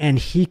bananas. And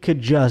he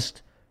could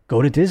just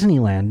go to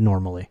Disneyland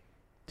normally.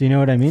 Do you know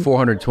what I mean?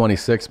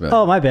 426 million.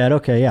 Oh, my bad.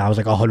 Okay, yeah, I was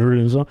like 100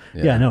 and so.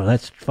 Yeah, no,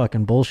 that's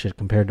fucking bullshit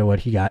compared to what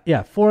he got.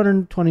 Yeah,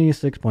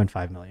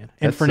 426.5 million.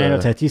 And Fernando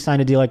Tatis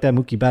signed a deal like that.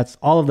 Mookie Betts,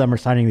 all of them are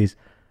signing these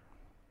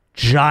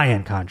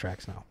giant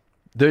contracts now.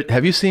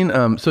 Have you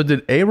seen? So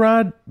did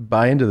A-Rod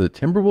buy into the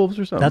Timberwolves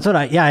or something? That's what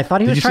I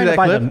thought he was trying to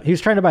buy them. He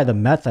was trying to buy the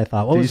Mets. I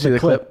thought. What was the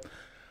clip?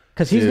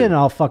 Because he's getting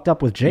all fucked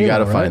up with J. You got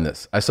to find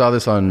this. I saw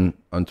this on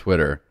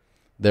Twitter.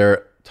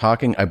 They're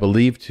talking, I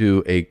believe,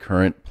 to a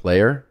current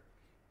player.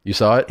 You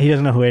saw it? He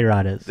doesn't know who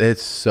A-Rod is.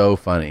 It's so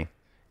funny.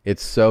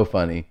 It's so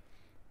funny.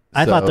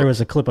 I thought there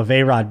was a clip of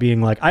A-Rod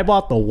being like, I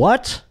bought the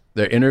what?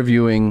 They're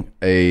interviewing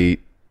a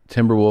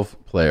Timberwolf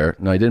player.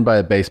 No, he didn't buy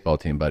a baseball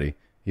team, buddy.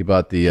 He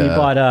bought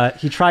the...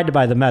 He tried to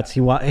buy the Mets.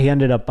 He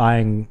ended up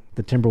buying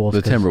the Timberwolves.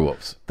 The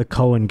Timberwolves. The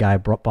Cohen guy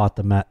bought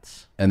the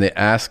Mets. And they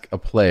ask a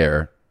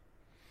player,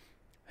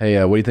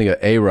 hey, what do you think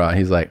of A-Rod?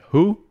 He's like,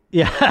 who?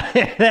 Yeah,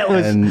 that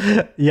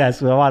was...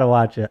 yes, I want to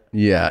watch it.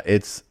 Yeah,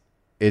 it's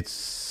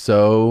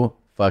so...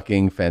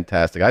 fucking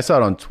fantastic. I saw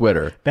it on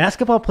Twitter.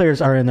 Basketball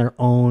players are in their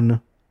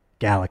own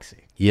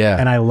galaxy. Yeah.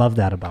 And I love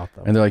that about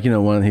them. And they're like,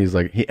 he's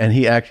like,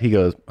 he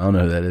goes, I don't know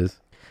who that is.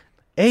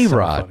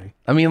 A-Rod. So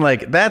I mean,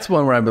 like, that's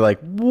one where I'd be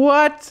like,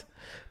 what?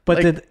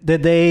 But like,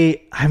 did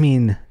they, I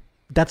mean,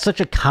 that's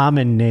such a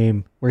common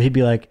name where he'd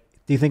be like,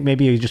 do you think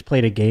maybe he just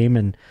played a game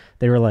and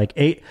they were like,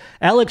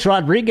 Alex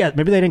Rodriguez?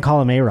 Maybe they didn't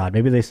call him A-Rod.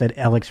 Maybe they said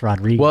Alex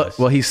Rodriguez.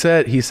 Well, he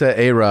said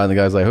A-Rod and the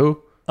guy's like,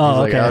 who? Oh, he's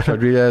okay. like, Alex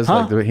Rodriguez.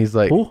 Huh? Like, he's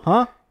like, who?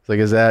 Huh? It's like,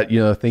 is that,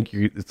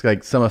 it's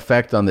like some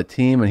effect on the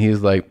team? And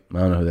he's like, I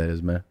don't know who that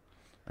is, man.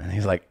 And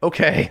he's like,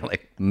 okay,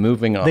 like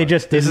moving on. They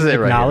just didn't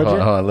acknowledge it?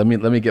 Hold on,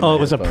 let me get. Oh, it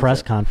was a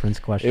press conference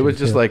question. It was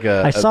just too. like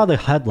I saw the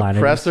headline.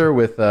 Presser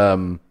with,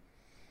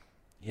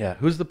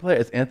 who's the player?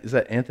 Is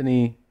that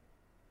Anthony?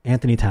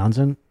 Anthony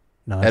Townsend?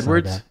 No, that's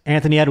Edwards. Not bad.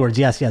 Anthony Edwards.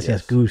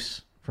 Yes.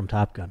 Goose from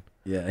Top Gun.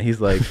 Yeah, he's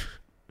like,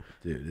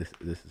 dude,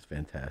 this is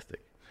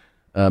fantastic.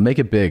 Make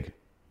it big.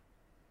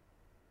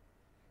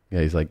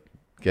 Yeah, he's like.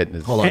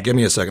 Hold on, give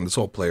me a second. This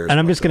whole player. And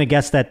I'm just going to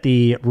guess that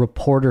the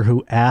reporter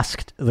who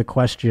asked the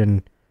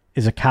question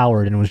is a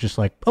coward and was just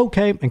like,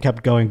 okay, and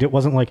kept going. It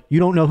wasn't like, you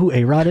don't know who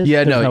A-Rod is?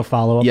 Yeah, no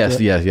follow-up. Yes.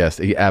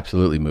 He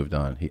absolutely moved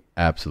on.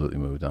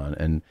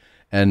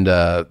 And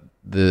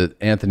the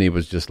Anthony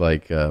was just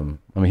like,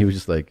 he was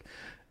just like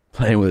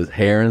playing with his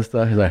hair and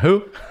stuff. He's like,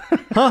 who?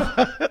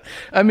 Huh?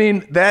 I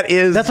mean, that's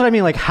what I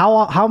mean. Like,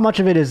 how much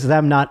of it is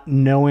them not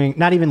knowing,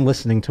 not even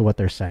listening to what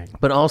they're saying?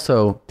 But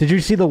also, did you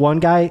see the one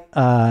guy?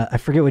 I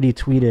forget what he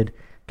tweeted.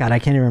 God, I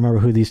can't even remember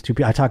who these two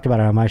people. I talked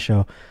about it on my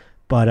show,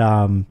 but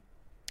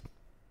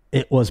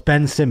it was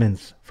Ben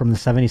Simmons from the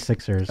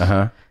 76ers.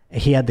 Uh-huh.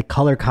 He had the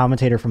color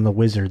commentator from the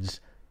Wizards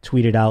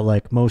tweeted out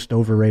like most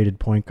overrated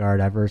point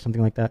guard ever or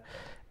something like that,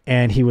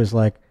 and he was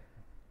like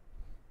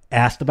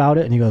asked about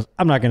it, and he goes,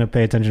 I'm not going to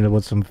pay attention to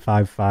what some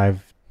 5'5"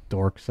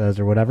 dork says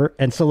or whatever.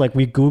 And so like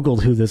we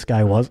Googled who this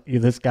guy was. You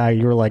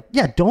were like,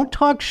 yeah, don't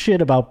talk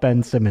shit about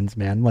Ben Simmons,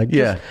 man. Like,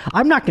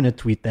 I'm not going to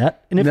tweet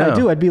that. And if I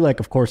do, I'd be like,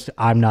 of course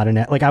I'm not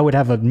like I would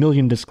have a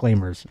million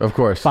disclaimers, of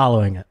course,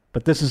 following it.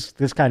 But this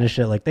kind of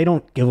shit, like they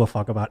don't give a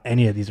fuck about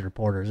any of these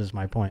reporters is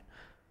my point.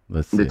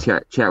 Let's see.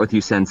 To chat with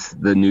you since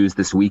the news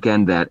this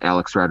weekend that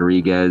Alex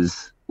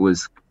Rodriguez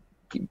was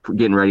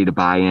getting ready to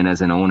buy in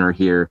as an owner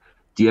here.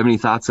 Do you have any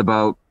thoughts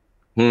about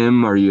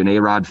him? Are you an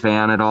A-Rod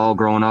fan at all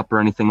growing up or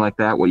anything like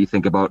that? What do you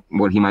think about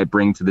what he might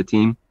bring to the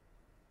team?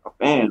 A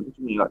fan? What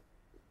you mean, like,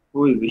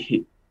 who is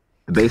he?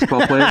 The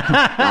baseball player,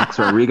 Alex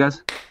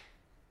Rodriguez?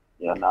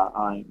 Yeah, I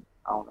don't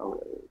know who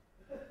it is.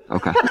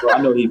 Okay. So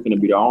I know he's going to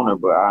be the owner,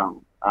 but I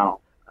don't know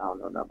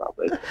nothing about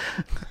baseball.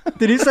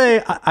 Did he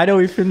say, I know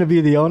he's finna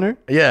be the owner?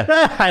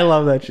 Yeah. I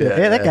love that shit.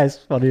 Yeah, that guy's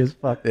funny as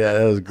fuck. Yeah,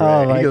 that was great.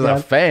 Oh, he was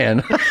a fan.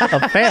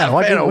 A fan?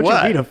 What you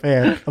mean a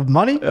fan? Of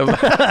money?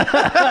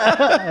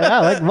 Yeah, I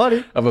like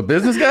money. Of a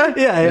business guy?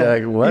 Yeah.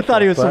 Like, what he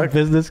thought he was fuck? some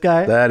business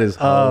guy. That is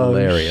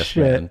hilarious,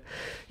 man.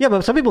 Yeah,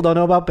 but some people don't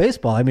know about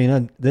baseball. I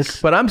mean,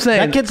 But I'm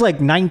saying that kid's like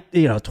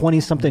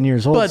 20-something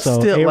years old. But so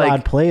still, A-Rod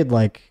like, played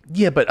like.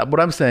 Yeah, but what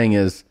I'm saying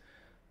is,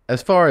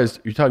 as far as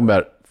you're talking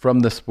about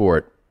from the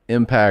sport,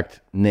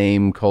 impact,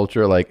 name,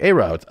 culture, like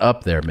A-Rod's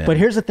up there, man. But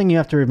here's the thing you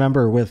have to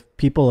remember with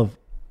people of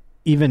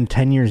even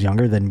 10 years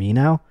younger than me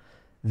now,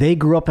 they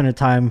grew up in a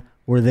time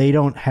where they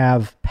don't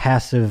have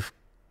passive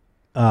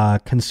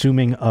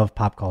consuming of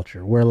pop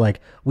culture, where like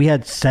we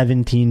had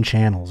 17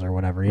 channels or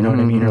whatever, you know what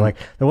I mean? Or like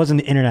there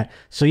wasn't the internet.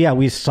 So yeah,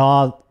 we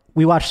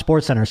watched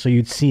SportsCenter, so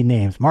you'd see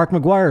names. Mark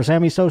McGuire,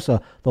 Sammy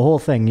Sosa, the whole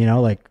thing,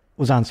 like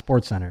was on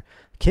SportsCenter.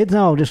 Kids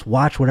now just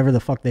watch whatever the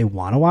fuck they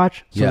want to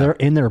watch. So they're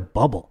in their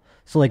bubble.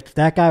 So like if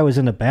that guy was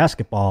into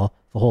basketball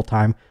the whole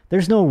time,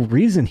 there's no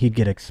reason he'd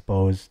get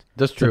exposed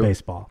That's to true.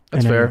 baseball.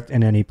 That's fair.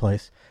 In any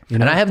place.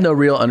 And I have no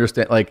real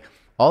understand. Like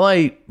All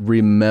I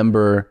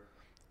remember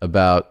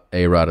about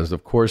A-Rod is,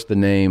 of course, the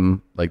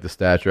name, like the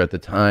stature. At the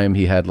time,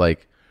 he had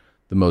like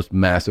the most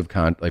massive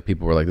like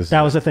people were like, "This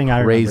That is was the thing I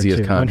remember craziest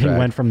too, contract." when he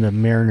went from the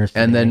Mariners.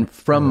 And then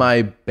from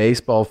my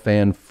baseball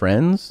fan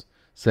friends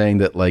saying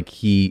that like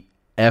he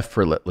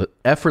effortlessly.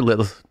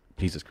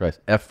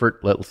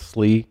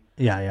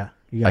 Yeah.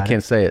 I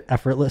can't say it.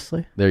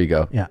 Effortlessly. There you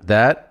go. Yeah.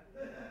 That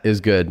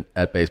is good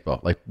at baseball.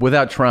 Like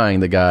without trying,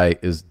 the guy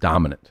is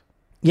dominant.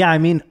 Yeah, I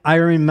mean, I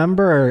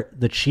remember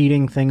the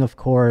cheating thing, of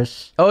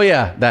course. Oh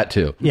yeah, that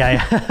too.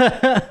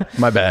 Yeah.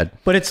 My bad.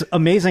 But it's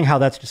amazing how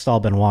that's just all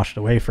been washed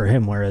away for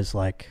him. Whereas,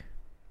 like,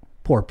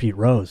 poor Pete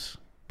Rose,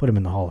 put him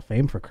in the Hall of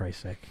Fame for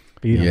Christ's sake.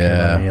 But you don't care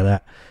about any of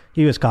that.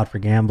 He was caught for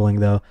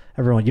gambling, though.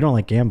 Everyone, you don't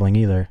like gambling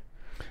either.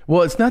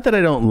 Well, it's not that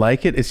I don't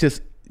like it. It's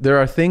just there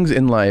are things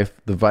in life,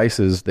 the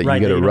vices that you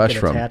get a rush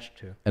from.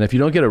 And if you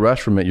don't get a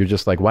rush from it, you're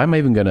just like, why am I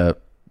even going to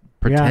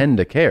pretend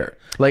to care?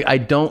 Like, I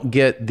don't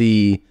get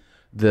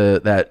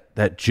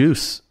that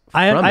juice.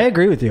 I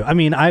agree with you. I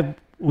mean,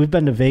 we've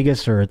been to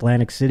Vegas or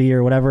Atlantic City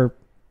or whatever.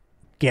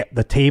 Get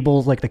the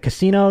tables, like the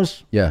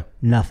casinos. Yeah.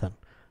 Nothing.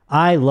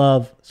 I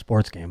love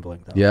sports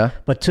gambling though. Yeah.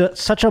 But to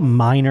such a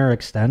minor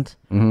extent.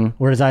 Mm-hmm.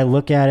 Whereas I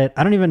look at it,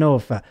 I don't even know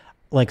if I'm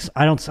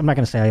not going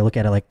to say I look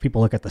at it like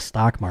people look at the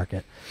stock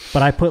market,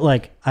 but I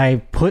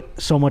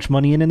put so much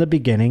money in the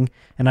beginning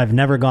and I've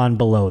never gone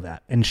below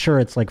that. And sure,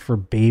 it's like for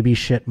baby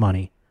shit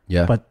money.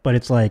 Yeah. But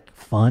it's like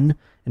fun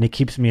and it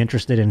keeps me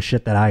interested in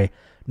shit that I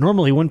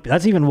normally wouldn't.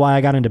 That's even why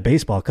I got into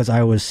baseball, because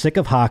I was sick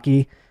of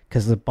hockey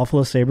because the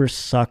Buffalo Sabres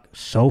suck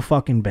so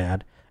fucking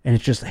bad. And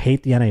it's just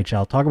hate the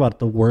NHL. Talk about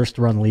the worst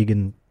run league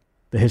in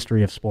the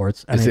history of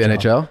sports. It's the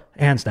NHL?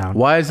 Hands down.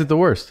 Why is it the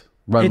worst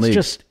run league? It's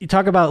just, you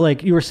talk about,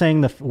 like you were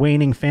saying, the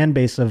waning fan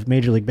base of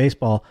Major League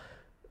Baseball.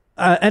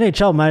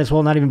 NHL might as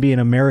well not even be an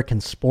American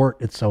sport.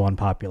 It's so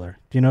unpopular.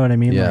 Do you know what I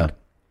mean? Yeah. Like,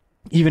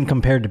 even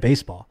compared to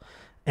baseball.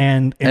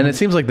 And it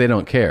seems like they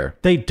don't care.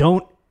 They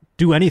don't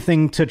do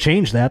anything to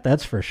change that,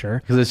 that's for sure.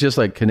 Because it's just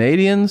like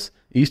Canadians,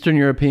 Eastern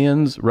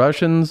Europeans,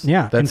 Russians.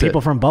 Yeah, and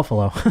people from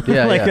Buffalo.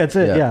 Yeah, like that's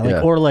it. Yeah,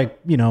 like, or like,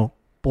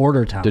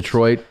 border towns.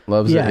 Detroit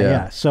loves it.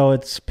 Yeah. So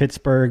it's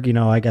Pittsburgh.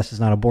 I guess it's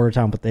not a border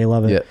town, but they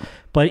love it. Yeah.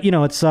 But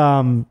it's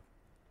the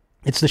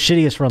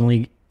shittiest run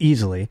league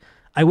easily.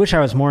 I wish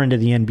I was more into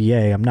the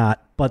NBA. I'm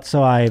not. But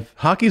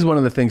hockey's one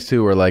of the things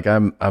too where like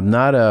I'm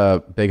not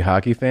a big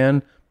hockey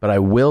fan, but I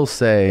will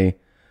say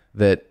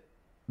that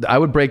I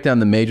would break down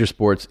the major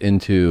sports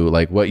into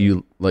like what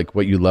you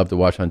love to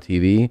watch on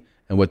TV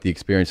and what the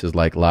experience is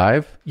like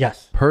live.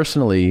 Yes.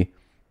 Personally,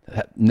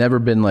 never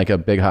been like a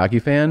big hockey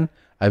fan.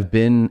 I've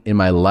been in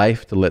my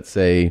life to, let's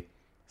say,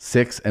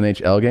 6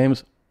 NHL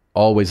games.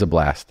 Always a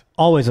blast.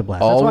 Always a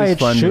blast. Always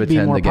That's why fun it should to be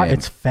attend more the game.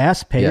 It's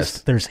fast paced.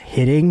 Yes. There's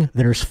hitting.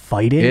 There's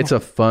fighting. It's a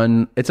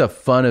fun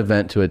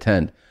event to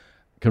attend.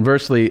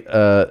 Conversely,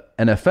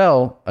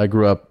 NFL, I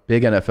grew up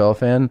big NFL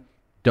fan.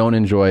 Don't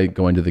enjoy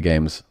going to the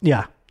games.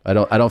 Yeah. I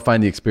don't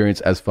find the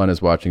experience as fun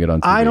as watching it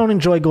on TV. I don't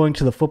enjoy going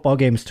to the football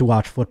games to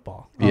watch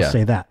football. I'll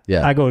say that.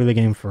 Yeah. I go to the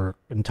game for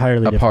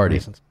entirely different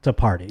reasons. It's a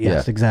party.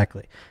 Yes,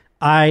 exactly.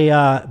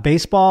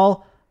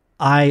 Baseball,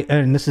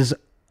 and this is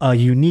a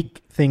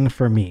unique thing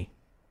for me.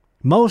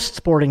 Most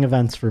sporting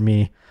events for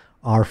me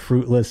are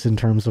fruitless in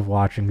terms of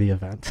watching the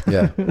event.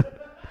 Yeah.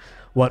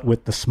 What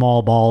with the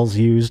small balls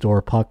used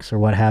or pucks or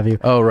what have you.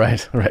 Oh,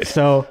 right.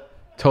 So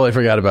totally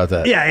forgot about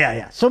that.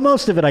 Yeah. So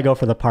most of it I go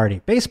for the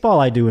party. Baseball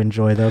I do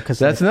enjoy though, because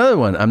that's another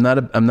one. I'm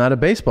not a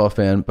baseball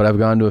fan, but I've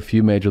gone to a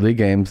few major league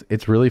games.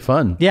 It's really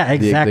fun. Yeah,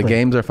 exactly. The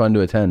games are fun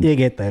to attend. You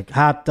get the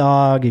hot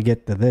dog, you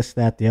get the this,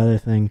 that, the other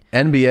thing.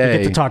 NBA, you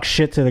get to talk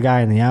shit to the guy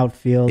in the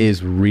outfield.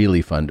 Is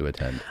really fun to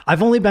attend.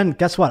 I've only been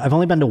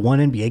to one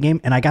NBA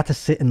game, and I got to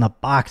sit in the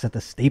box at the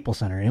Staples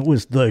Center, and it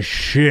was the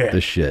shit.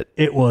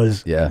 It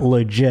was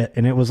legit,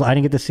 and I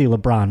didn't get to see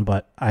LeBron,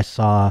 but I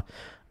saw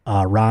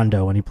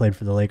Rondo when he played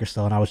for the Lakers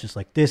still, and I was just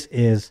like, this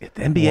is the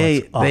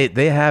NBA.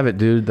 They have it,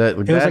 dude.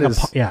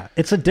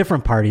 It's a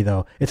different party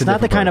though. It's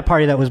not the kind of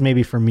party that was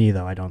maybe for me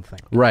though. I don't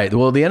think. Right.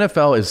 Well, the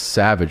NFL is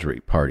savagery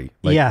party.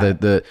 Like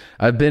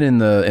I've been in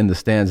the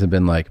stands and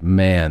been like,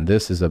 man,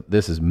 this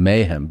is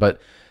mayhem.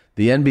 But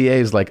the NBA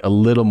is like a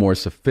little more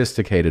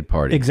sophisticated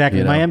party.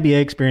 Exactly. My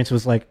NBA experience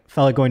felt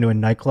like going to a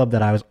nightclub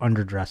that I was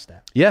underdressed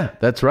at. Yeah,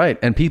 that's right.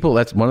 And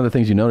that's one of the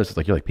things you notice. Is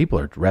like, you're like, people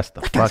are dressed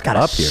the fuck got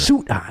up a here.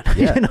 Suit on.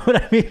 Yeah. You know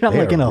what I mean? I'm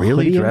like in a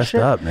really hoodie dressed and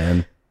shit. up,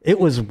 man. It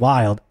was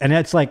wild. And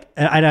it's like,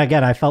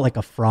 I felt like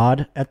a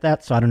fraud at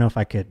that. So I don't know if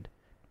I could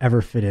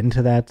ever fit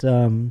into that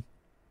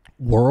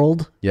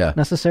world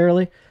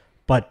necessarily.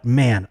 But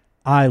man,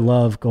 I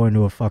love going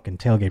to a fucking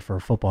tailgate for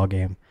a football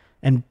game.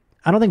 And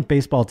I don't think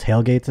baseball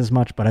tailgates as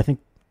much, but I think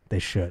they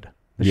should.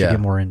 They should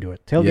get more into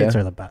it. Tailgates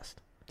are the best.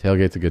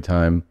 Tailgate's a good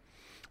time.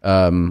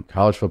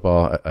 College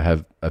football,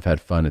 I've had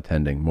fun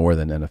attending more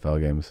than NFL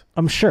games.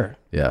 I'm sure.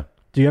 Yeah.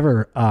 Do you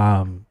ever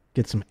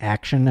get some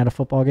action at a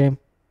football game?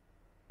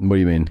 What do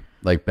you mean?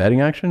 Like betting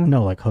action?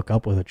 No, like hook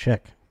up with a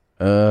chick.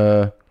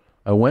 I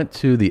went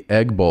to the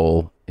Egg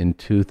Bowl in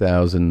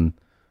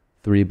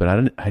 2003, but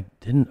I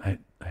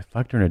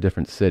fucked her in a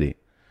different city.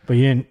 But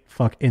you didn't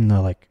fuck in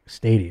the like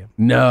stadium.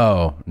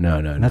 No.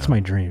 And that's my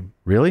dream.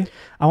 Really?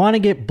 I want to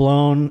get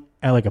blown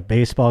at like a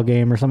baseball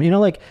game or something. You know,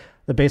 like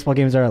the baseball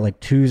games are at like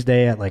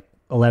Tuesday at like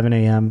 11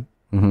 a.m.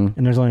 And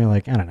there's only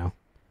like, I don't know,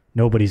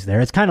 nobody's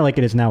there. It's kind of like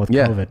it is now with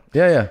COVID.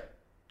 Yeah.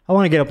 I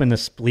want to get up in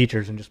the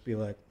bleachers and just be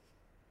like,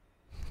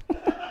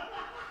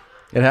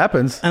 it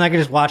happens. and I can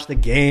just watch the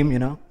game, you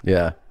know?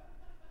 Yeah.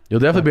 You'll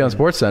definitely be on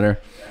Sports Center.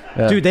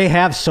 Yeah. Dude, they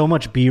have so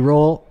much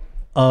B-roll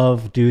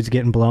of dudes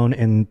getting blown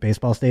in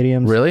baseball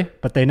stadiums. Really?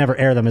 But they never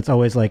air them. It's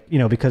always like, you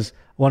know, because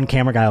one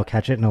camera guy will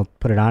catch it and he'll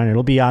put it on and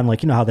it'll be on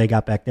like, you know how they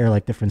got back there,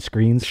 like different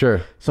screens.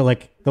 Sure. So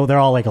like, though they're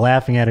all like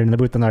laughing at it in the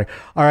booth and they're like,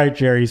 all right,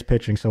 Jerry's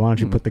pitching. So why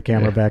don't you put the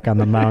camera back on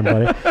the mound,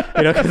 buddy?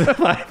 You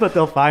know, but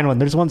they'll find one.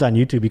 There's ones on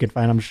YouTube you can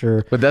find, I'm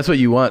sure. But that's what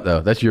you want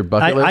though. That's your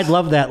bucket list. I'd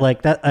love that.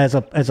 Like that as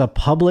a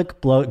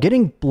public blow,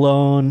 getting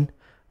blown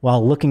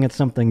while looking at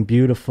something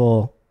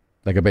beautiful.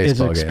 Like a baseball is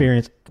an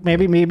experience.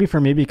 Game. Maybe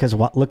for me, because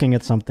looking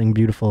at something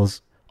beautiful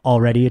is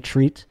already a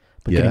treat,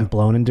 but getting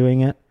blown and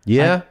doing it.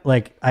 Yeah.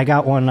 I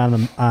got one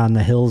on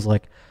the hills,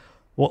 like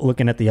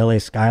looking at the LA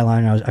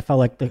skyline. I felt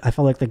like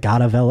the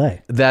god of LA.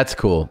 That's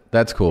cool.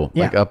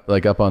 Yeah.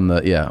 Like up on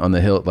the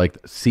hill, like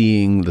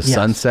seeing the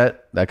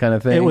sunset, that kind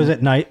of thing. It was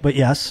at night, but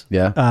yes.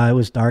 Yeah. It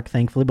was dark,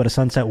 thankfully, but a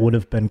sunset would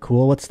have been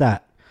cool. What's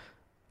that?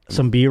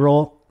 Some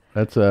B-roll.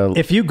 That's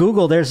if you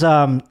Google, there's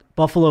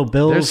Buffalo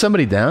Bills. There's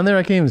somebody down there.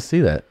 I can't even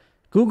see that.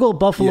 Google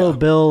Buffalo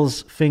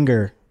Bills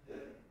finger.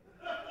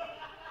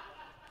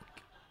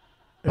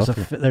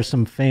 There's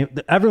some fame.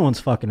 Everyone's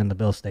fucking in the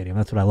Bill Stadium.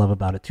 That's what I love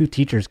about it. 2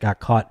 teachers got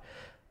caught.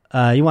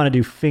 You want to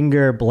do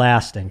finger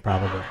blasting,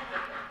 probably.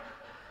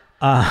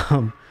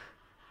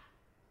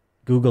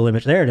 Google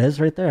image. There it is,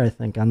 right there. I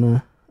think on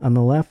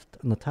the left,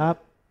 on the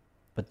top.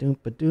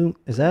 Ba-doom.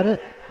 Is that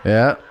it?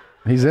 Yeah,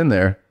 he's in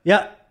there.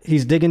 Yeah,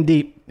 he's digging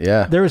deep.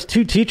 Yeah. There was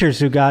 2 teachers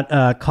who got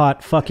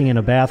caught fucking in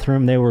a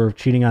bathroom. They were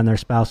cheating on their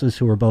spouses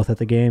who were both at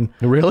the game.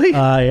 Really?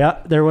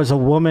 Yeah. There was a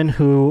woman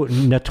who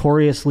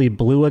notoriously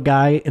blew a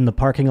guy in the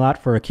parking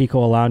lot for a Kiko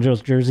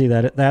Alonso's jersey.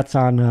 That's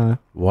on.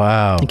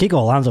 Wow. And Kiko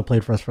Alonso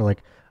played for us for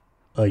like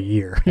a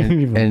year.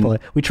 And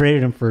we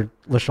traded him for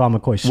LaShawn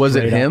McCoy. Was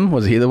it him? Up.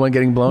 Was he the one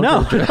getting blown?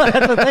 No,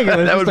 that's the thing.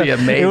 That would be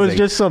amazing. It was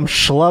just some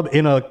schlub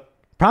in a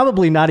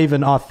probably not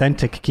even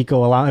authentic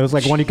Kiko Alonso. It was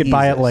like one you could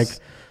buy at like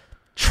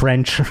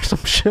Trench or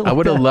some shit. I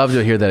would have loved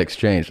to hear that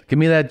exchange. Give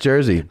me that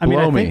jersey. I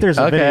think there's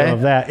a video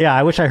of that. Yeah,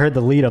 I wish I heard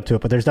the lead up to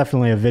it, but there's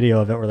definitely a video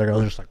of it where they're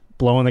just like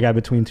blowing the guy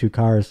between 2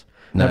 cars.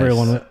 Nice.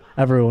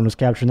 Everyone was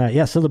capturing that.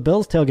 Yeah, so the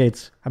Bills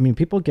tailgates, I mean,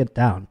 people get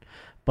down,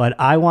 but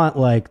I want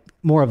like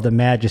more of the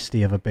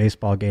majesty of a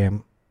baseball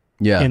game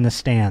in the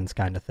stands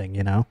kind of thing,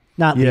 you know?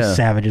 Not these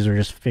savages who are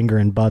just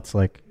fingering butts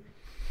like.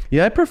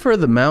 Yeah, I prefer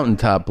the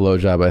mountaintop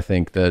blowjob. I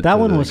think that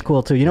one was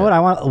cool too. You know what I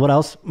want? What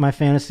else? My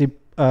fantasy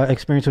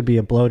experience would be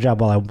a blowjob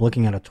while I'm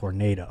looking at a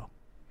tornado.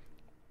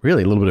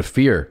 Really, a little bit of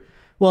fear.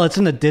 Well, it's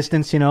in the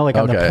distance, you know, like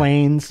on the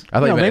plains. I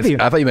thought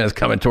you meant it's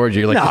coming towards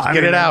you. You're like, just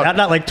get it out.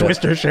 Not like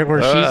Twister shit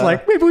where she's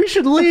like, maybe we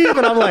should leave,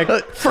 and I'm like,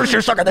 first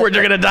you're sucking. We're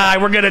gonna die.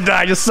 We're gonna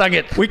die. Just suck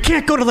it. We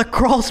can't go to the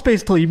crawl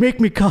space till you make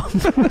me come.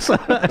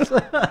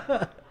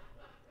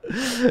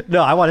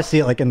 No, I want to see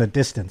it like in the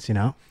distance, you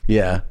know?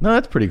 Yeah. No,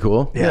 that's pretty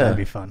cool. Yeah, that'd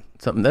be fun.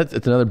 It's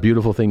another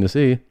beautiful thing to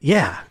see.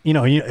 Yeah. You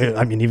know,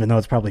 I mean, even though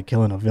it's probably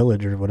killing a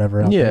village or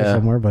whatever out there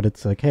somewhere, but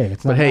it's like, hey,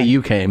 it's not. But hey,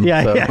 you came.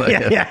 Yeah, so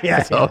yeah.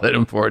 That's all that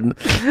important.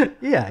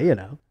 Yeah, you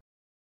know.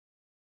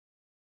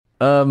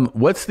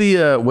 What's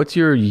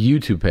your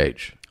YouTube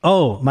page?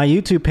 Oh, my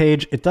YouTube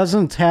page, it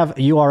doesn't have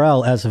a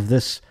URL as of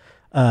this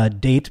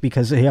date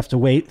because you have to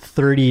wait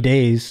 30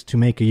 days to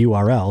make a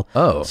URL.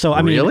 Oh, so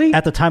I mean,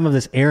 at the time of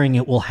this airing,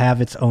 it will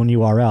have its own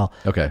URL.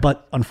 Okay.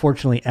 But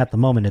unfortunately, at the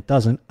moment, it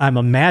doesn't. I'm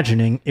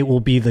imagining it will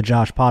be the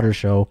Josh Potter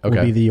Show will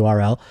be the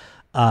URL,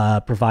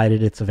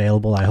 provided it's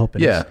available. I hope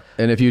it is. Yeah,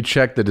 and if you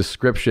check the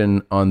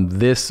description on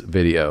this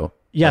video.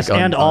 Yes,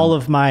 and all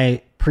of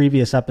my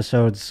previous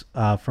episodes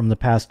from the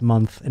past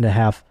month and a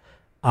half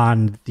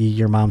on the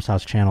Your Mom's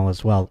House channel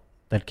as well.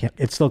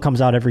 It still comes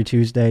out every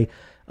Tuesday.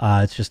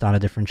 It's just on a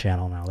different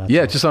channel now.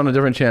 It's just on a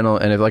different channel.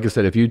 And like I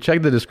said, if you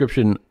check the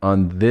description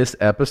on this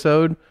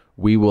episode,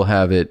 we will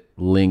have it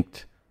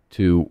linked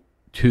to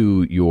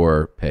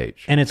your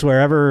page. And it's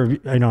wherever,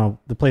 you know,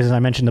 the places I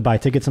mentioned to buy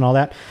tickets and all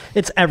that.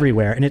 It's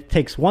everywhere. And it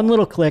takes one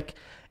little click.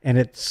 And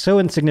it's so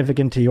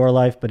insignificant to your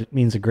life, but it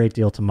means a great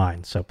deal to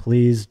mine. So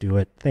please do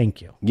it.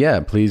 Thank you. Yeah,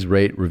 please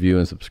rate, review,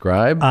 and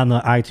subscribe. On the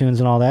iTunes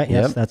and all that.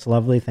 Yes, that's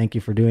lovely. Thank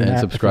you for doing that. And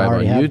subscribe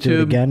on YouTube. Do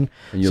it again.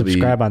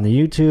 Subscribe on the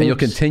YouTube. And you'll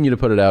continue to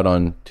put it out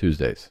on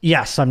Tuesdays.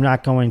 Yes, I'm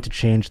not going to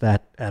change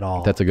that at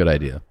all. That's a good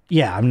idea.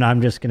 Yeah,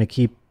 I'm just going to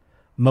keep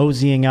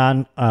moseying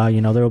on.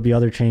 You know, there will be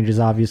other changes,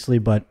 obviously,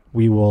 but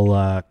we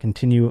will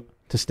continue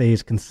to stay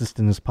as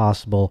consistent as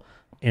possible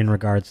in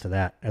regards to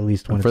that, at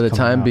least when for the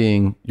time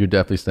being, you're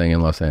definitely staying in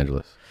Los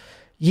Angeles.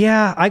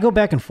 Yeah, I go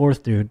back and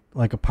forth, dude.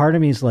 Like a part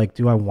of me is like,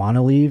 do I want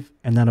to leave?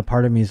 And then a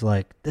part of me is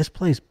like, this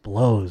place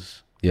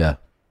blows. Yeah.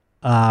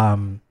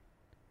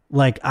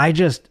 Like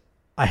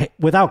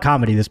without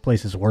comedy, this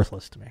place is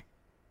worthless to me.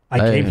 I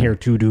came here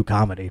to do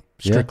comedy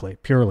strictly,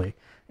 purely.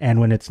 And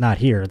when it's not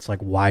here, it's like,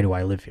 why do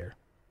I live here?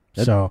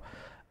 So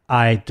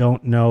I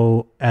don't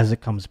know as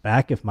it comes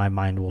back if my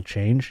mind will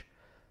change,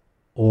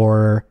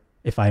 or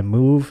if I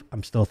move,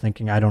 I'm still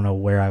thinking I don't know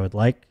where I would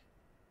like.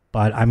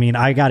 But I mean,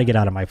 I got to get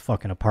out of my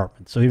fucking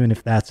apartment. So even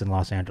if that's in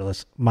Los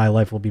Angeles, my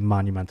life will be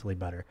monumentally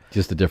better.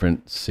 Just a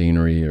different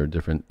scenery or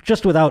different...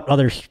 Just without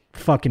other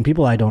fucking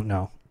people I don't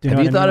know.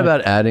 Have you thought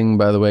about adding,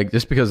 by the way,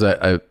 just because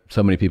I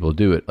so many people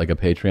do it, like a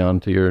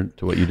Patreon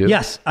to what you do?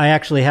 Yes, I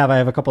actually have. I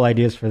have a couple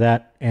ideas for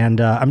that. And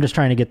I'm just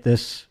trying to get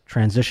this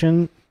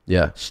transition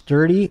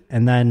sturdy,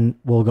 and then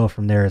we'll go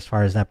from there as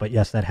far as that. But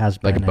yes, that has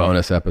been like a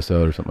bonus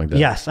episode or something like that.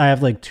 Yes, I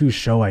have like two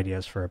separate show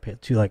ideas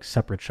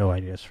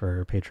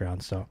for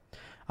Patreon. So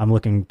I'm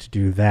looking to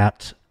do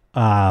that.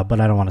 But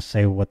I don't want to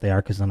say what they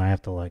are because then I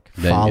have to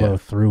follow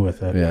through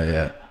with it.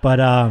 Yeah.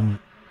 But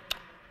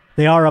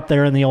they are up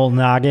there in the old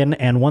noggin,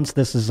 and once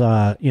this is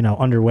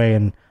underway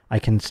and I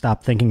can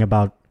stop thinking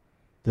about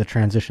the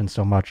transition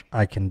so much,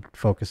 I can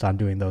focus on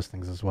doing those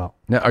things as well.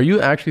 Now, are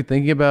you actually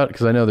thinking about,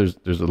 because I know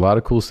there's a lot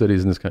of cool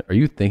cities in this country, are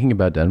you thinking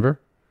about Denver?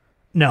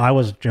 No, I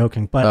was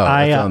joking, but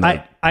I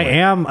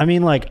am. I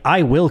mean, like,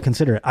 I will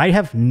consider it. I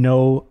have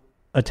no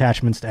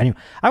attachments to anyone.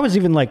 I was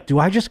even like, do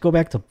I just go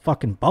back to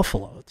fucking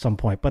Buffalo at some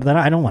point? But then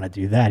I don't want to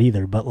do that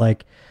either. But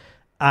like,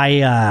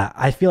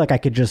 I feel like I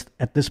could just,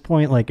 at this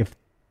point, like, if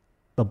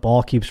the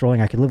ball keeps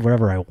rolling, I could live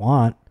wherever I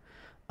want.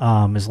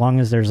 As long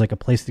as there's like a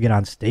place to get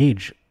on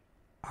stage,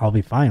 I'll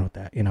be fine with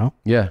that,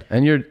 Yeah.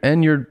 And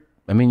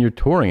you're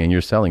touring and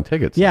you're selling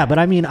tickets. Yeah, but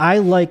I mean, I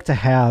like to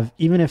have,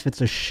 even if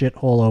it's a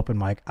shithole open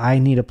mic, I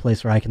need a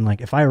place where I can, like,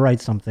 if I write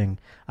something,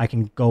 I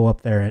can go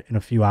up there in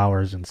a few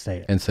hours and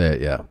say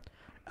it. Yeah.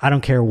 I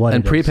don't care what.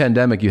 And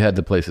pre-pandemic, you had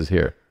the places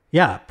here.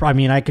 Yeah. I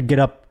mean, I could get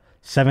up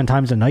 7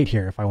 times a night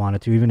here if I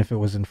wanted to, even if it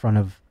was in front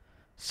of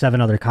 7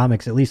 other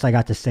comics. At least I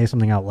got to say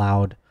something out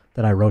loud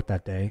that I wrote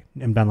that day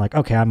and been like,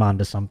 okay, I'm on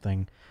to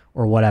something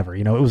or whatever.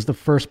 It was the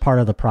first part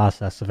of the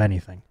process of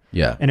anything.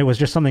 Yeah. And it was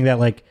just something that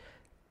like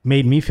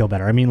made me feel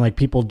better. I mean, like,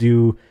 people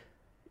do,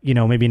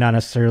 maybe not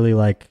necessarily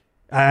like,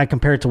 I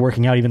compare it to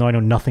working out, even though I know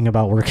nothing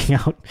about working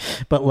out,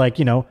 but like,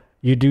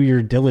 you do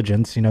your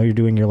diligence, you're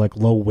doing your like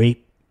low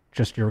weight,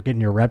 just you're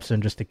getting your reps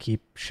in just to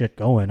keep shit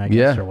going, I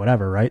guess, or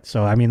whatever. Right.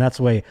 So, I mean, that's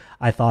the way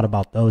I thought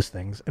about those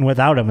things. And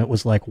without them, it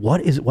was like,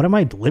 what am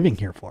I living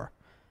here for?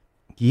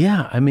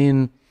 Yeah. I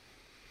mean,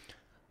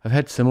 I've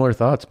had similar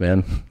thoughts,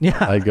 man. Yeah.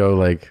 I go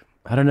like,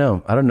 I don't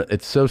know.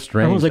 It's so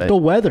strange. I was like, the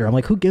weather. I'm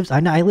like, who gives?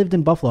 I lived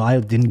in Buffalo.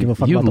 I didn't give a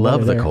fuck about the weather.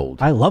 You love the cold.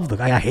 I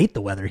love I hate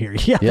the weather here.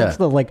 Yeah. That's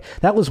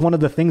that was one of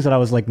the things that I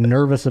was like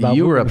nervous about.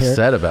 You were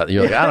upset about it.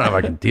 You're like, I don't know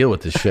if I can deal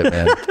with this shit,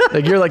 man.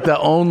 Like, you're like the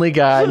only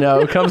guy I know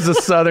who comes to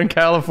Southern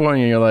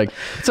California. You're like,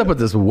 what's up with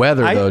this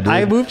weather though, dude?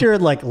 I moved here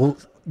in like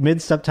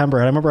mid-September.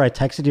 And I remember I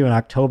texted you in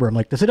October. I'm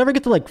like, does it ever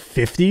get to like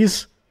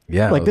 50s?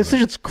 Yeah. Like, this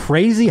is just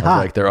crazy hot.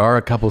 Like, there are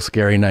a couple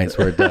scary nights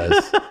where it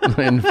does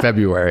in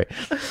February.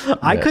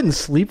 I couldn't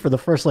sleep for the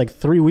first like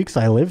 3 weeks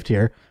I lived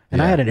here,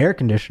 and I had an air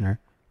conditioner.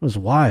 It was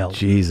wild.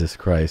 Jesus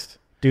Christ.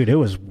 Dude, it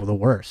was the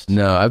worst.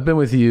 No, I've been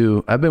with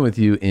you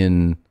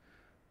in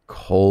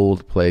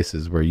cold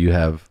places where you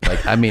have,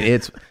 like, I mean,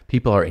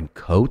 people are in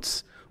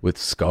coats with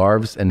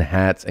scarves and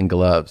hats and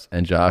gloves,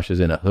 and Josh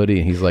is in a hoodie,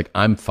 and he's like,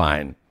 I'm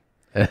fine.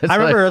 I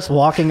remember us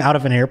walking out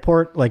of an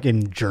airport, like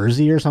in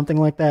Jersey or something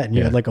like that, and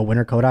you had like a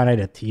winter coat on, I had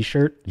a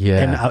t-shirt.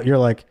 Yeah. And you're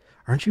like,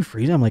 aren't you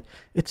freezing? I'm like,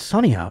 it's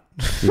sunny out.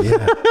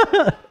 Yeah.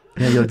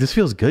 Yeah, you're like, this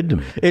feels good to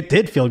me. It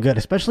did feel good,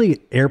 especially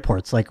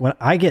airports. Like when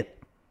I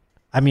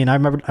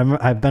remember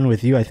I've been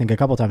with you, I think, a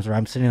couple times where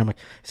I'm sitting and I'm like,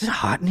 is it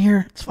hot in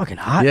here? It's fucking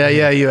hot. Yeah,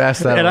 yeah, you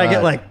asked that. And I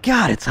get like,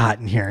 God, it's hot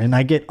in here. And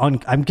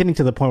I'm getting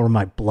to the point where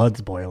my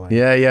blood's boiling.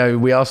 Yeah, yeah.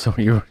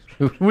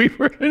 We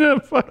were in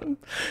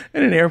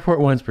an airport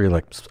once where you're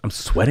like, I'm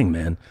sweating,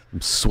 man. I'm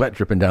sweat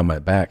dripping down my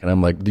back. And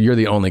I'm like, you're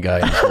the only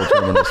guy in this whole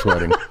terminal that's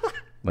sweating.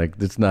 Like,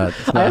 it's not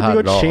I had hot to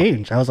at go all.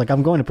 change. I was like,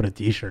 I'm going to put a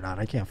t-shirt on.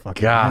 I can't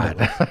fucking God.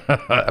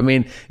 I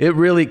mean, it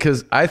really,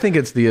 because I think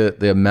it's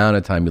the amount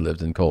of time you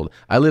lived in cold.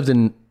 I lived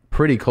in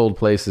pretty cold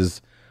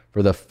places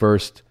for the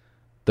first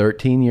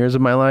 13 years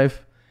of my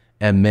life.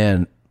 And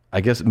man,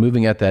 I guess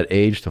moving at that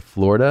age to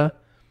Florida,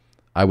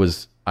 I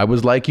was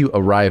like you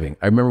arriving.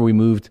 I remember we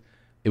moved,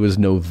 it was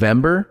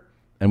November,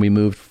 and we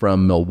moved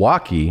from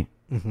Milwaukee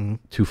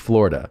to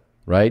Florida,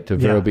 right? To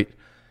Vero Beach.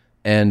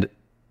 And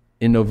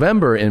in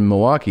November in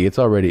Milwaukee, it's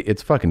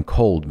fucking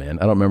cold, man.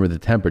 I don't remember the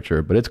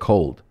temperature, but it's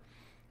cold.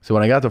 So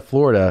when I got to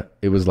Florida,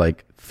 it was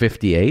like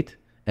 58,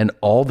 and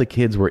all the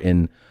kids were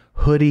in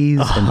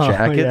hoodies and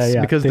jackets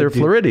because they're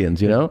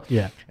Floridians, you know?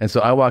 Yeah. And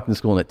so I walked into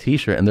school in a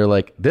t-shirt, and they're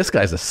like, this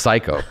guy's a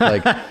psycho.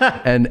 Like,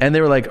 and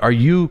they were like, are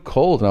you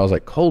cold? And I was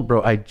like, cold,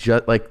 bro.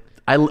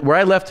 Where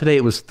I left today,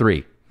 it was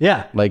 3.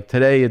 Yeah. Like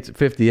today it's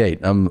 58.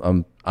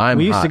 I'm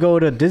We used hot. to go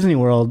to Disney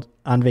World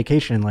on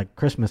vacation, like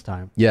Christmas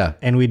time. Yeah.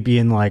 And we'd be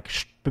in like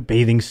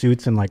bathing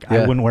suits, and like I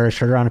wouldn't wear a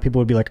shirt around, and people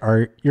would be like,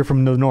 you're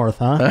from the north,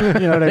 huh?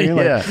 You know what I mean?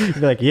 Like, Yeah. you'd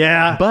be like,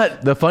 yeah.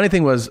 But the funny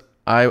thing was,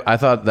 I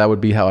thought that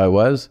would be how I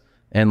was.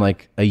 And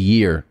like a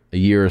year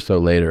or so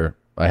later,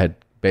 I had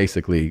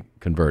basically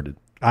converted.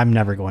 I'm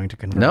never going to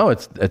convert. No,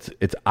 it's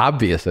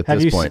obvious at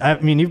this point. I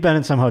mean, you've been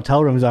in some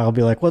hotel rooms. I'll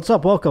be like, "What's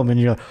up? Welcome," and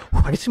you're like,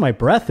 I can see my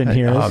breath in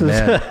here.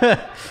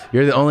 Man,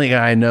 you're the only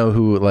guy I know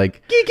who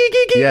like.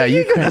 Yeah,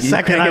 you can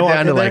get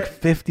down to like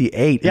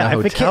 58. Yeah,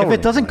 if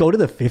it doesn't go to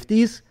the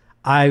 50s,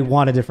 I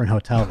want a different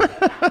hotel room.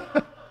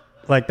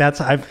 Like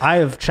I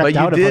have checked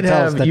out of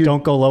hotels that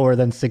don't go lower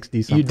than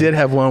 60 something. You did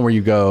have one where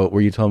you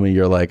told me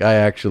you're like, I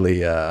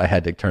actually I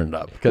had to turn it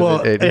up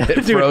because it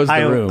froze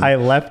the room. I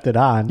left it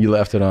on. You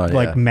left it on,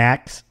 like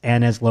max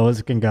and as low as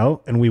it can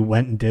go, and we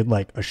went and did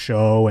like a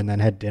show and then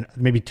had dinner,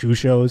 maybe 2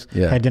 shows.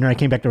 Yeah. Had dinner. I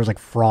came back, there was like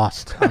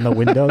frost on the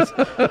windows.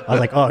 I was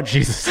like, oh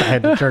Jesus, I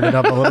had to turn it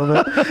up a little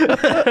bit.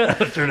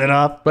 Turn it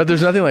up. But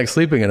there's nothing like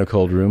sleeping in a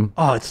cold room.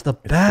 Oh, it's the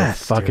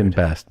best. It's the fucking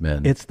best,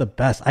 man. It's the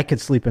best. I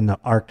could sleep in the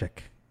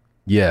Arctic.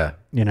 Yeah.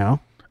 You know?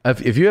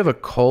 If you have a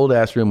cold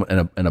ass room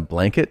and a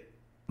blanket,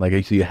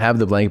 like so you have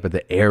the blanket but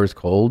the air is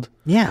cold.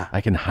 Yeah.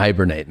 I can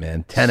hibernate,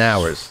 man. 10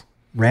 hours.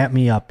 Wrap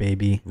me up,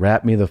 baby.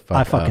 Wrap me the fuck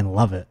up. I fucking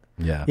love it.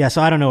 Yeah. Yeah,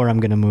 so I don't know where I'm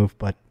going to move,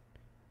 but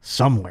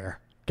somewhere,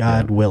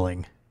 God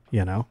willing,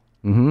 you know?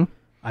 Mm-hmm.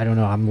 I don't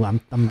know.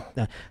 I'm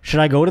should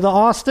I go to the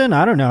Austin?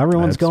 I don't know.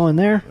 Everyone's going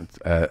there.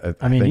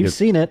 I mean, you've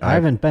seen it. I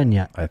haven't been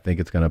yet. I think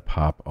it's going to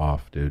pop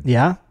off, dude.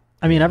 Yeah?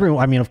 I mean,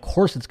 of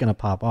course it's going to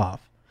pop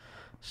off.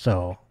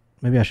 So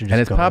maybe I should just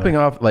And it's go popping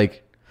there. off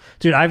like...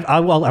 Dude, I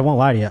won't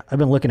lie to you. I've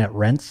been looking at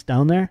rents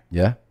down there.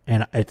 Yeah?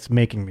 And it's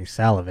making me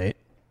salivate.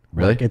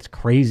 Really? Like, it's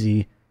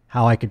crazy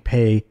how I could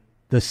pay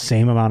the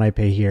same amount I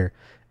pay here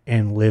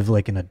and live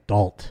like an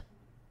adult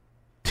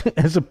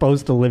as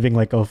opposed to living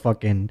like a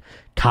fucking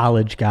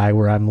college guy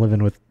where I'm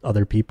living with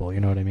other people. You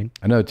know what I mean?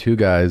 I know 2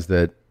 guys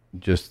that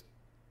just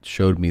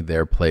showed me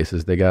their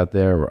places they got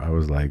there where I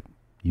was like,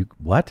 you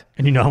what?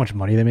 And you know how much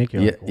money they make?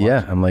 You're like, what?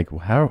 Yeah. I'm like,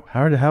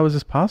 how is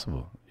this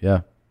possible?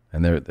 Yeah.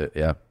 And they're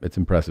it's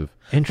impressive.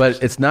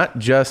 But it's not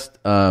just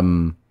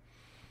it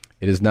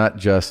is not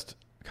just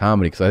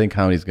comedy, because I think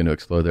comedy is going to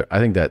explode there. I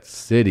think that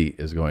city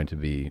is going to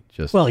be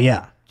just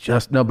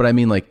but I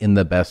mean like in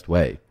the best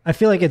way. I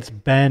feel like it's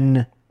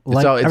been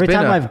like every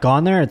time I've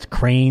gone there, it's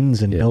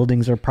cranes and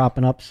buildings are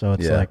propping up, so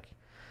it's like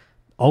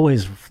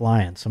always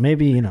flying. So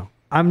maybe, you know,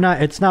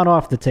 it's not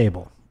off the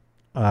table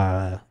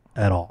at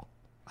all.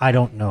 I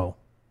don't know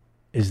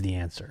is the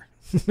answer.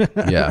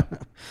 Yeah.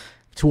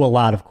 To a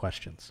lot of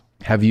questions.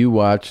 Have you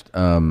watched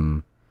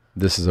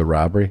This Is a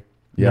Robbery?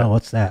 Yeah. No,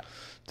 what's that?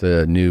 It's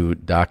a new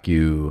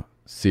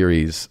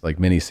docu-series, like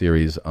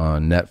mini-series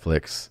on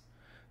Netflix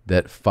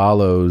that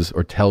follows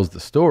or tells the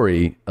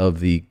story of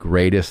the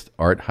greatest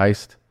art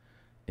heist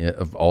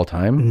of all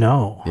time.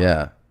 No.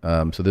 Yeah.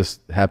 So this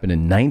happened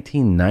in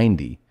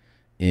 1990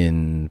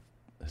 in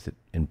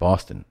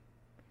Boston.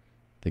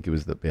 I think it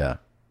was the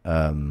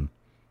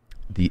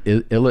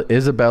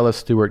Isabella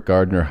Stewart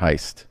Gardner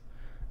heist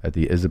at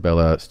the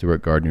Isabella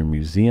Stewart Gardner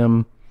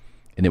Museum,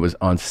 and it was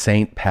on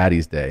St.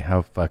 Patty's Day.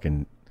 How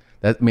fucking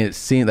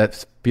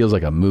that feels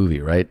like a movie,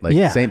 right?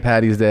 Like St.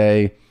 Patty's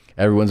Day,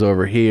 everyone's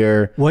over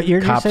here. What year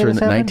did you say this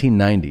happened?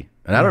 1990.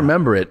 And I don't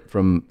remember it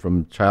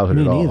from childhood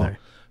at all. Neither.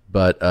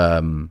 But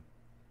by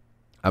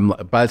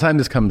the time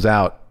this comes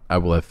out, I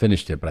will have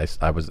finished it, but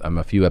I'm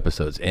a few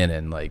episodes in,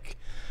 and like,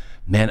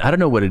 man, I don't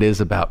know what it is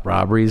about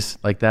robberies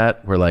like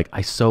that where like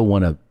I so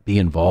want to be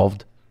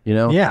involved, you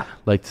know? Yeah.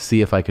 Like to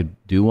see if I could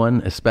do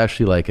one,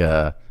 especially like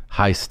a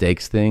high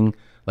stakes thing.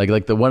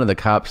 Like the one of the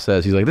cops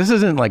says, he's like, this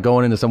isn't like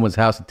going into someone's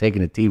house and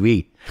taking a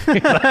TV.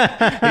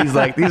 He's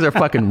like, these are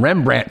fucking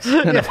Rembrandts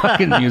in a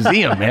fucking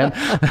museum, man.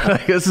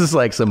 Like, this is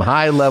like some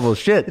high level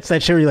shit. It's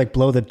that shit where you like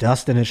blow the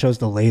dust and it shows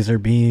the laser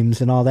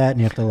beams and all that, and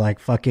you have to like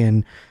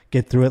fucking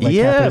get through it like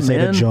Catherine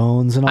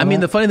Zeta-Jones and all that. I mean,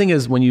 the funny thing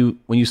is when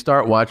you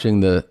start watching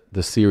the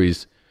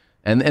series,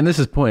 and this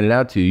is pointed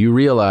out to you, you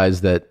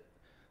realize that,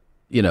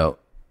 you know,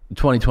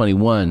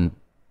 2021,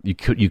 you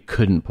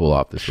couldn't pull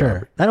off this. Sure.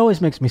 robbery. That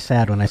always makes me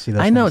sad when I see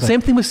those. I know. things. Same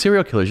thing with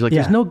serial killers. You're like,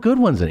 there's no good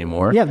ones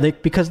anymore. Yeah,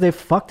 because they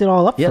fucked it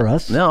all up for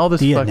us. No, all this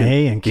DNA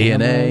fucking and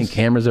cameras. DNA and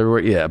cameras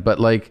everywhere. Yeah,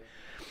 but like,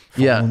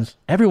 Phones.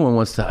 everyone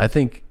wants to. I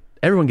think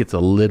everyone gets a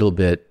little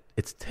bit.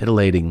 It's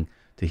titillating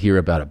to hear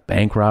about a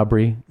bank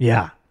robbery.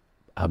 Yeah.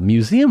 A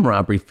museum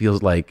robbery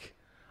feels like,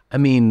 I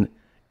mean,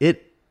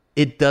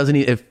 it doesn't.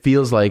 It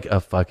feels like a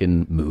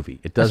fucking movie.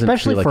 It doesn't,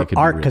 especially feel like for it could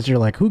art, be because you're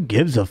like, who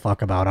gives a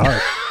fuck about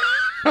art?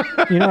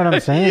 You know what I'm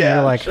saying? Yeah,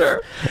 you're like,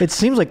 sure. It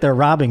seems like they're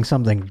robbing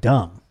something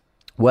dumb.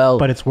 Well,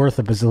 but it's worth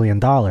 $1 billion.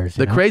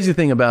 The crazy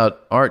thing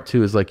about art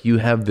too is like you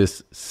have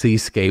this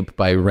seascape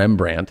by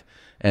Rembrandt,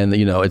 and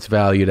you know it's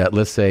valued at,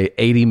 let's say,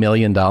 $80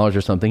 million or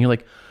something. You're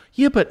like,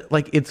 yeah, but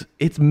like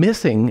it's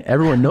missing.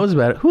 Everyone knows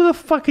about it. Who the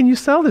fuck can you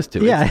sell this to?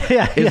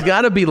 It's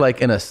got to be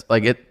like in a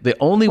like it. The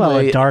only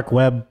way a dark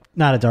web,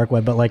 not a dark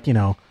web, but like, you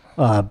know,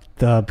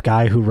 the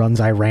guy who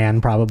runs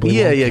Iran probably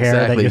won't care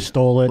exactly. that you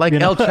stole it. Like, you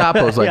know? El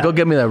Chapo's like, go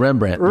get me that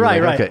Rembrandt.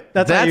 Right, like, right. Okay,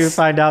 that's how you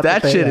find out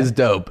that shit is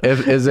dope.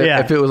 If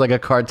it was like a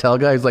cartel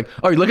guy, he's like,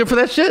 oh, you looking for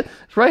that shit?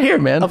 It's right here,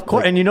 man. Of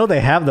course, like, and you know they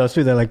have those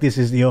too. They're like, this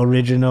is the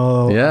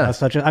original. Yeah.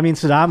 I mean,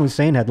 Saddam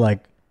Hussein had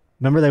like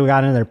Remember they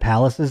got into their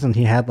palaces and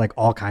he had like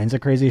all kinds of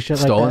crazy shit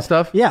like that? Stolen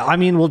stuff? Yeah, I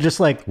mean, we'll just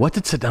like... What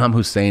did Saddam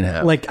Hussein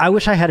have? Like, I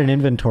wish I had an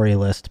inventory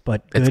list,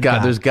 but there's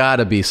got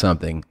to be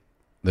something.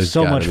 There's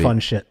so much fun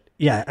shit.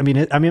 Yeah, I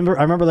mean, I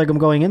remember like I'm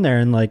going in there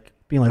and like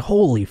being like,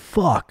 holy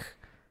fuck,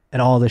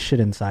 and all this shit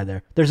inside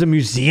there. There's a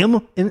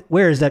museum.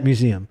 Where is that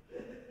museum?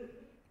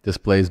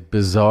 Displays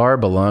bizarre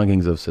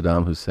belongings of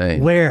Saddam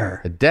Hussein.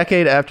 Where? A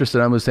decade after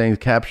Saddam Hussein's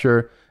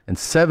capture and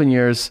 7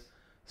 years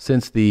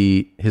since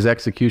his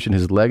execution,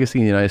 his legacy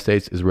in the United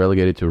States is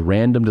relegated to a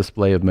random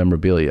display of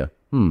memorabilia.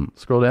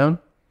 Scroll down.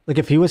 Like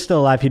if he was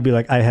still alive, he'd be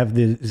like, I have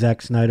the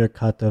Zack Snyder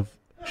cut of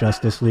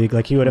Justice League.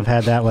 Like he would have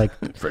had that like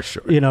for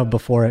sure.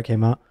 Before it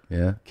came out.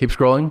 Yeah. Keep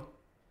scrolling.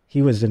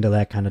 He was into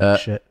that kind of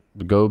shit.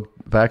 Go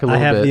back a little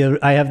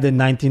bit. I have the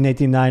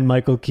 1989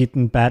 Michael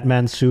Keaton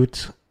Batman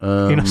suit.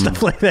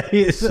 Stuff like that.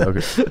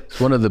 It's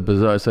one of the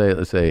bizarre.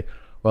 Let's say,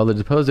 while the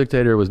deposed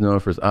dictator was known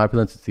for his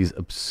opulence, it's these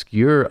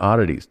obscure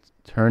oddities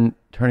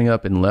turning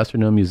up in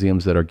lesser-known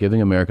museums that are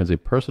giving Americans a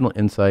personal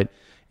insight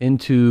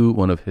into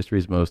one of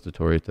history's most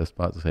notorious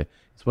despots.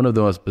 It's one of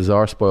the most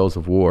bizarre spoils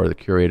of war. The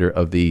curator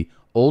of the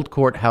Old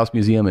Court House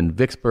Museum in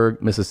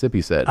Vicksburg,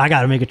 Mississippi said, I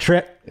got to make a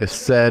trip. It's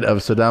said of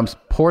Saddam's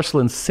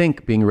porcelain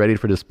sink being ready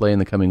for display in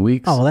the coming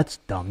weeks. Oh, that's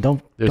dumb.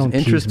 Don't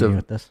interest tease me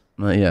with this.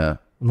 Yeah.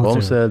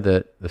 Holmes said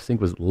that the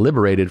sink was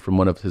liberated from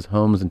one of his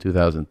homes in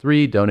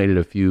 2003, donated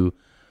a few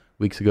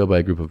weeks ago by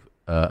a group of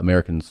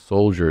American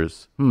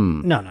soldiers.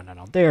 No.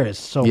 There is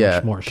so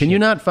much more shit. Can you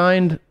not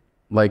find,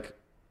 like...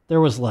 There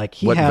was, like...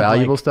 what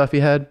valuable stuff he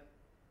had?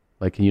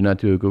 Like, can you not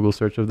do a Google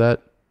search of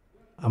that?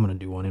 I'm going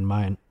to do one in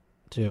mine,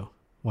 too.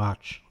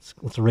 Watch.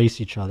 Let's race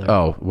each other.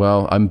 Oh,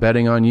 well, I'm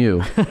betting on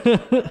you.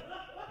 I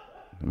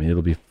mean,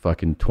 it'll be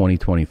fucking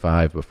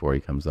 2025 before he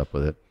comes up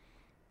with it.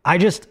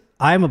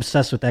 I'm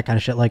obsessed with that kind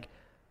of shit. Like,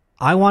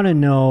 I want to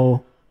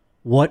know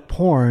what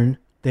porn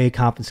they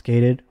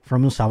confiscated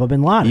from Osama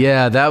bin Laden.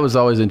 Yeah, that was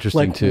always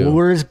interesting too.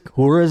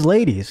 Who were his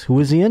ladies? Who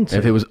was he into?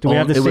 If it was, do we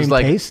have the same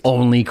taste?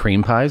 Only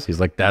cream pies. He's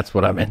like, that's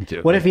what I'm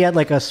into. What if he had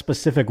like a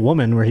specific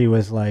woman where he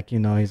was like,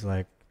 he's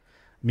like,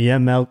 Mia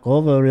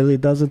Malkova really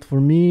does it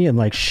for me, and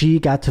like she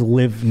got to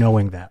live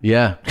knowing that.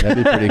 Yeah,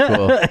 that'd be pretty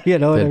cool. That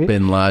what I mean?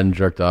 Bin Laden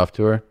jerked off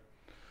to her.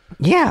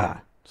 Yeah.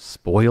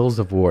 Spoils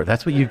of war.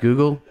 That's what you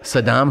Google?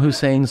 Saddam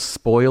Hussein's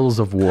spoils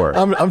of war.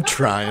 I'm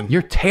trying.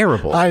 You're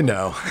terrible. I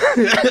know.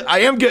 I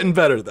am getting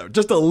better, though.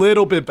 Just a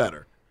little bit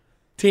better.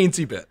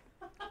 Teensy bit.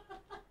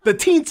 The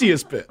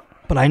teensiest bit.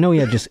 But I know he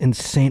had just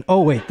insane...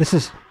 Oh, wait.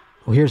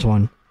 Here's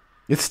one.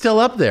 It's still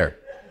up there.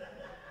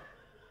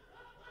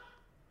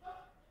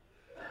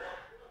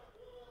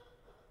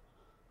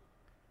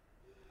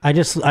 I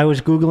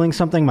was Googling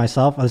something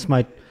myself. This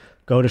might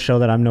go to show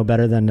that I'm no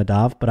better than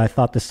Nadav, but I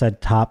thought this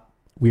said top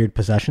weird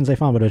possessions they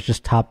found, but it was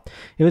just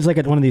it was like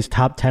one of these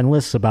top 10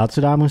 lists about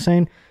Saddam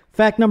Hussein.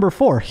 Fact number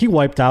 4, he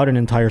wiped out an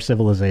entire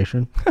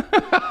civilization.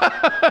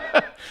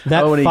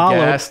 When he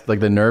gassed,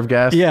 like the nerve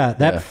gas?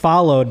 Yeah,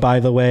 followed,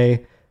 by the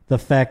way, the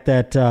fact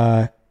that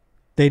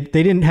they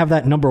didn't have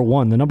that number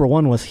 1. The number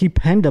 1 was he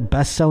penned a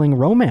best-selling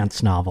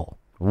romance novel.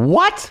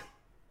 What?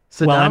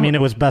 Well, I mean,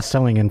 it was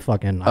best-selling in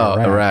fucking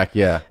Iraq. Iraq,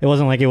 yeah. It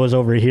wasn't like it was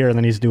over here and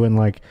then he's doing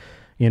like,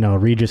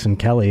 Regis and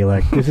Kelly,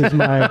 like, this is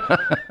my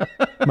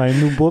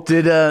new book.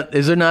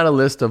 Is there not a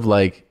list of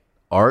like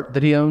art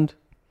that he owned?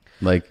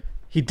 Like,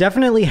 he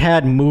definitely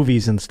had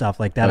movies and stuff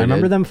like that. I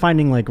remember them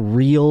finding like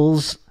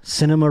reels,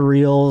 cinema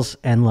reels,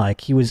 and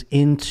like he was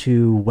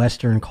into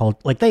Western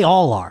culture. Like they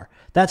all are.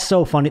 That's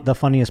so funny. The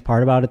funniest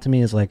part about it to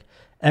me is like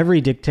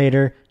every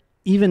dictator,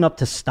 even up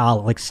to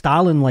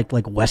Stalin, like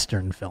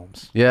Western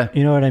films. Yeah.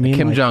 You know what I mean?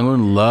 Kim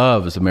Jong-un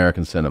loves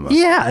American cinema.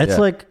 Yeah. It's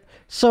like,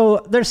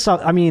 so there's some,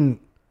 I mean,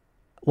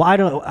 well, I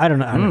don't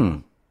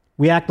know.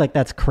 We act like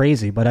that's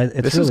crazy, but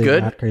it's really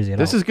good. Not crazy at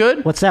all. This is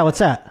good. What's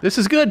that? This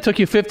is good. Took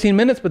you 15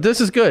 minutes, but this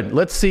is good.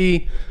 Let's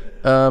see.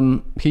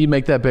 Can you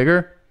make that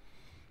bigger?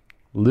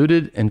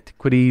 Looted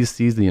antiquities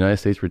seized the United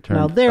States returned.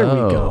 Now there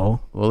we go.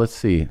 Well, let's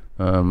see.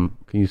 Can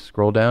you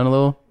scroll down a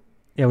little?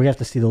 Yeah, we have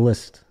to see the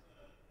list.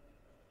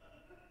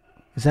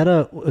 Was that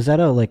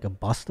a like a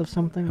bust of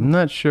something? I'm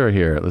not sure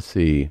here. Let's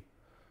see.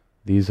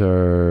 These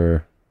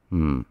are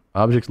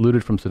objects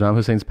looted from Saddam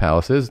Hussein's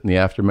palaces in the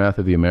aftermath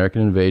of the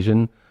American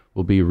invasion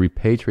will be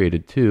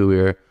repatriated too.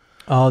 We're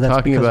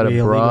talking about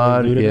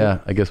abroad. Yeah,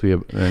 I guess we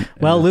have.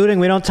 Looting.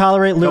 We don't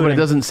tolerate looting. No, but it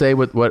doesn't say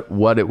what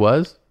it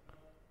was.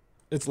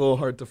 It's a little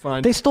hard to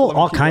find. They stole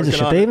all kinds of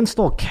shit. They even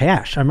stole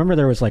cash. I remember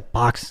there was like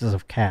boxes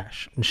of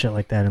cash and shit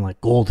like that, and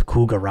like gold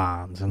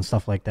Kugarans and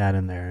stuff like that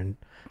in there. And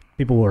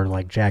people were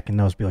like jacking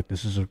those, be like,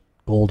 "This is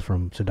gold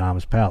from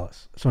Saddam's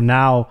palace." So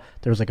now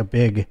there's like a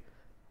big,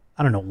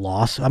 I don't know,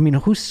 loss. I mean,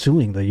 who's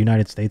suing the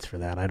United States for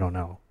that? I don't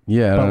know.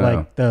 Yeah, but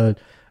like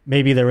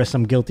maybe there was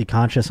some guilty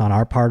conscience on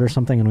our part or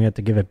something, and we had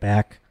to give it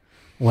back.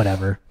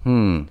 Whatever.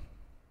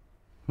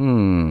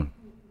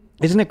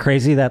 Isn't it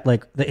crazy that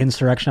like the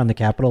insurrection on the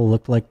Capitol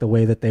looked like the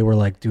way that they were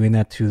like doing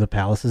that to the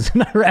palaces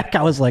in Iraq?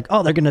 I was like,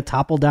 oh, they're gonna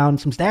topple down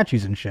some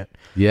statues and shit.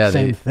 Yeah,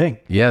 same thing.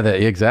 Yeah,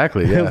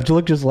 exactly. Yeah, it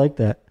looked just like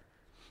that.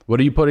 What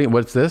are you putting?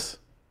 What's this?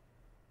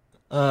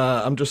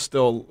 I'm just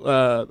still.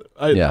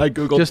 I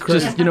googled.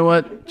 Just you know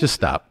what? Just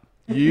stop.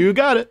 You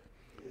got it.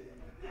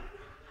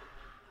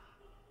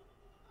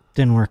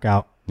 Didn't work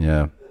out.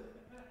 Yeah.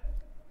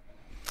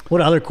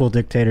 What other cool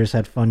dictators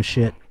had fun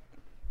shit?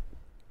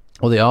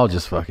 Well, they all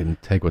just fucking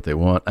take what they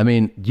want. I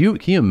mean, can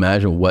you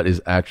imagine what is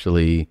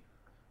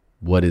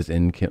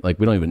in Kim? Like,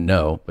 we don't even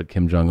know, but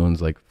Kim Jong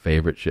Un's like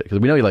favorite shit, because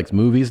we know he likes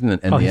movies and the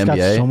He's NBA.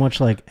 got so much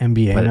like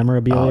NBA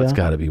memorabilia. Oh, it's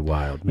got to be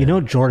wild. Man. You know,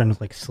 Jordan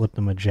like slipped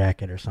him a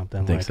jacket or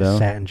something, like so? a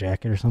satin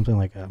jacket or something,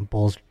 like a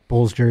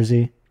Bulls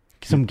jersey,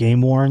 some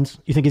game worns.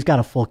 You think he's got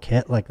a full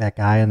kit like that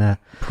guy? And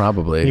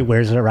probably he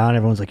wears it around.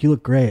 Everyone's like, "You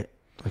look great."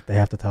 Like they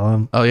have to tell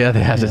him. Oh yeah,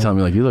 they have to tell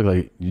me like, you look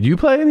like. Did you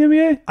play in the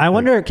NBA? I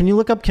wonder. Can you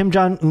look up Kim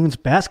Jong Un's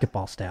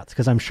basketball stats?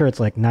 Because I'm sure it's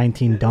like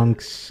 19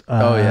 dunks.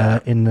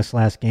 In this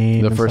last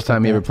game. The first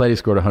time he ever played, he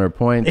scored 100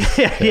 points.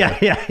 yeah.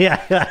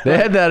 They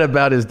had that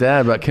about his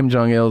dad, about Kim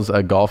Jong Il's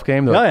golf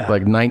game.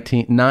 Like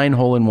 9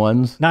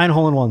 hole-in-ones. 9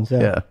 hole-in-ones.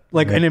 Yeah.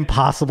 Like an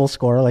impossible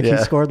score. Like he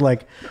scored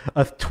like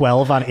a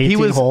 12 on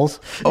 18 holes.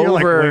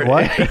 Over.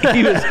 Like, wait, what?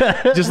 He was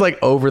just like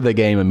over the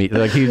game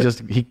immediately.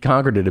 Like he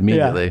conquered it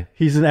immediately. Yeah.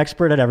 He's an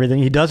expert at everything.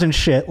 He doesn't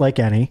shit like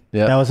any.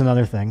 Yeah. That was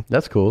another thing.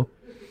 That's cool.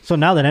 So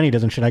now that any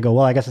doesn't shit, I go,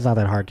 well, I guess it's not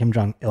that hard. Kim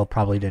Jong-il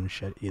probably didn't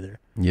shit either.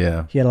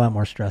 Yeah. He had a lot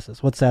more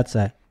stresses. What's that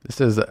say? This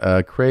is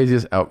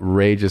craziest,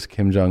 outrageous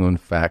Kim Jong-un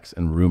facts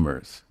and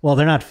rumors. Well,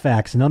 they're not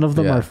facts. None of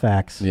them are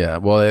facts. Yeah.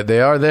 Well,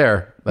 they are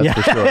there. That's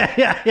for sure.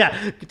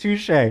 yeah.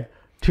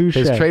 Touche.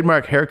 His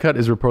trademark haircut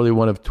is reportedly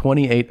one of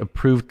 28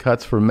 approved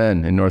cuts for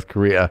men in North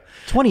Korea.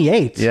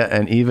 28? Yeah,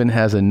 and even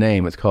has a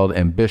name. It's called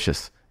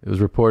Ambitious. It was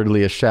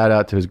reportedly a shout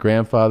out to his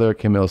grandfather,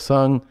 Kim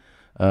Il-sung.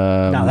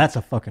 Now that's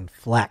a fucking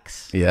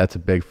flex. Yeah, that's a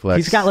big flex.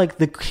 He's got like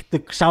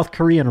the South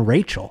Korean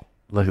Rachel.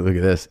 Look at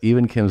this.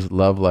 Even Kim's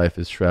love life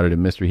is shrouded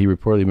in mystery. He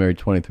reportedly married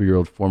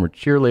 23-year-old former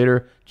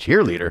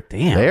cheerleader.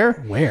 Damn. There?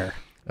 Where?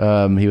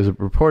 He was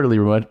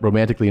reportedly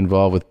romantically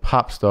involved with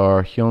pop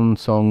star Hyun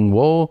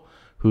Sung-woo,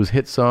 whose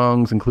hit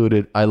songs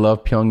included I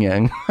Love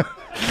Pyongyang.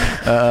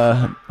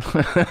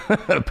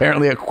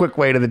 Apparently a quick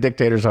way to the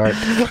dictator's heart.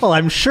 Well,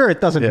 I'm sure it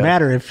doesn't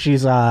matter if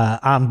she's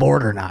on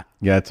board or not.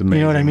 Yeah, it's amazing.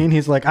 You know what I mean?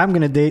 He's like, I'm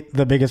going to date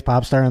the biggest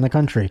pop star in the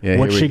country. Yeah,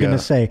 what's she going to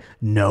say?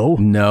 No?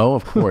 No,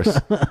 of course.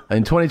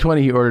 In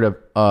 2020, he ordered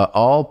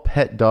all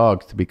pet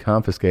dogs to be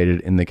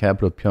confiscated in the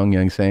capital of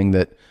Pyongyang, saying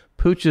that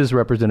pooches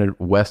represented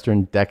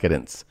Western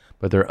decadence,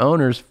 but their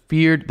owners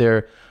feared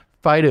their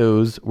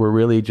Fidos were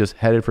really just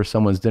headed for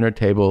someone's dinner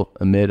table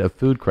amid a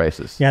food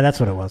crisis. Yeah, that's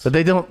what it was. But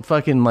they don't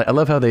fucking like. I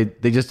love how they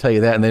just tell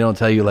you that, and they don't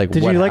tell you like.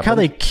 Did what you like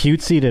happened. how they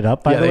cutesied it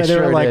up? By the way, they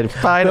were sure like, did.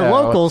 Fido. The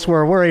locals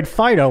were worried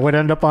Fido would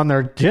end up on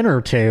their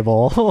dinner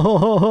table.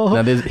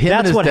 Now,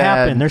 that's what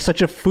happened. There's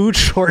such a food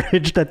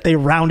shortage that they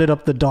rounded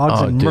up the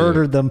dogs and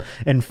murdered them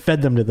and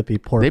fed them to the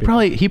poor people.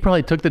 He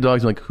probably took the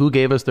dogs and like, who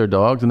gave us their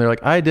dogs? And they're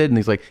like, I did. And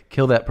he's like,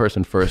 kill that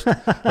person first.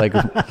 Like,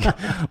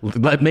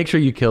 make sure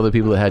you kill the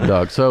people that had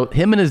dogs. So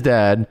him and his dad.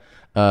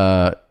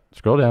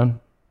 Scroll down.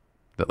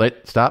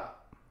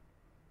 Stop.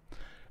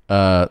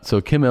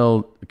 So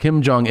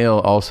Kim Jong-il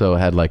also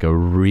had like a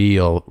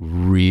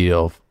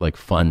real like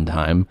fun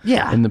time.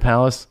 Yeah. In the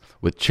palace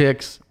with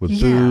chicks,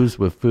 with booze,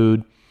 with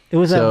food. It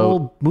was that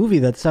whole movie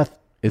that Seth.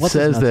 It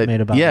says that.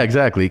 Made about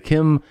exactly.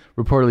 Kim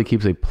reportedly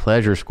keeps a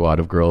pleasure squad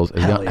of girls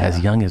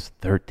as young as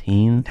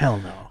 13. Hell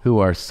no. Who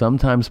are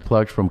sometimes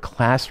plucked from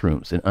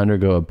classrooms and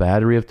undergo a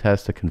battery of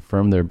tests to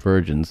confirm their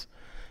virgins.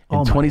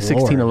 In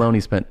 2016 alone,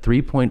 he spent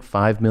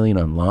 $3.5 million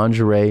on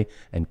lingerie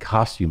and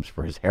costumes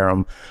for his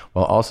harem,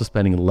 while also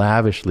spending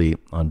lavishly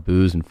on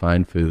booze and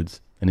fine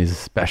foods. And he's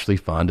especially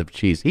fond of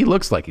cheese. He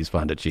looks like he's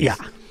fond of cheese.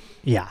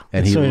 Yeah.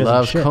 And he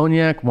loves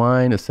cognac,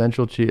 wine,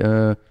 essential cheese.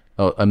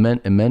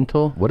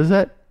 Emmental. What is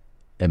that?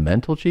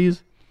 Emmental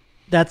cheese?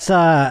 That's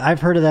I've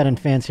heard of that in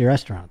fancy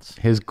restaurants.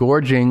 His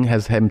gorging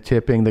has him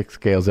tipping the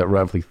scales at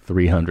roughly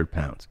 300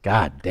 pounds.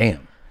 God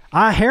damn.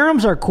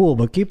 Harems are cool,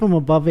 but keep them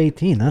above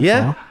 18. That's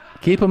all.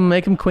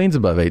 Make them queens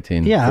above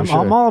 18. Yeah,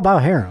 I'm all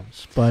about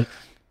harems, but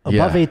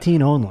above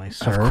 18 only,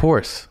 sir. Of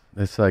course.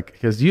 It's like,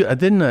 because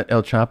didn't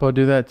El Chapo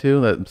do that too?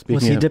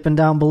 Was he dipping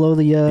down below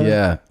the...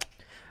 Yeah.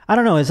 I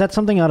don't know. Is that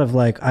something out of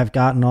like, I've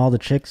gotten all the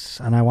chicks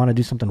and I want to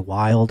do something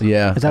wild?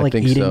 Yeah. Is that like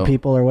eating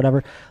people or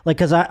whatever? Like,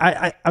 because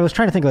I was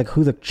trying to think like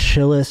who the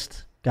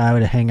chillest guy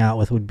would hang out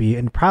with would be,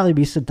 and probably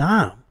be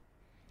Saddam.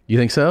 You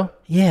think so?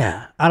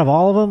 Yeah. Out of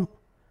all of them,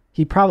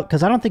 he probably...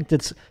 Because I don't think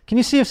that's... Can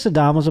you see if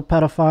Saddam was a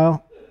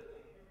pedophile?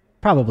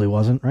 Probably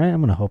wasn't, right? I'm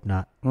going to hope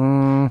not.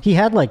 He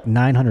had like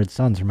 900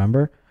 sons,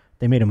 remember?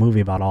 They made a movie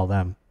about all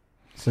them.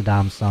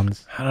 Saddam's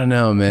sons. I don't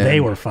know, man. They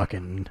were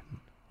fucking...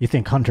 You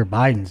think Hunter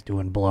Biden's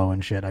doing blow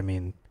and shit. I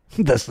mean,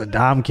 the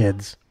Saddam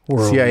kids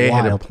were CIA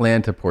wild. had a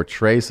plan to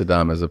portray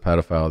Saddam as a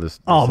pedophile.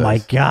 My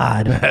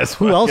God.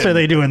 Who else are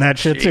they doing that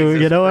shit to?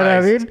 You know what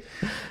I mean?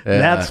 Yeah.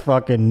 That's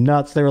fucking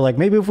nuts. They were like,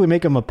 maybe if we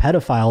make him a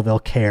pedophile, they'll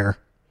care.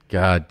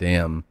 God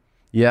damn.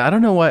 Yeah, I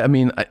don't know why. I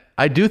mean,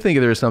 I do think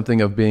there's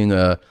something of being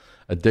a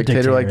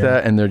dictator like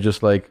that, and they're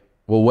just like,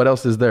 well, what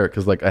else is there?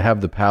 Because like I have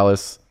the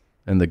palace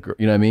and you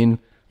know what I mean?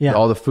 Yeah.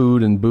 all the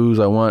food and booze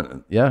I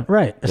want. Yeah.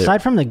 Right.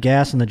 Aside from the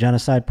gas and the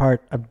genocide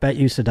part, I bet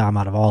you Saddam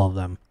out of all of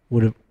them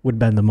would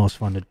been the most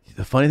fun to.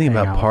 The funny thing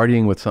about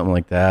partying with something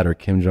like that or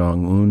Kim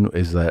Jong Un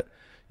is that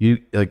you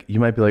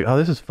might be like, oh,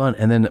 this is fun,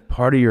 and then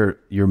part of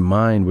your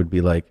mind would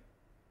be like,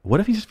 what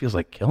if he just feels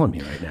like killing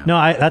me right now? No,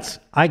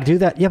 I do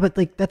that. Yeah, but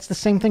like that's the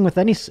same thing with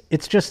any.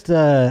 It's just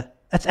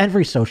that's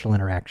every social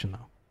interaction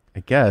though. I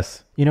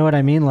guess. You know what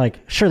I mean? Like,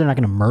 sure, they're not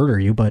going to murder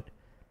you, but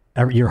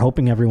you're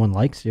hoping everyone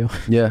likes you.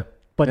 Yeah.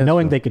 But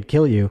knowing they could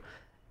kill you,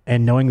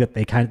 and knowing that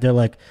they're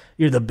like,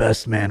 you're the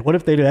best man. What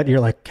if they do that? And you're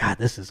like, God,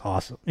 this is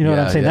awesome. You know what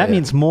I'm saying? That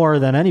means more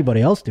than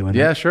anybody else doing it.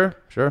 Yeah, sure.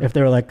 If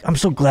they were like, I'm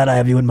so glad I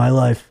have you in my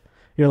life.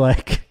 You're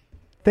like,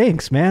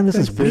 thanks, man. This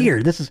is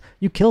weird.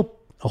 You kill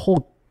a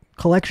whole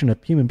collection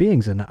of human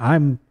beings, and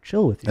I'm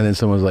chill with you. And then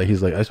someone's like,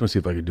 he's like, I just want to see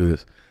if I could do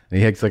this. And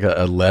he has like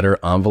a letter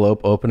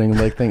envelope opening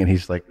like thing, and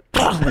he's like,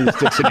 and he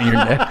sticks it in your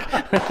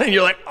neck. And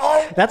you're like,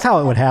 oh. That's how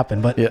it would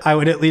happen, but I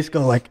would at least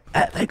go like,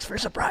 thanks for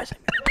surprising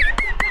me.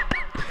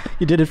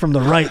 You did it from the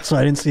right, so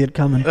I didn't see it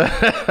coming. This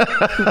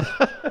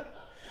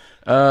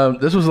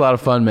was a lot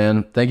of fun,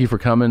 man. Thank you for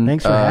coming.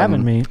 Thanks for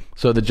having me.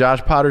 So the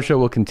Josh Potter Show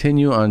will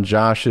continue on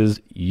Josh's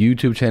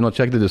YouTube channel.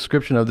 Check the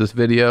description of this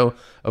video.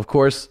 Of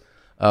course,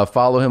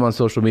 follow him on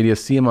social media.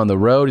 See him on the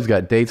road. He's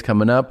got dates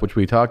coming up, which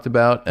we talked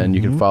about. And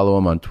you can follow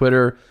him on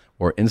Twitter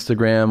or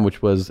Instagram,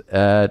 which was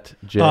at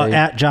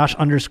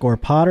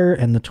Josh_Potter.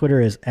 And the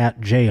Twitter is at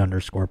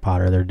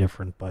J_Potter. They're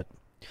different, but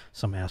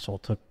some asshole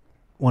took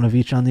one of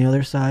each on the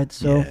other side.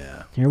 So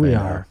here we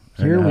are.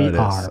 But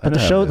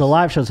the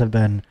live shows have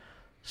been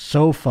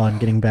so fun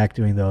getting back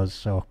doing those.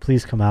 So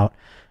please come out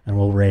and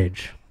we'll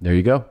rage. There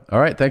you go. All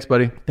right. Thanks,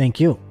 buddy. Thank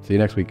you. See you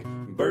next week.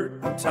 Bert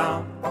and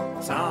Tom,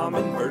 Tom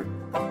and Bert.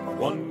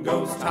 One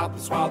goes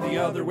topless while the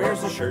other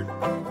wears a shirt.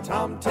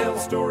 Tom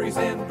tells stories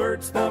and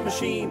Bert's the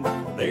machine.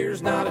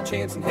 There's not a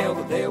chance in hell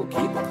that they'll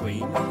keep it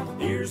clean.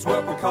 Here's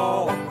what we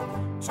call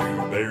 2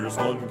 Bears,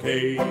 1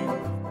 Cave.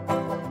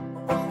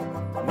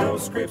 No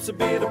scripts, a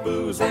bit of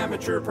booze,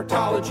 amateur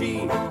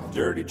partology.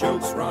 Dirty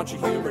jokes, raunchy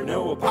humor,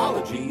 no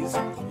apologies.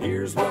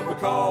 Here's what we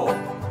call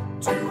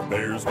 2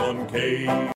 Bears, 1 Cave.